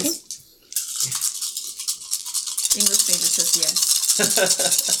first. No, it is. English major says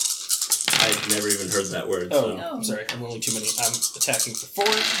yes. I've never even heard that word. Oh, So. I'm sorry. I'm rolling too many. I'm attacking for 4.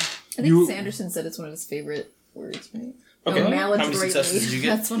 I think Sanderson said it's one of his favorite words, right? Okay. Oh, How many successes did you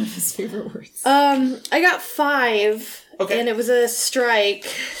get? That's one of his favorite words. I got 5. Okay. And it was a strike,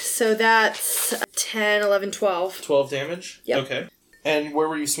 so that's 10, 11, 12. 12 damage? Yep. Okay. And where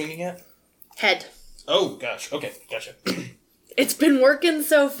were you swinging at? Head. Oh, gosh. Okay, gotcha. It's been working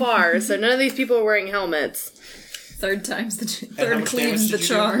so far, so none of these people are wearing helmets. Third time's the how third much cleaves damage the did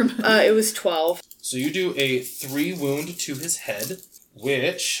you do? charm. It was 12. So you do a 3 wound to his head,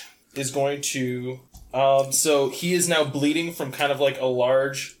 which is going to... so he is now bleeding from kind of like a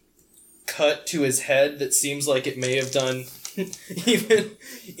large cut to his head that seems like it may have done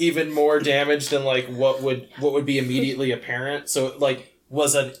even more damage than like what would be immediately apparent. So it like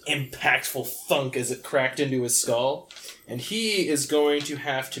was an impactful thunk as it cracked into his skull. And he is going to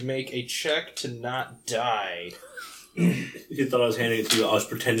have to make a check to not die. You thought I was handing it to you. I was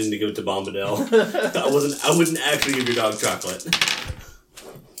pretending to give it to Bombadil. I wouldn't actually give your dog chocolate.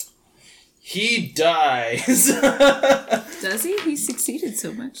 He dies. Does he? He succeeded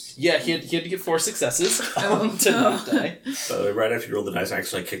so much. Yeah, he had to get 4 successes to not die. So right after you roll the dice,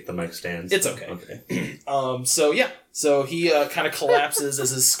 actually I kicked the mic stands. It's okay. Okay. So he kind of collapses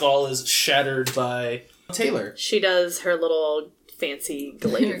as his skull is shattered by Taylor. She does her little fancy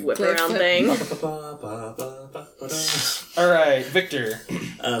glaive whip Glaive around whip. thing. All right, Victor.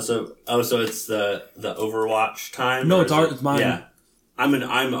 So it's the Overwatch time. No, or it's is ours. It's mine. Yeah, I'm in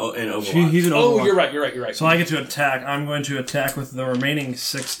Overwatch. He's an Oh, Overwatch. you're right. So I get to attack. I'm going to attack with the remaining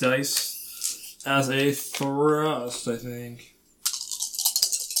 6 dice as a thrust, I think.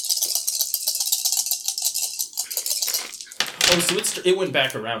 Oh, so it went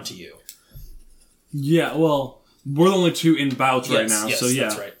back around to you. Yeah, well, we're the only 2 in bouts right now, yes, so yeah.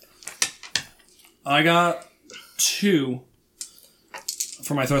 that's right. I got 2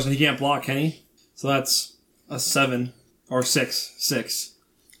 for my thrust, and he can't block, can he? So that's a 7 or 6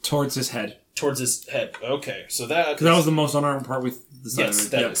 towards his head. Towards his head. Okay, so that... Because that was the most unarmed part we decided. Yes,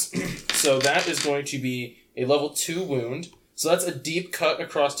 that is. So that is going to be a level 2 wound. So that's a deep cut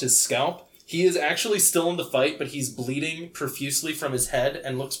across his scalp. He is actually still in the fight, but he's bleeding profusely from his head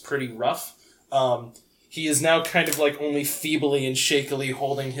and looks pretty rough. He is now kind of like only feebly and shakily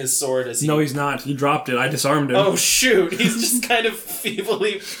holding his sword as he... No, he's not. He dropped it. I disarmed him. Oh, shoot. He's just kind of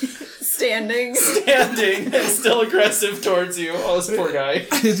feebly Standing and still aggressive towards you. Oh, this poor guy.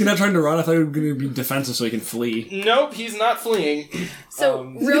 Is he not trying to run? I thought he was going to be defensive so he can flee. Nope, he's not fleeing. So,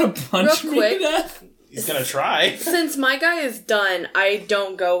 Real quick, He's gonna try. since my guy is done, I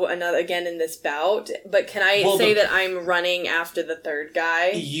don't go again in this bout, but can I say that I'm running after the third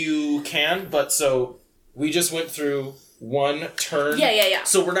guy? You can, but so we just went through 1 turn. Yeah.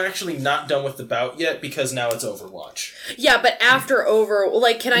 So we're not actually not done with the bout yet because now it's Overwatch. Yeah, but after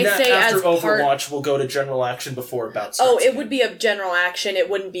can I say after as Overwatch, we'll go to general action before a bout starts. Oh, it again. would be a general action.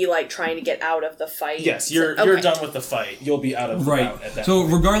 It wouldn't be like trying to get out of the fight. Yes, you're done with the fight. You'll be out of the bout at that So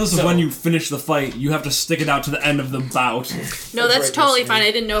point. regardless of when you finish the fight, you have to stick it out to the end of the bout. No, that's right, totally yes, fine.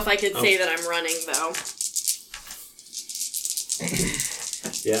 I didn't know if I could say that I'm running though.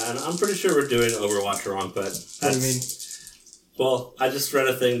 Yeah, and I'm pretty sure we're doing Overwatch wrong, but What do you mean? Well, I just read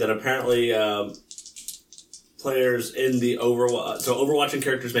a thing that apparently players in the Overwatching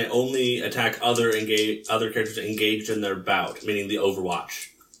characters may only attack other characters engaged in their bout, meaning the Overwatch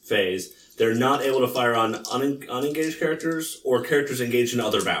phase. They're not able to fire on unengaged characters or characters engaged in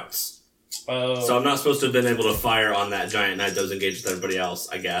other bouts. So I'm not supposed to have been able to fire on that giant knight that was engaged with everybody else,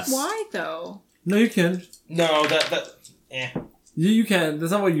 I guess. Why though? No, you can. No, You can.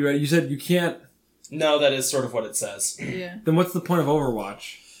 That's not what you read. You said you can't. No, that is sort of what it says. Yeah. Then what's the point of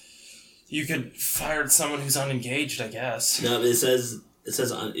Overwatch? You could fire at someone who's unengaged, I guess. No, it says.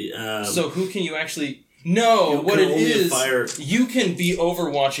 So who can you actually... No, what it is, you can be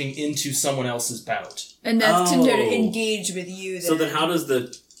overwatching into someone else's bout. And that's to engage with you then. So then how does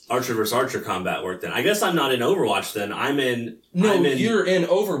the archer versus archer combat work then? I guess I'm not in Overwatch then. You're in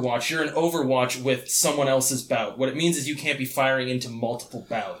Overwatch. You're in Overwatch with someone else's bout. What it means is you can't be firing into multiple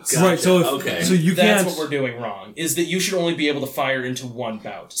bouts. Gotcha. Right, so you That's can't... what we're doing wrong, is that you should only be able to fire into one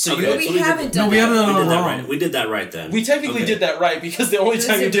bout. So Okay. We haven't done we haven't that. done We it did that wrong. right. We did that right then. We technically did that right, because the only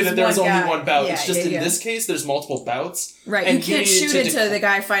time you It did was it, there was one only guy. one bout. Yeah, It's just in yeah. this case, there's multiple bouts. Right, and you can't getting shoot to into the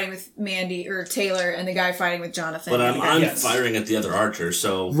guy fighting with Mandy or Taylor and the guy fighting with Jonathan. But I'm Yes. firing at the other archer,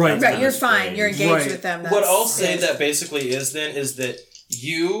 so... Right. that's right, kinda you're fine. strange. You're engaged Right. with them. What That's I'll say it. that basically is then is that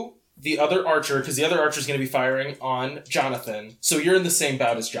you, the other archer, because the other archer is going to be firing on Jonathan, so you're in the same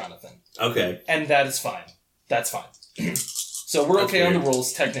bout as Jonathan. Okay. And that is fine. That's fine. So we're That's okay on the weird.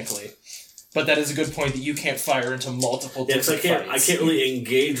 rules, technically. But that is a good point that you can't fire into multiple Yeah, 'cause different I fights. can't really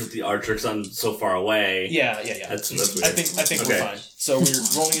engage with the archer because I'm so far away. Yeah. That's weird. I think Okay. we're fine. So we're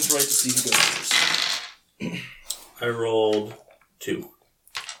rolling into right to see who goes first. I rolled 2.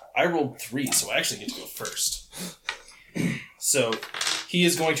 I rolled 3, so I actually get to go first. So he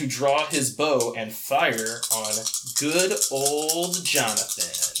is going to draw his bow and fire on good old Jonathan.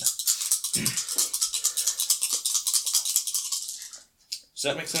 Does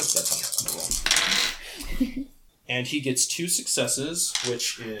that make sense? That's how I'm roll. And he gets 2 successes,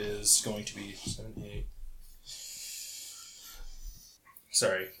 which is going to be 7, 8.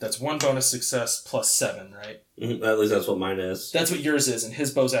 Sorry, that's 1 bonus success plus 7, right? At least that's what mine is. That's what yours is, and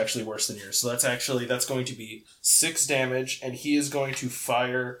his bow's actually worse than yours. So that's going to be 6 damage, and he is going to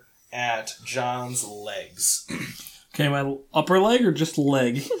fire at John's legs. Okay, my upper leg or just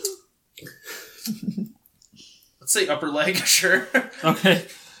leg? Let's say upper leg, sure. Okay.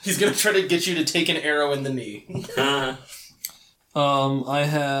 He's gonna try to get you to take an arrow in the knee. I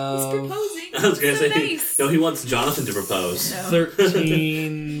have... He's proposing. I was gonna So say, nice. no, he wants Jonathan to propose. No.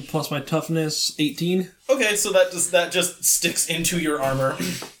 13 plus my toughness, 18. Okay, so that just sticks into your armor.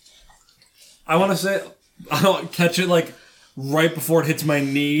 I want to say, I don't catch it like right before it hits my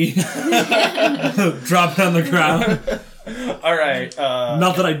knee. Drop it on the ground. All right.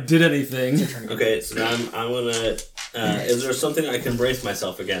 Not that I did anything. Okay, so now I'm gonna. Is there something I can brace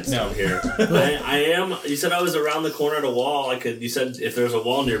myself against No. down here? I am. You said I was around the corner at a wall. You said if there's a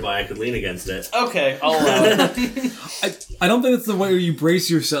wall nearby, I could lean against it. Okay, I'll allow it. I don't think it's the way where you brace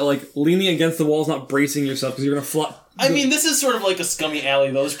yourself. Like, leaning against the wall is not bracing yourself because you're going to fly. I mean, this is sort of like a scummy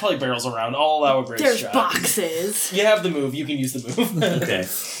alley, though. There's probably barrels around. I'll allow a brace There's shot. boxes. You have the move. You can use the move. Okay,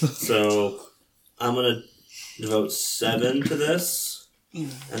 so I'm gonna devote 7 to this,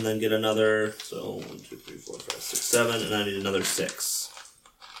 and then get another. So 1, 2, 3, 4, 5, 6, 7, and I need another 6.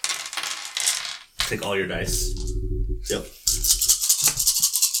 Take all your dice. Yep.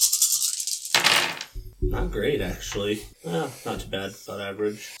 Not great, actually. Not too bad. About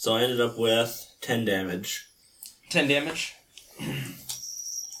average. So I ended up with 10 damage. 10 damage.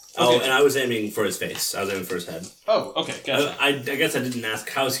 Oh, Okay. and I was aiming for his face. I was aiming for his head. Oh, okay, gotcha. I guess I didn't ask,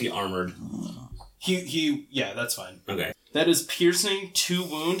 how's he armored? Yeah, that's fine. Okay. That is piercing 2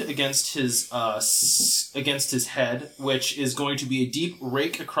 wound against his head, which is going to be a deep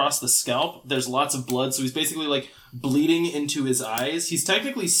rake across the scalp. There's lots of blood, so he's basically like bleeding into his eyes. He's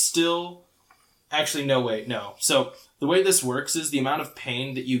technically still. Actually, no, wait, no. So the way this works is the amount of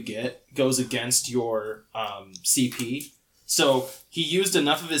pain that you get goes against your CP. So he used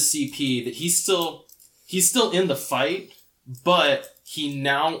enough of his CP that he's still in the fight, but he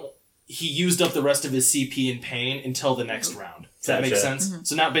used up the rest of his CP in pain until the next round. Does that make Gotcha. sense?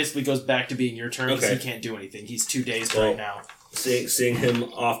 So now it basically goes back to being your turn because Okay. he can't do anything. He's 2 dazed Well, right now. Seeing him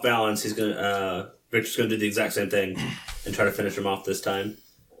off balance, he's gonna Victor's gonna do the exact same thing and try to finish him off this time.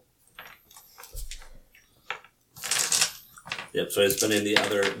 Yep. So he's spending the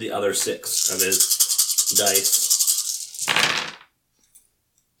other 6 of his dice.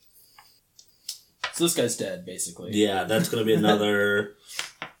 So this guy's dead, basically. Yeah, that's gonna be another.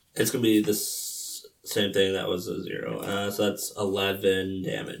 It's gonna be this same thing that was a 0. So that's 11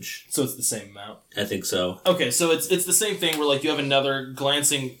 damage. So it's the same amount. I think so. Okay, so it's the same thing where like you have another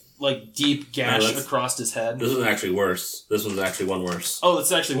glancing like deep gash that's- across his head. This one's actually worse. This one's actually one worse. Oh,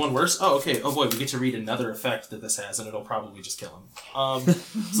 that's actually one worse. Oh, okay. Oh boy, we get to read another effect that this has, and it'll probably just kill him. So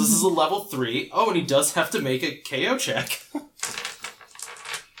this is a level 3. Oh, and he does have to make a KO check.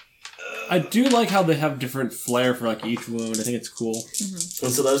 I do like how they have different flair for like each wound. I think it's cool.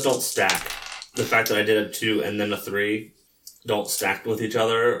 And so those don't stack. The fact that I did a 2 and then a 3 don't stack with each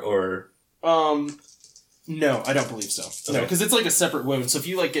other, or No, I don't believe so. No, Okay. because it's like a separate wound. So if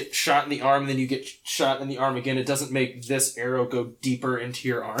you like get shot in the arm and then you get shot in the arm again, it doesn't make this arrow go deeper into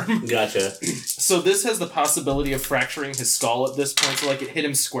your arm. gotcha. So this has the possibility of fracturing his skull at this point. So like it hit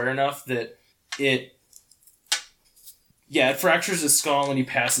him square enough that it Yeah, it fractures his skull and he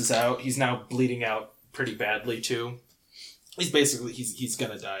passes out. He's now bleeding out pretty badly, too. He's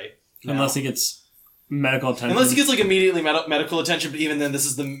gonna die. Now. Unless he gets medical attention. Unless he gets, like, immediately medical attention, but even then, this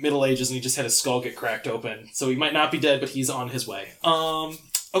is the Middle Ages and he just had his skull get cracked open. So he might not be dead, but he's on his way.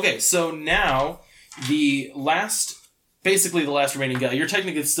 Okay, so now, the last remaining guy, you're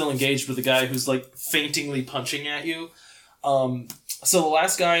technically still engaged with the guy who's, like, faintingly punching at you. So the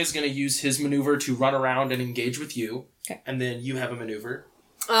last guy is going to use his maneuver to run around and engage with you. Okay. And then you have a maneuver.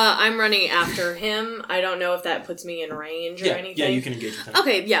 I'm running after him. I don't know if that puts me in range or anything. Yeah, you can engage with him.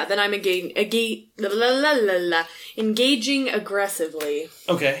 Okay, yeah, then I'm engaging aggressively.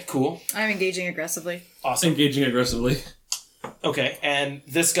 Okay, cool. I'm engaging aggressively. Awesome. Engaging aggressively. Okay, and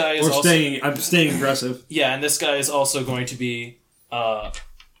this guy is I'm staying aggressive. Yeah, and this guy is also going to be...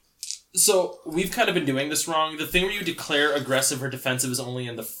 So, we've kind of been doing this wrong. The thing where you declare aggressive or defensive is only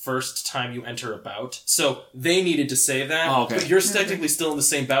in the first time you enter a bout. So, they needed to say that. Oh, okay. But you're technically still in the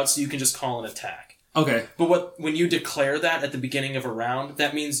same bout, so you can just call an attack. Okay. But when you declare that at the beginning of a round,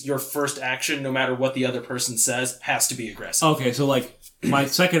 that means your first action, no matter what the other person says, has to be aggressive. Okay, so, like, my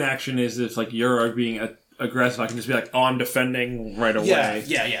second action is if, like, you're being aggressive, I can just be like, oh, I'm defending right away.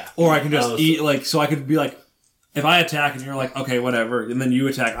 Yeah. Or I can just so I could be like, if I attack and you're like, okay, whatever, and then you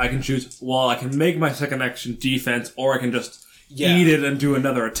attack, I can choose, well, I can make my second action defense, or I can just eat it and do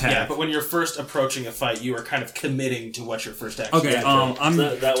another attack. Yeah, but when you're first approaching a fight, you are kind of committing to what your first action is. Okay, I'm...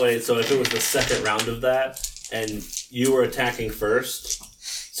 So that way, so if it was the second round of that, and you were attacking first,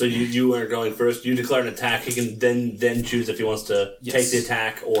 so you were going first, you declare an attack, he can then choose if he wants to take the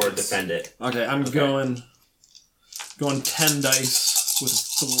attack or defend it. Okay, I'm going 10 dice with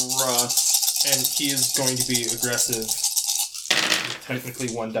thrust. And he is going to be aggressive. Technically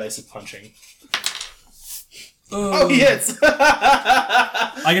 1 dice of punching. Oh, he hits!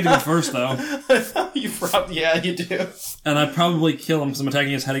 I get to go first, though. You do. And I probably kill him because I'm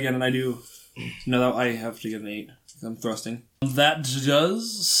attacking his head again, and I do... No, I have to get an 8. I'm thrusting. That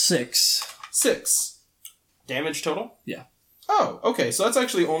does 6. 6. Damage total? Yeah. Oh, okay. So that's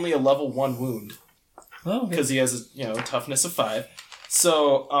actually only a level 1 wound. Oh, okay. Because he has a toughness of 5.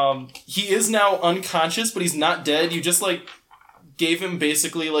 So, he is now unconscious, but he's not dead. You just, like, gave him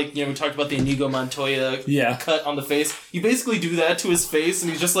basically, like, we talked about the Inigo Montoya cut on the face. You basically do that to his face,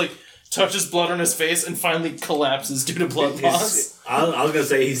 and he just, like, touches blood on his face and finally collapses due to blood loss. I was going to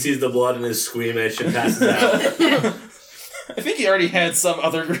say he sees the blood and is squeamish and passes out. I think he already had some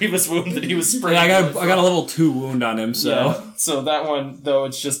other grievous wound that he was spraying. Yeah, I got a level 2 wound on him, so... Yeah. So that one, though,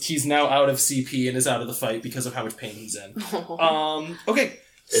 it's just he's now out of CP and is out of the fight because of how much pain he's in. Okay.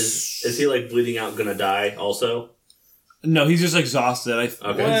 Is he, like, bleeding out gonna die also? No, he's just exhausted.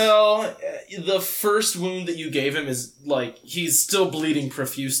 Okay. Well, the first wound that you gave him is, like, he's still bleeding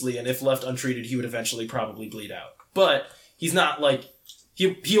profusely, and if left untreated, he would eventually probably bleed out. But he's not, like...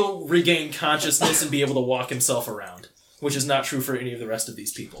 He'll regain consciousness and be able to walk himself around. Which is not true for any of the rest of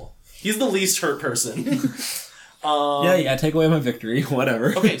these people. He's the least hurt person. Take away my victory.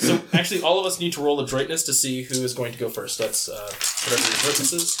 Whatever. Okay, so actually all of us need to roll adroitness to see who is going to go first. That's whatever your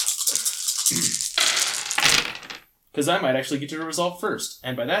adroitness is. Because I might actually get to resolve first.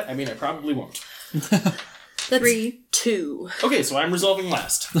 And by that, I mean I probably won't. That's 2. Okay, so I'm resolving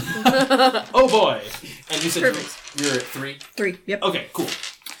last. Oh boy. And you said you're at 3? 3, yep. Okay, cool.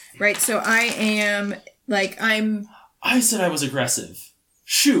 Right, so I am, I said I was aggressive.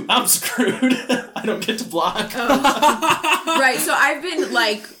 Shoot, I'm screwed. I don't get to block. Right, so I've been,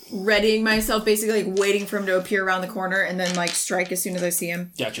 readying myself, basically, waiting for him to appear around the corner and then, strike as soon as I see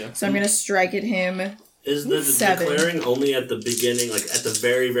him. Gotcha. So I'm going to strike at him. Is the 7. declaring only at the beginning, at the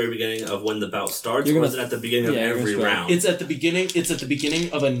very, very beginning of when the bout starts, or is it at the beginning of every round? It's at the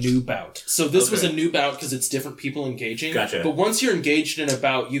beginning of a new bout. So this was a new bout because it's different people engaging. Gotcha. But once you're engaged in a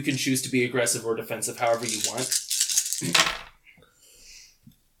bout, you can choose to be aggressive or defensive, however you want.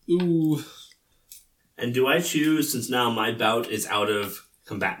 Ooh. And do I choose, since now my bout is out of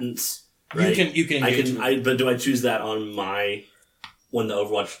combatants? Right? You can engage. But do I choose that on when the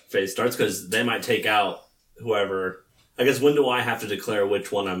Overwatch phase starts? Because they might take out whoever. I guess when do I have to declare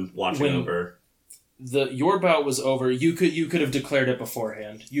which one I'm watching over? Your bout was over. You could have declared it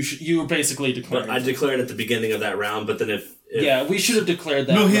beforehand. You were basically declaring. But I declared at the beginning of that round. But then if we should have declared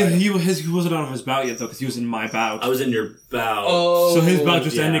that. No, he wasn't out of his bout yet though, because he was in my bout. I was in your bout. Oh, so his bout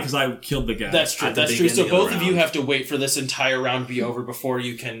just ended because I killed the guy. That's true. That's true. So both of you have to wait for this entire round to be over before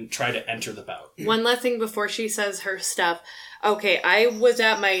you can try to enter the bout. One last thing before she says her stuff. Okay, I was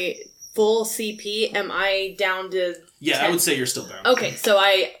at my full CP. Am I down to... Yeah, 10? I would say you're still down. Okay, so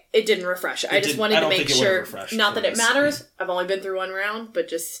I It didn't refresh. I just wanted to make sure. Not that it matters. I've only been through one round, but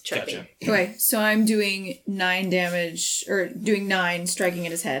just checking. Gotcha. Okay, so I'm doing 9 damage, or doing 9, striking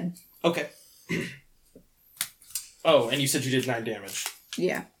at his head. Okay. Oh, and you said you did 9 damage.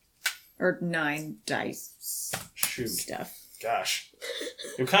 Yeah. Or 9 dice. Shoot. Stuff. Gosh.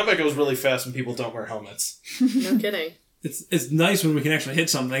 Your combat goes really fast when people don't wear helmets. No kidding. It's nice when we can actually hit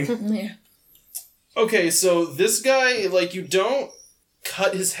something. Yeah. Okay, so this guy, like, you don't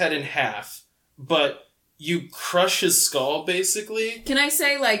cut his head in half, but you crush his skull, basically. Can I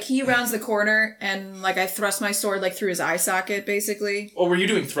say, like, he rounds the corner and, like, I thrust my sword, like, through his eye socket, basically? Oh, were you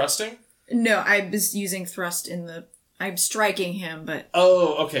doing thrusting? No, I was using thrust in the... I'm striking him, but...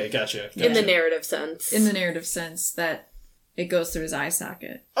 Oh, okay, gotcha. In the narrative sense. In the narrative sense that it goes through his eye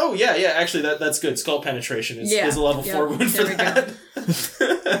socket. Oh, yeah, actually, that's good. Skull penetration is a level 4 wound for that.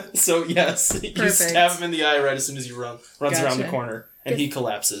 So, yes, you stab him in the eye right as soon as you runs around the corner, and he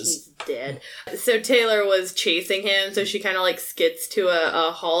collapses. He's dead. So Taylor was chasing him, so she kind of, like, skids to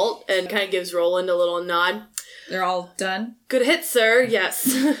a halt and kind of gives Roland a little nod. They're all done? Good hit, sir. Yes.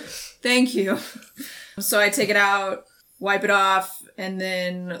 Thank you. So I take it out, wipe it off, and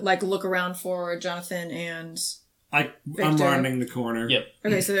then, like, look around for Jonathan and... I'm rounding the corner. Yep.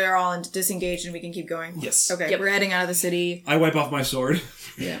 Okay, so they're all disengaged and we can keep going? Yes. Okay, we're heading out of the city. I wipe off my sword.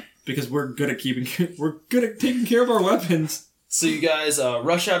 Yeah. Because we're good at taking care of our weapons. So you guys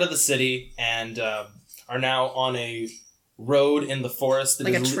rush out of the city and are now on a road in the forest. That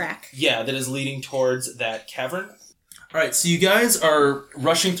like a track. That is leading towards that cavern. Alright, so you guys are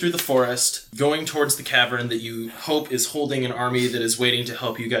rushing through the forest, going towards the cavern that you hope is holding an army that is waiting to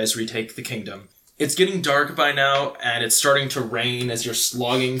help you guys retake the kingdom. It's getting dark by now, and it's starting to rain as you're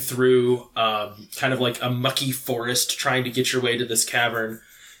slogging through kind of like a mucky forest trying to get your way to this cavern.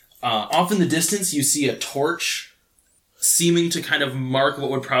 Off in the distance, you see a torch seeming to kind of mark what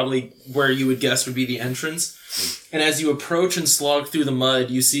would probably, where you would guess would be the entrance. And as you approach and slog through the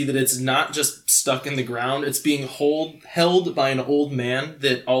mud, you see that it's not just stuck in the ground, it's being held by an old man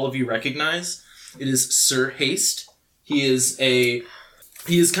that all of you recognize. It is Sir Haste. He is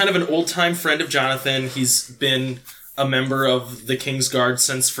kind of an old-time friend of Jonathan. He's been a member of the King's Guard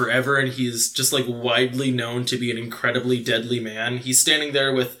since forever, and he's just, like, widely known to be an incredibly deadly man. He's standing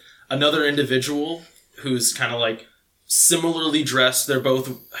there with another individual who's kind of, like, similarly dressed. They're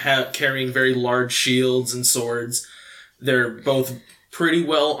both carrying very large shields and swords. They're both pretty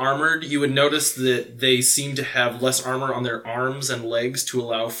well armored. You would notice that they seem to have less armor on their arms and legs to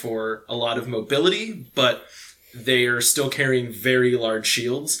allow for a lot of mobility, but... they are still carrying very large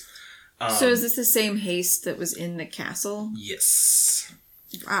shields. So is this the same Haste that was in the castle? Yes.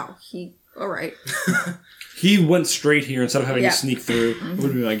 Wow. Alright. He went straight here instead of having to sneak through,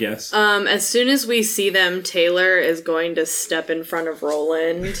 would be my guess. As soon as we see them, Taylor is going to step in front of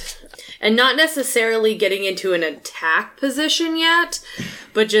Roland. And not necessarily getting into an attack position yet,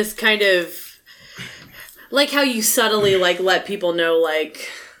 but just kind of... like how you subtly, like, let people know, like...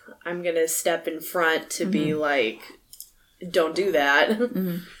 I'm gonna step in front to be like, don't do that.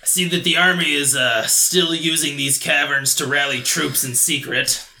 I see that the army is still using these caverns to rally troops in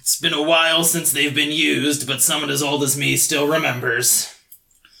secret. It's been a while since they've been used, but someone as old as me still remembers.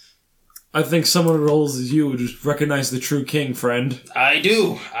 I think someone as old as you would recognize the true king, friend. I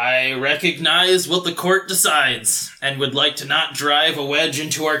do. I recognize what the court decides, and would like to not drive a wedge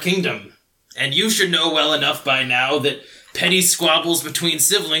into our kingdom. And you should know well enough by now that petty squabbles between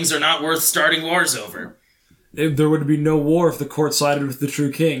siblings are not worth starting wars over. There would be no war if the court sided with the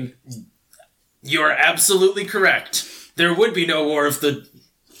true king. You are absolutely correct. There would be no war if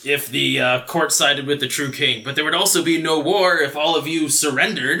the court sided with the true king, but there would also be no war if all of you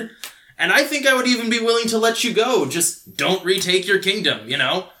surrendered. And I think I would even be willing to let you go. Just don't retake your kingdom, you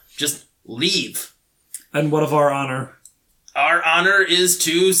know? Just leave. And what of our honor? Our honor is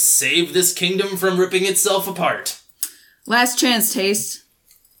to save this kingdom from ripping itself apart. Last chance, Haste.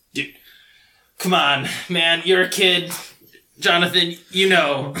 Dude, come on, man. You're a kid. Jonathan, you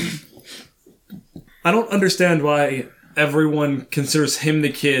know. I don't understand why everyone considers him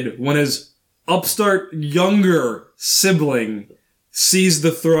the kid when his upstart younger sibling seized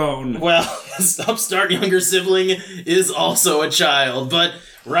the throne. Well, his upstart younger sibling is also a child, but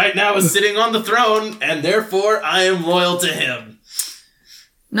right now is sitting on the throne, and therefore I am loyal to him.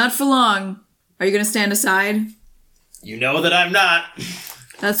 Not for long. Are you going to stand aside? You know that I'm not.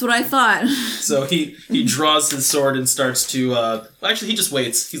 That's what I thought. So he draws his sword and starts to... actually, he just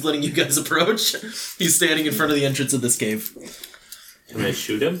waits. He's letting you guys approach. He's standing in front of the entrance of this cave. Can I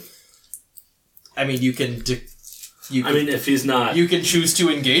shoot him? I mean, you can... if he's not... You can choose to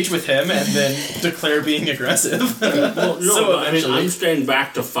engage with him and then declare being aggressive. Well, no, I'm staying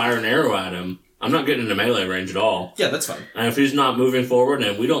back to fire an arrow at him. I'm not getting into melee range at all. Yeah, that's fine. And if he's not moving forward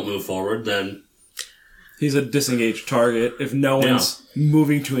and we don't move forward, then... He's a disengaged target if no one's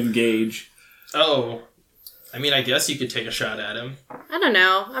moving to engage. Oh. I guess you could take a shot at him. I don't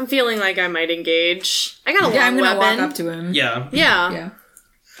know. I'm feeling like I might engage. I got a long I'm gonna weapon. walk up to him. Yeah. Yeah.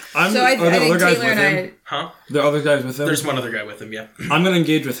 Are So I there think other guys Taylor with and him? Huh? There are other guys with him? There's one other guy with him, yeah. I'm going to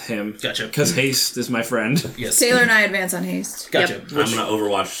engage with him. Gotcha. Because haste is my friend. Yes. Taylor and I advance on haste. Gotcha. Yep. I'm going to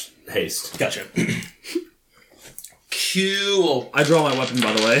Overwatch haste. Gotcha. Cool. I draw my weapon,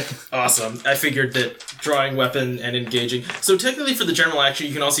 by the way. Awesome. I figured that drawing weapon and engaging. So technically for the general action,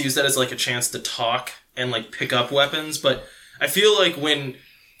 you can also use that as like a chance to talk and like pick up weapons, but I feel like when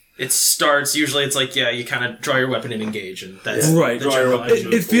it starts, usually it's like, you kind of draw your weapon and engage, and that's Right. the Draw your general weapon.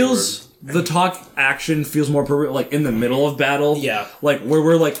 action. It feels... The talk action feels more appropriate, like, in the middle of battle. Yeah. Like, where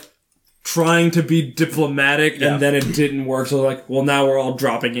we're, like, trying to be diplomatic, Yeah. and then it didn't work, so, like, well, now we're all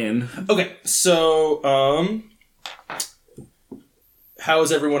dropping in. Okay, so, how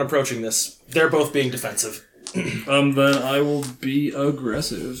is everyone approaching this? They're both being defensive. Then I will be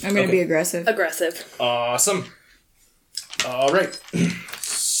aggressive. I'm gonna be aggressive. Aggressive. Awesome. Alright.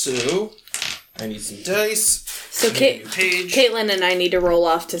 So, I need some dice. So I need a new page. Caitlin and I need to roll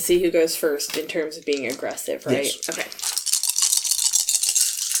off to see who goes first in terms of being aggressive, right? Yes. Okay.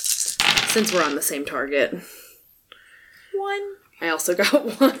 Since we're on the same target. 1. I also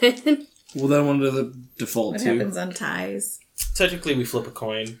got 1. Well, then one to the default, What too. happens on ties? Technically, we flip a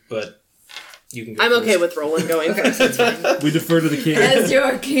coin, but you can go I'm first. okay with rolling going first. That's fine. We defer to the king. As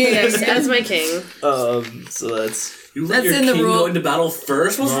your king. Yes, as my king. So that's... You That's let your in the king rule. go into battle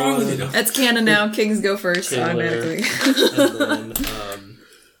first? What's wrong with you? That's canon now. Kings go first Taylor. automatically. And then,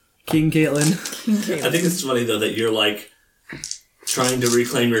 King Caitlin. I think it's funny, though, that you're, like, trying to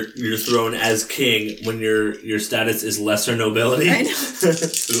reclaim your throne as king when your status is lesser nobility. I know.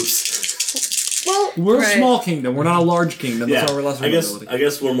 Oops. Well, We're Right. a small kingdom. We're not a large kingdom. That's why we're less I guess nobility. I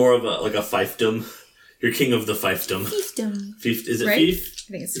guess we're more of a fiefdom. You're king of the fiefdom. Fiefdom. Fief, is it Right? fief?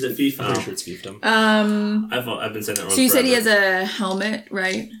 I think it's Is it fief? I'm pretty Oh. sure it's fiefdom. I've been saying that wrong. So you said he forever. has a helmet,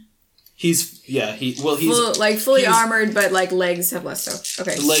 right? He's Fully he's- armored, but like legs have less. So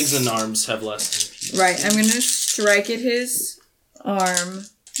okay. The legs and arms have less. Right. I'm gonna strike at his arm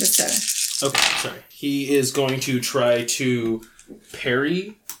with 7. Okay, sorry. He is going to try to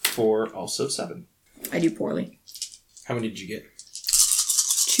parry for also 7. I do poorly. How many did you get?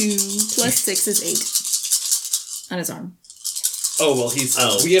 2 plus 6 is 8 on his arm. Oh, well, he's...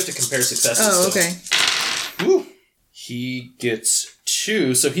 Oh. We have to compare successes. Oh, so- okay. Woo. He gets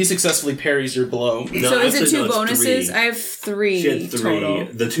 2, so he successfully parries your blow. No, So is it actually, 2 no, it's bonuses? 3. I have 3 She had 3. total.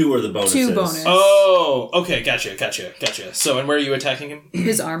 The 2 are the bonuses. 2 bonus. Oh, okay, gotcha. So, and where are you attacking him?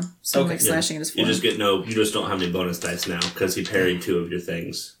 His arm. So I'm Okay. like slashing at his You forearm. you just don't have any bonus dice now because he parried 2 of your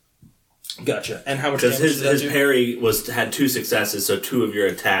things. Gotcha. And how much Because damage his does that do? parry had 2 successes, so 2 of your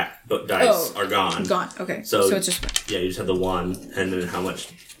attack dice are gone. Gone. Okay. So- So it's just Yeah, you just have the 1, and then how much?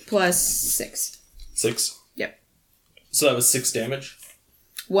 plus 6. 6? Yep. So that was 6 damage?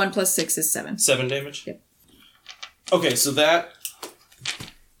 1 plus 6 is 7. 7 damage? Yep. Okay, so that...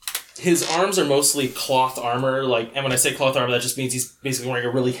 His arms are mostly cloth armor, and when I say cloth armor, that just means he's basically wearing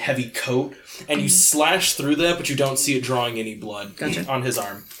a really heavy coat, and you slash through that, but you don't see it drawing any blood Gotcha. on his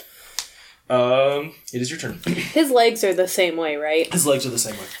arm. It is your turn. his legs are the same way, right? His legs are the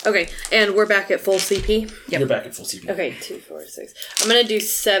same way. Okay, and we're back at full CP. Yep. You're back at full CP. Okay, 2, 4, 6. I'm gonna do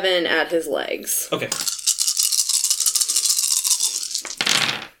 7 at his legs. Okay.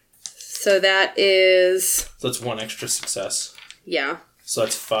 So that is... So that's 1 extra success. Yeah. So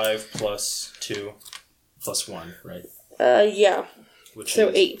that's 5 plus 2 plus 1, right? Yeah. Which So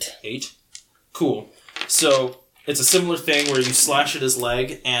is 8. 8. Cool. So it's a similar thing where you slash at his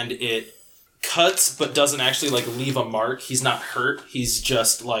leg and it cuts but doesn't actually leave a mark. He's not hurt. He's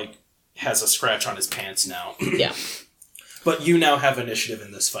just has a scratch on his pants now. Yeah. But you now have initiative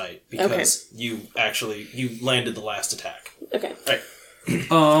in this fight because you landed the last attack. Okay. Right.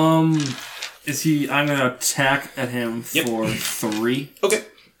 Is he... I'm going to attack at him Yep. for 3. Okay.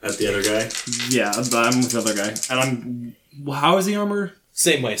 That's the other guy. Yeah, but I'm with the other guy. And I'm... How is he armored?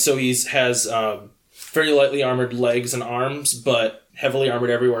 Same way. So he has very lightly armored legs and arms, but heavily armored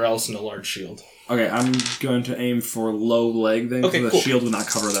everywhere else and a large shield. Okay, I'm going to aim for low leg then. Okay, The cool. shield would not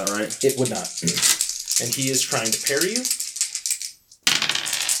cover that, right? It would not. And he is trying to parry you.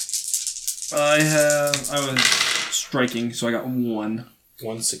 I was striking, so I got 1.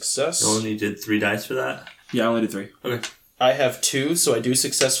 1 success. You only did 3 dice for that? Yeah, I only did 3. Okay. I have 2, so I do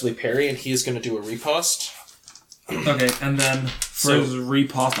successfully parry, and he is going to do a riposte. Okay, and then for his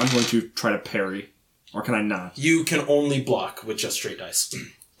riposte, I'm going to try to parry. Or can I not? You can only block with just straight dice.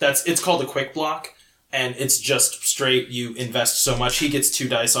 It's called a quick block, and it's just straight. You invest so much. He gets 2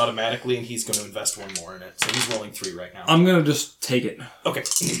 dice automatically, and he's going to invest 1 more in it. So he's rolling 3 right now. I'm going to just take it. Okay.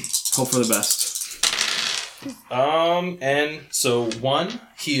 Hope for the best. And so 1,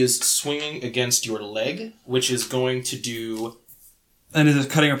 he is swinging against your leg, which is going to do... And is it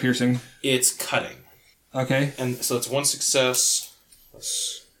cutting or piercing? It's cutting. Okay. And so it's 1 success.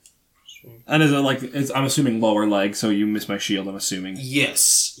 And is it like I'm assuming lower leg, so you miss my shield. I'm assuming.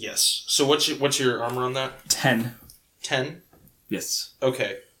 Yes. So what's your armor on that? 10. 10. Yes.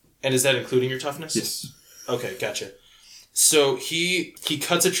 Okay. And is that including your toughness? Yes. Okay, gotcha. So he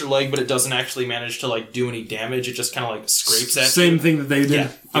cuts at your leg, but it doesn't actually manage to like do any damage. It just kind of like scrapes at you. Same thing that they did.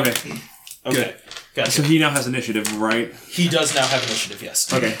 Yeah. Okay. Okay. Good. Gotcha. So he now has initiative, right? He does now have initiative.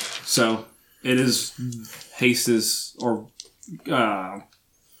 Yes. Okay. So it is Haste's or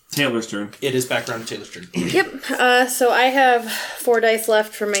Taylor's turn. It is back around to Taylor's turn. Yep. So I have 4 dice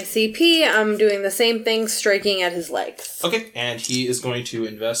left for my CP. I'm doing the same thing, striking at his legs. Okay, and he is going to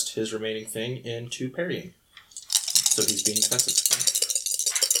invest his remaining thing into parrying. So he's being defensive.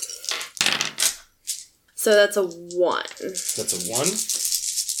 So that's a 1. That's a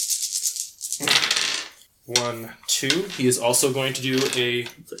 1. 1, 2. He is also going to do a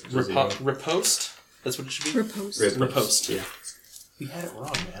riposte. That's what it should be? Riposte. Yeah. We had it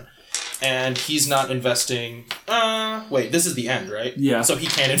wrong, man. And he's not investing... wait, this is the end, right? Yeah. So he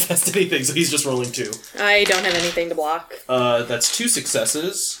can't invest anything, so he's just rolling 2. I don't have anything to block. That's 2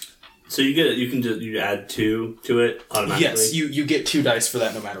 successes. So you add 2 to it automatically? Yes, you get 2 dice for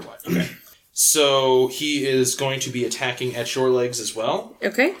that no matter what. Okay. So he is going to be attacking at your legs as well.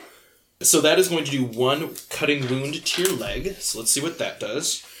 Okay. So that is going to do 1 cutting wound to your leg. So let's see what that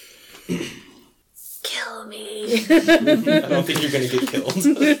does. Kill me. I don't think you're going to get killed.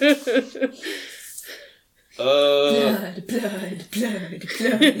 Blood.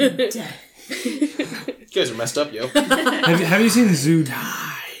 You guys are messed up, yo. Have you seen Zood?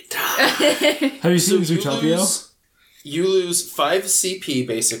 Have you seen Zootopia? You lose 5 CP,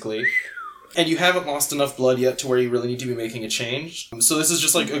 basically. And you haven't lost enough blood yet to where you really need to be making a change. So this is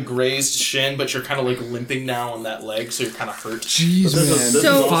just like a grazed shin, but you're kind of like limping now on that leg, so you're kind of hurt. Jeez, man.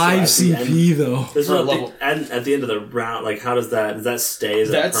 So 5 CP though. This is at the end of the round. Like, how does that stay?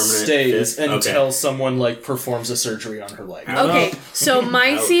 Is that permanent? Stays fifth? until someone like performs a surgery on her leg. Okay, so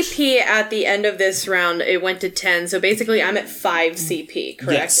my Ouch. CP at the end of this round, it went to 10. So basically, I'm at 5 CP,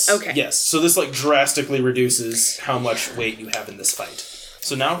 correct? Yes. Okay. Yes. So this like drastically reduces how much weight you have in this fight.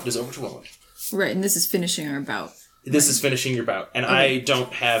 So now it is over to Rowan. Right, and this is finishing our bout. This is finishing your bout, and I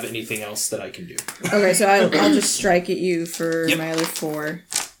don't have anything else that I can do. Okay, so I'll just strike at you for Yep. my other 4,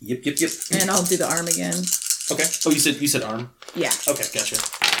 Yep. and I'll do the arm again. Okay. Oh, you said arm. Yeah, Okay, gotcha.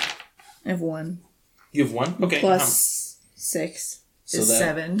 I have 1. You have 1. Okay. Plus 6 is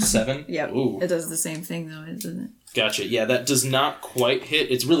 7. 7. Yep. Ooh. It does the same thing though, doesn't it? Gotcha. Yeah, that does not quite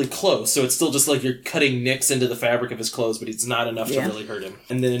hit. It's really close, so it's still just like you're cutting nicks into the fabric of his clothes, but it's not enough to really hurt him.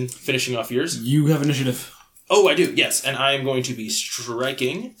 And then finishing off yours. You have initiative. Oh, I do. Yes, and I am going to be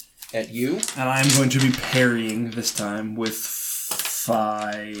striking at you. And I'm going to be parrying this time with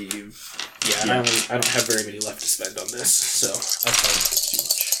 5. Yeah, and I don't have very many left to spend on this, so I probably not too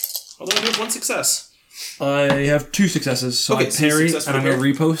much. Although I have 1 success. I have 2 successes, so Okay, I so you parry, successfully and I'm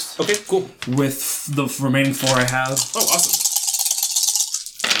going to repost Okay, cool. with the remaining 4 I have. Oh, awesome.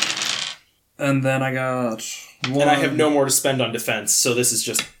 And then I got 1. And I have no more to spend on defense, so this is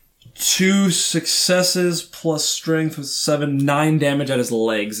just... 2 successes plus strength with 7, 9 damage at his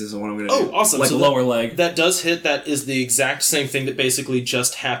legs is what I'm going to do. Oh, awesome. Like So lower leg. That does hit. That is the exact same thing that basically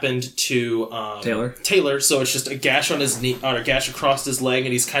just happened to Taylor. So it's just a gash on his knee, or a gash across his leg,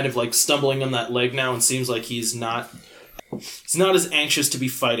 and he's kind of like stumbling on that leg now, and seems like he's not as anxious to be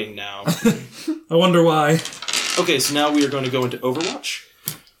fighting now. I wonder why. Okay, so now we are going to go into Overwatch.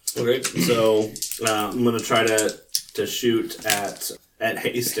 Okay, so I'm gonna try to shoot at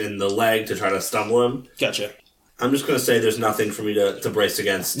Haste in the leg to try to stumble him. Gotcha. I'm just gonna say there's nothing for me to brace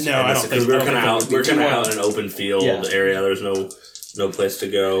against. No, I don't think we're that kind of would be we're too kind of wild. out in an open field area. There's no place to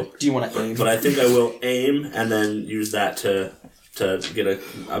go. Do you want to aim? But I think I will aim and then use that to get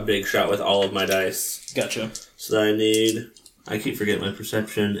a big shot with all of my dice. Gotcha. So I keep forgetting my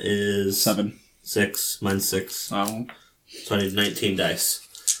perception is 7. 6. Mine's 6. Oh. So I need 19 dice,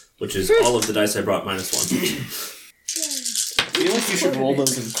 which is all of the dice I brought minus 1. I feel like you should roll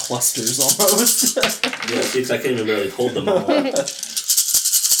those in clusters almost. Yeah, see, 'cause I can't even barely hold them all.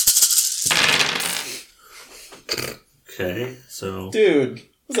 Okay, so Dude,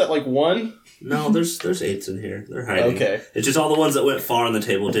 was that like 1? No, there's 8s in here. They're hiding. Okay. It's just all the ones that went far on the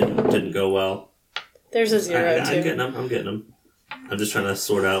table didn't go well. There's a 0 too. I'm getting them. I'm just trying to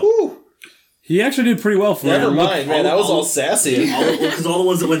sort out. Whew. He actually did pretty well for Never him. mind, man. That was all sassy. Because all the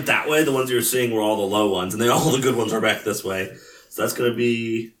ones that went that way, the ones you were seeing were all the low ones, and all the good ones are back this way. So that's going to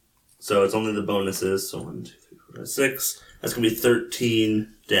be... So it's only the bonuses. So 1, 2, 3, 4, 5, 6. That's going to be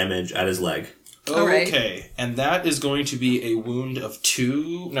 13 damage at his leg. Alright. Okay, and that is going to be a wound of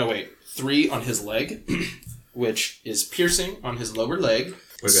 3 on his leg, which is piercing on his lower leg.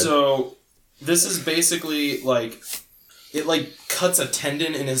 So this is basically like it cuts a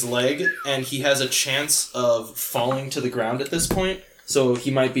tendon in his leg, and he has a chance of falling to the ground at this point. So he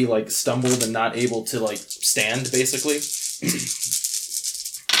might be stumbled and not able to stand, basically.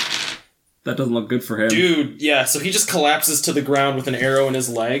 That doesn't look good for him. Dude, yeah. So he just collapses to the ground with an arrow in his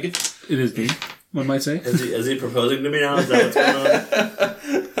leg. It is me, one might say. Is he proposing to me now? Is that what's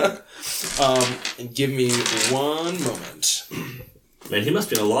going on? And give me 1 moment. Man, he must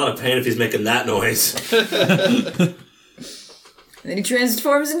be in a lot of pain if he's making that noise. Then he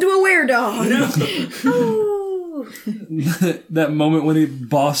transforms into a were-dog. That moment when he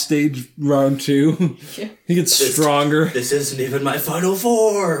boss stage round 2, he gets stronger. This isn't even my final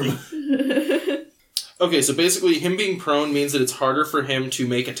form. Okay, so basically him being prone means that it's harder for him to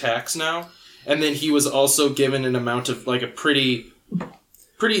make attacks now. And then he was also given an amount of, a pretty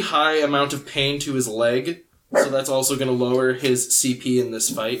high amount of pain to his leg. So that's also going to lower his CP in this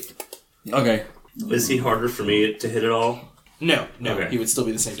fight. Okay. Is he harder for me to hit at all? No. Okay. He would still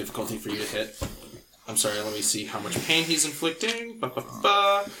be the same difficulty for you to hit. I'm sorry, let me see how much pain he's inflicting.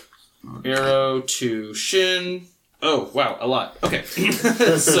 Arrow to shin. Oh, wow, a lot. Okay.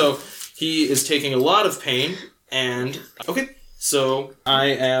 So he is taking a lot of pain, and... Okay, so I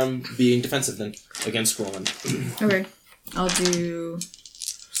am being defensive then, against Roland. Okay. I'll do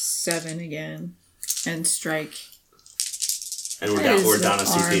 7 again. And strike. And we're down to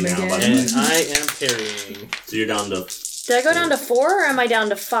CP now. By the way. And I am parrying. So you're down to... Did I go down to 4 or am I down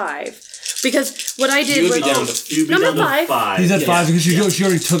to 5? Because what I did You was... would be down to... You'd be I'm down at to 5. He's at 5 because she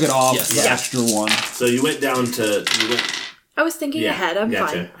already took it off Yes. the extra one. So you went down to... I was thinking ahead. I'm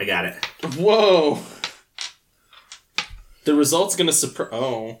gotcha. fine. I got it. Whoa! The result's gonna surprise...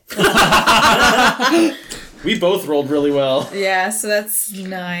 Oh. We both rolled really well. Yeah, so that's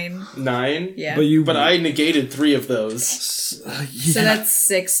 9. 9? Yeah. But I negated 3 of those. So that's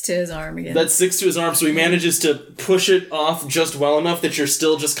 6 to his arm again. That's 6 to his arm, so he manages to push it off just well enough that you're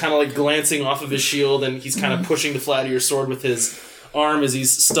still just kind of glancing off of his shield, and he's kind of pushing the flat of your sword with his arm as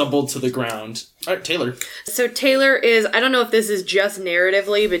he's stumbled to the ground. Alright, Taylor. So Taylor is, I don't know if this is just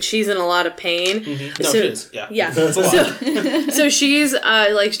narratively, but she's in a lot of pain. Mm-hmm. No, So- she is. Yeah. Yeah. That's a lot. So she's,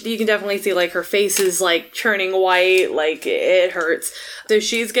 you can definitely see, her face is, turning white, it hurts. So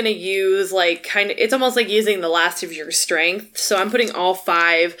she's gonna use, it's almost like using the last of your strength. So I'm putting all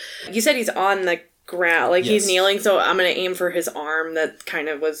 5. You said he's on the ground, Yes. he's kneeling, so I'm gonna aim for his arm that kind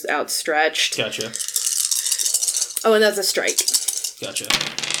of was outstretched. Gotcha. Oh, and that's a strike. Gotcha.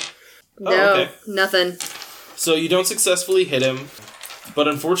 No, okay. nothing. So you don't successfully hit him, but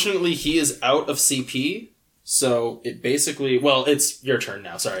unfortunately he is out of CP, so it basically... Well, it's your turn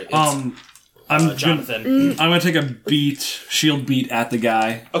now, sorry. It's, Jonathan. I'm gonna take a shield beat at the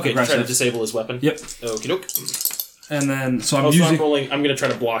guy. Okay, Aggressive. try to disable his weapon. Yep. Okie doke. And then, so I'm rolling... I'm gonna try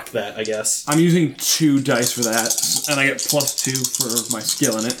to block that, I guess. I'm using 2 dice for that, and I get +2 for my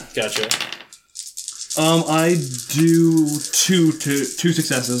skill in it. Gotcha. I do 2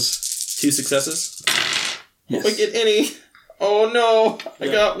 successes. 2 successes? Yes. Don't get any. Oh no,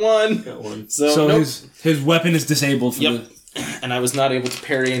 I got 1. Got 1. So nope. his weapon is disabled for Yep. And I was not able to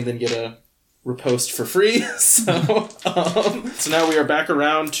parry and then get a riposte for free. So now we are back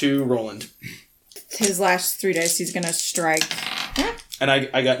around to Roland. His last 3 dice, he's gonna strike. And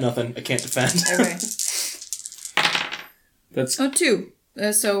I got nothing. I can't defend. Okay. That's 2.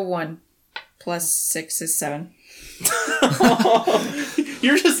 So 1. Plus 6 is 7.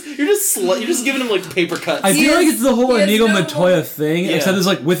 You're just giving him paper cuts. I feel like it's the whole he has Inigo no Montoya thing, Yeah. except it's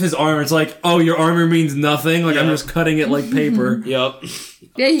with his armor. It's oh, your armor means nothing. I'm Yeah. just cutting it like paper. Yep.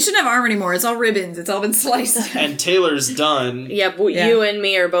 Yeah, you shouldn't have armor anymore. It's all ribbons. It's all been sliced. And Taylor's done. Yeah, but Yeah. you and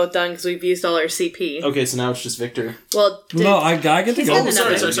me are both done because we've used all our CP. Okay, so now it's just Victor. Well, No, I get to He's go. got Oh,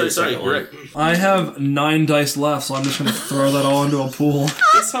 another- sorry. You're right. I have 9 dice left, so I'm just gonna throw that all into a pool.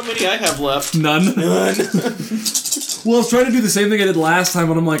 Guess how many I have left? None. None. Well, I was trying to do the same thing I did last time,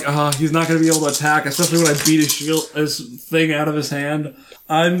 but I'm he's not gonna be able to attack, especially when I beat his thing out of his hand.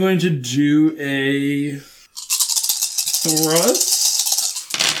 I'm going to do a thrust.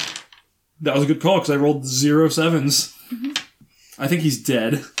 That was a good call because I rolled 0 7s. I think he's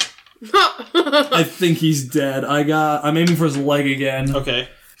dead. I think he's dead. I'm aiming for his leg again. Okay.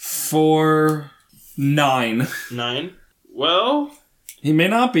 For 9. 9. Well, he may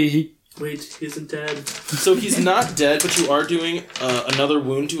not be. Wait, he isn't dead. So he's not dead, but you are doing another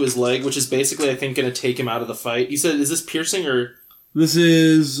wound to his leg, which is basically, I think, going to take him out of the fight. You said, is this piercing or? This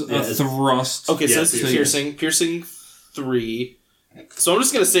is a thrust. Okay, so it's piercing. Piercing 3. So I'm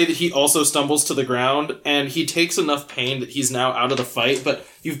just going to say that he also stumbles to the ground, and he takes enough pain that he's now out of the fight, but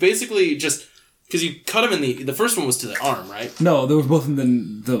you've basically just... Because you cut him in the first one was to the arm, right? No, they were both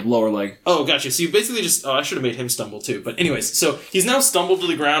in the lower leg. Oh, gotcha. So you basically just... Oh, I should have made him stumble too. But anyways, so he's now stumbled to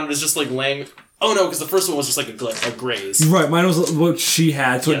the ground and is just like laying... Oh no, because the first one was just like a graze. Right, mine was what she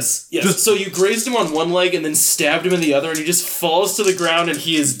had. So yes. So you grazed him on one leg and then stabbed him in the other, and he just falls to the ground and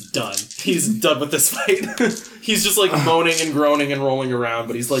he is done. He's done with this fight. He's just like moaning and groaning and rolling around,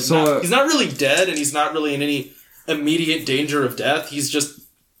 but he's like he's not really dead, and he's not really in any immediate danger of death. He's just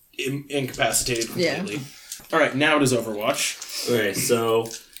incapacitated completely. Yeah. All right, now it is Overwatch. Okay, so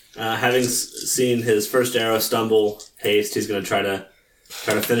having seen his first arrow stumble, haste, he's going to try to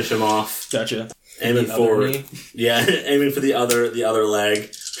finish him off. Gotcha. Aiming for aiming for the other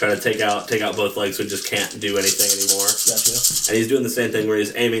leg. Try to take out both legs, so he just can't do anything anymore. Gotcha. And he's doing the same thing where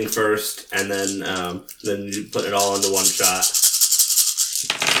he's aiming first, and then you put it all into one shot.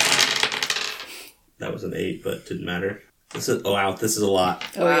 That was an 8, but didn't matter. This is a lot.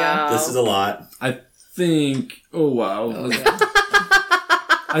 Oh yeah. This is a lot. I think. Oh wow. Oh, yeah.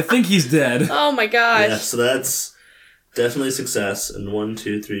 I think he's dead. Oh my gosh. Yeah, so that's definitely a success. And 1,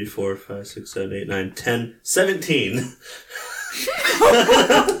 2, 3, 4, 5, 6, 7, 8, 9, 10, 17. Frick,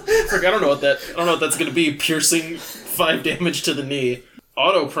 I don't know what that's gonna be. Piercing 5 damage to the knee.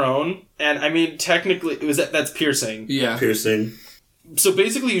 Auto prone, and I mean technically that's piercing. Yeah. Piercing. So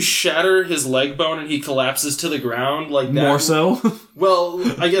basically you shatter his leg bone and he collapses to the ground like that. More so? Well,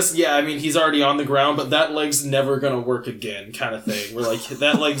 I guess, yeah, I mean, he's already on the ground, but that leg's never gonna work again, kind of thing. We're like,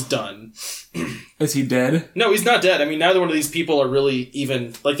 that leg's done. Is he dead? No, he's not dead. I mean, neither one of these people are really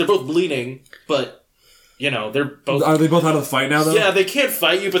even, like, they're both bleeding, but, you know, they're both... Are they both out of the fight now, though? Yeah, they can't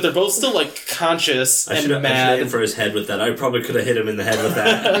fight you, but they're both still, like, conscious and mad. I should aim for his head with that. I probably could have hit him in the head with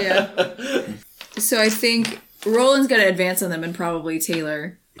that. Oh, yeah. So I think Roland's gonna advance on them and probably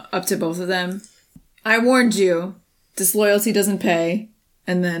Taylor up to both of them. I warned you. Disloyalty doesn't pay.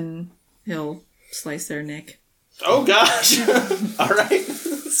 And then he'll slice their neck. Oh, gosh. All right.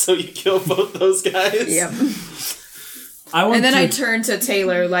 So you kill both those guys? Yep. I turn to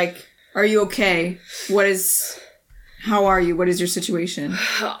Taylor, like, are you okay? How are you? What is your situation?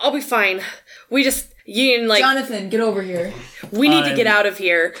 I'll be fine. Jonathan, get over here. We need to get out of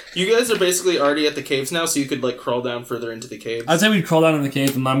here. You guys are basically already at the caves now, so you could, like, crawl down further into the caves. I'd say we'd crawl down in the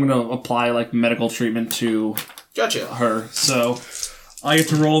cave, and I'm going to apply, like, medical treatment to her. So I get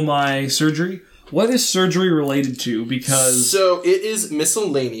to roll my surgery. What is surgery related to? Because... So it is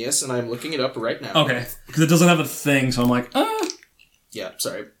miscellaneous, and I'm looking it up right now. Okay. Because it doesn't have a thing, so I'm like, Yeah,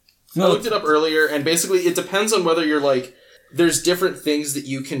 sorry. I looked it up earlier, and basically it depends on whether you're, like... There's different things that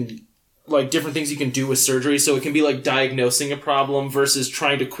you can... Like, different things you can do with surgery, so it can be, like, diagnosing a problem versus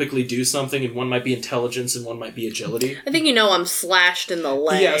trying to quickly do something, and one might be intelligence and one might be agility. I think I'm slashed in the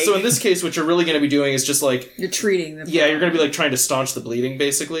leg. Yeah, so in this case, what you're really going to be doing is just, like... You're treating them. Yeah, you're going to be, like, trying to staunch the bleeding,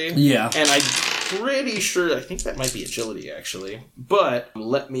 basically. Yeah. And I'm pretty sure... I think that might be agility, actually. But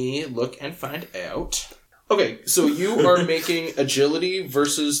let me look and find out. Okay, so you are making agility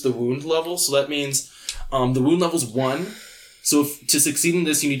versus the wound level, so that means the wound level's 1... So to succeed in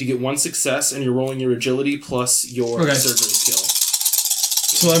this, you need to get 1 success, and you're rolling your agility plus your surgery skill.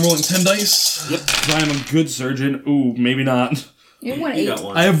 So I'm rolling 10 dice. Yep. I am a good surgeon. Ooh, maybe not. You got 8. Got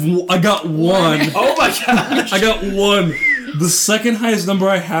 1. I got 1. Oh my gosh! I got 1. The second highest number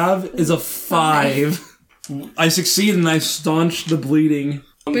I have is a 5. I succeed and I staunch the bleeding.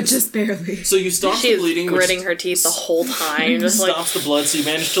 But just barely. So you staunch the bleeding. She's gritting her teeth the whole time. Just stops the blood, so you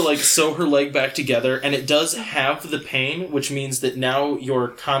manage to, like, sew her leg back together, and it does have the pain, which means that now your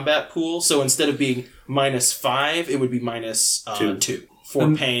combat pool, so instead of being -5, it would be minus 2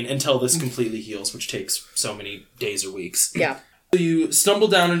 for pain until this completely heals, which takes so many days or weeks. Yeah. So you stumble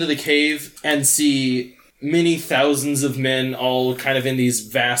down into the cave and see many thousands of men all kind of in these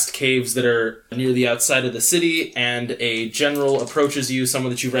vast caves that are near the outside of the city, and a general approaches you, someone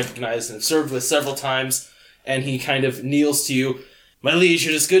that you recognize and have served with several times, and he kind of kneels to you. My liege,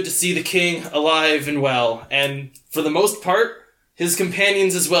 it is good to see the king alive and well, and for the most part, his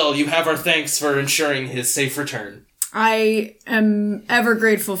companions as well. You have our thanks for ensuring his safe return. I am ever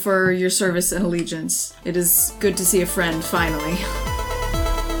grateful for your service and allegiance. It is good to see a friend, finally.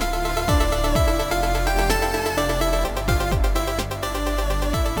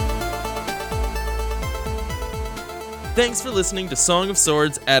 Thanks for listening to Song of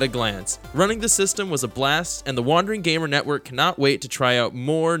Swords at a Glance. Running the system was a blast, and the Wandering Gamer Network cannot wait to try out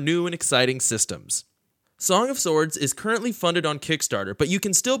more new and exciting systems. Song of Swords is currently funded on Kickstarter, but you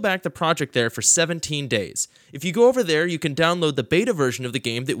can still back the project there for 17 days. If you go over there, you can download the beta version of the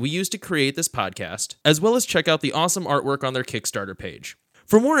game that we used to create this podcast, as well as check out the awesome artwork on their Kickstarter page.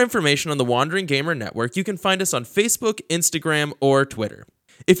 For more information on the Wandering Gamer Network, you can find us on Facebook, Instagram, or Twitter.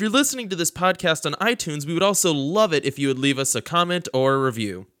 If you're listening to this podcast on iTunes, we would also love it if you would leave us a comment or a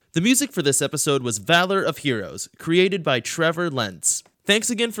review. The music for this episode was Valor of Heroes, created by Trevor Lentz.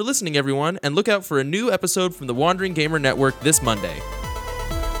 Thanks again for listening, everyone, and look out for a new episode from the Wandering Gamer Network this Monday.